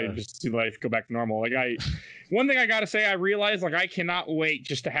 I'm excited to see life go back to normal. One thing I gotta say, I realize I cannot wait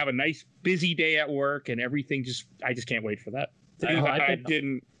just to have a nice busy day at work and everything. I just can't wait for that. I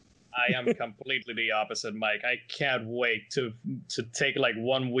am completely the opposite, Mike. I can't wait to take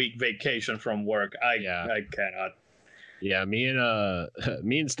 1 week vacation from work. I cannot. Yeah, me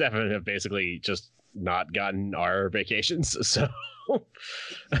and Stefan have basically just not gotten our vacations, so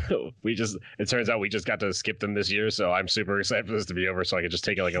it turns out we just got to skip them this year, so I'm super excited for this to be over so I can just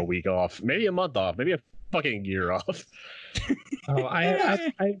take a week off, maybe a month off, maybe a fucking year off.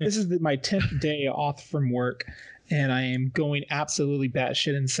 This is my 10th day off from work, and I am going absolutely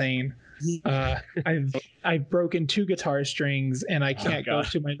batshit insane. I've broken 2 guitar strings, and I can't go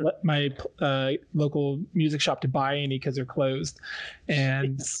to my local music shop to buy any because they're closed.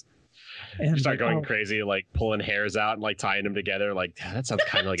 And you start going crazy, pulling hairs out and tying them together. That sounds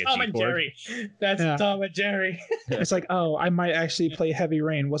kind of like a Tom and Jerry. That's Tom and Jerry. It's I might actually play Heavy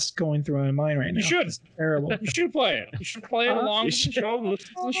Rain. What's going through my mind right now? You should. It's terrible. You should play it. You should play it along with the show.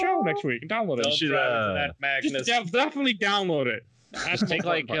 Listen to the show next week. Download it. You should just definitely download it. Take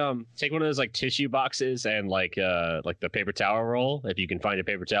take one of those tissue boxes and the paper towel roll if you can find a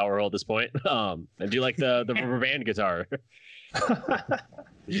paper towel roll at this point. And do the rubber band guitar.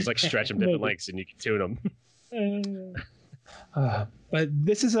 You just stretch them different lengths and you can tune them. But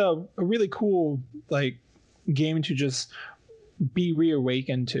this is a really cool game to just be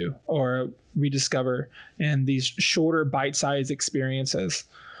reawakened to or rediscover, and these shorter bite-sized experiences.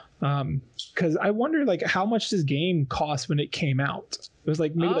 Because I wonder how much this game cost when it came out. It was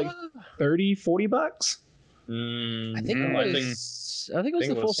maybe $30-$40. I think it was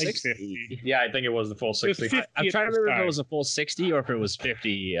the full 60. Yeah, I think it was the full 60. I'm trying to remember if it was a full 60 or if it was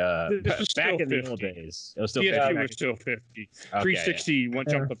 50. Back in the old days, it was still 50. It was still 50. Okay. 360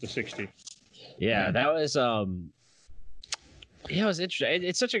 jumped up to 60. Yeah, that was it was interesting.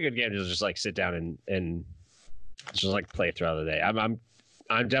 It's such a good game to just sit down and just play throughout the day.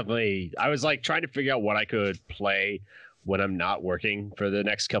 I'm definitely. I was trying to figure out what I could play when I'm not working for the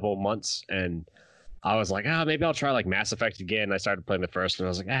next couple of months, and I was maybe I'll try Mass Effect again. I started playing the first, and I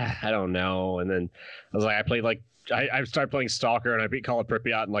was I don't know. And then I was I played I started playing Stalker, and I beat Call of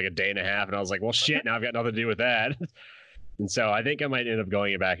Pripyat in a day and a half, and I was well, shit, now I've got nothing to do with that. And so I think I might end up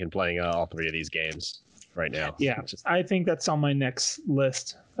going back and playing all 3 of these games right now. Yeah, I think that's on my next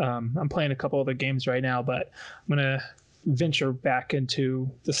list I'm playing a couple other games right now, but I'm gonna venture back into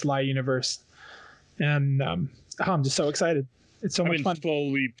the Sly universe, and I'm just so excited. It's so much fun. I'm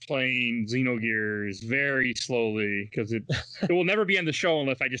slowly playing Xenogears, very slowly, because it will never be on the show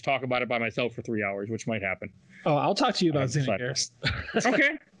unless I just talk about it by myself for 3 hours, which might happen. Oh, I'll talk to you about Xenogears.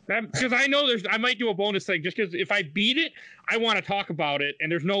 Okay. Because I know I might do a bonus thing, just because if I beat it, I want to talk about it,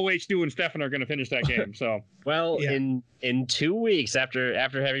 and there's no way Stu and Stefan are going to finish that game. So, well, in 2 weeks after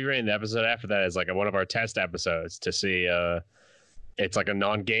Heavy Rain, the episode after that is like one of our test episodes to see. It's like a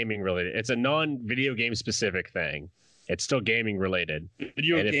non-gaming related. It's a non-video game specific thing. It's still gaming related.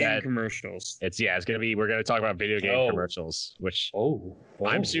 Video game commercials. It's gonna be. We're gonna talk about video game commercials, which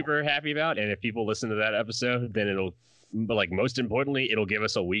I'm super happy about. And if people listen to that episode, then it'll. But like most importantly, it'll give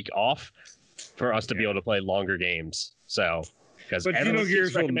us a week off for us to be able to play longer games. So, because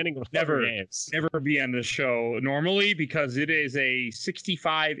Xenogears will never be on the show normally because it is a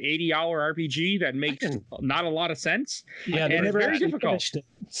 65-80 hour RPG that makes not a lot of sense. Yeah, and it's very difficult.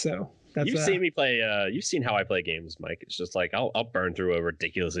 So you've seen me play. You've seen how I play games, Mike. It's just like I'll burn through a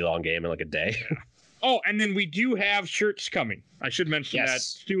ridiculously long game in like a day. Oh, and then we do have shirts coming. I should mention that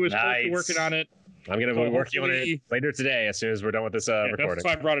Stu is working on it. I'm going to be working on it later today as soon as we're done with this recording. That's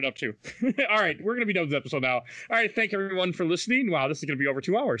why I brought it up too. All right, we're going to be done with this episode now. All right, thank everyone for listening. Wow, this is going to be over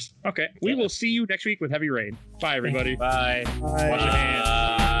 2 hours. Okay, we will see you next week with Heavy Rain. Bye, everybody. Bye. Bye. Wash your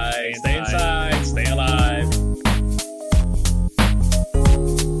hands. Stay inside.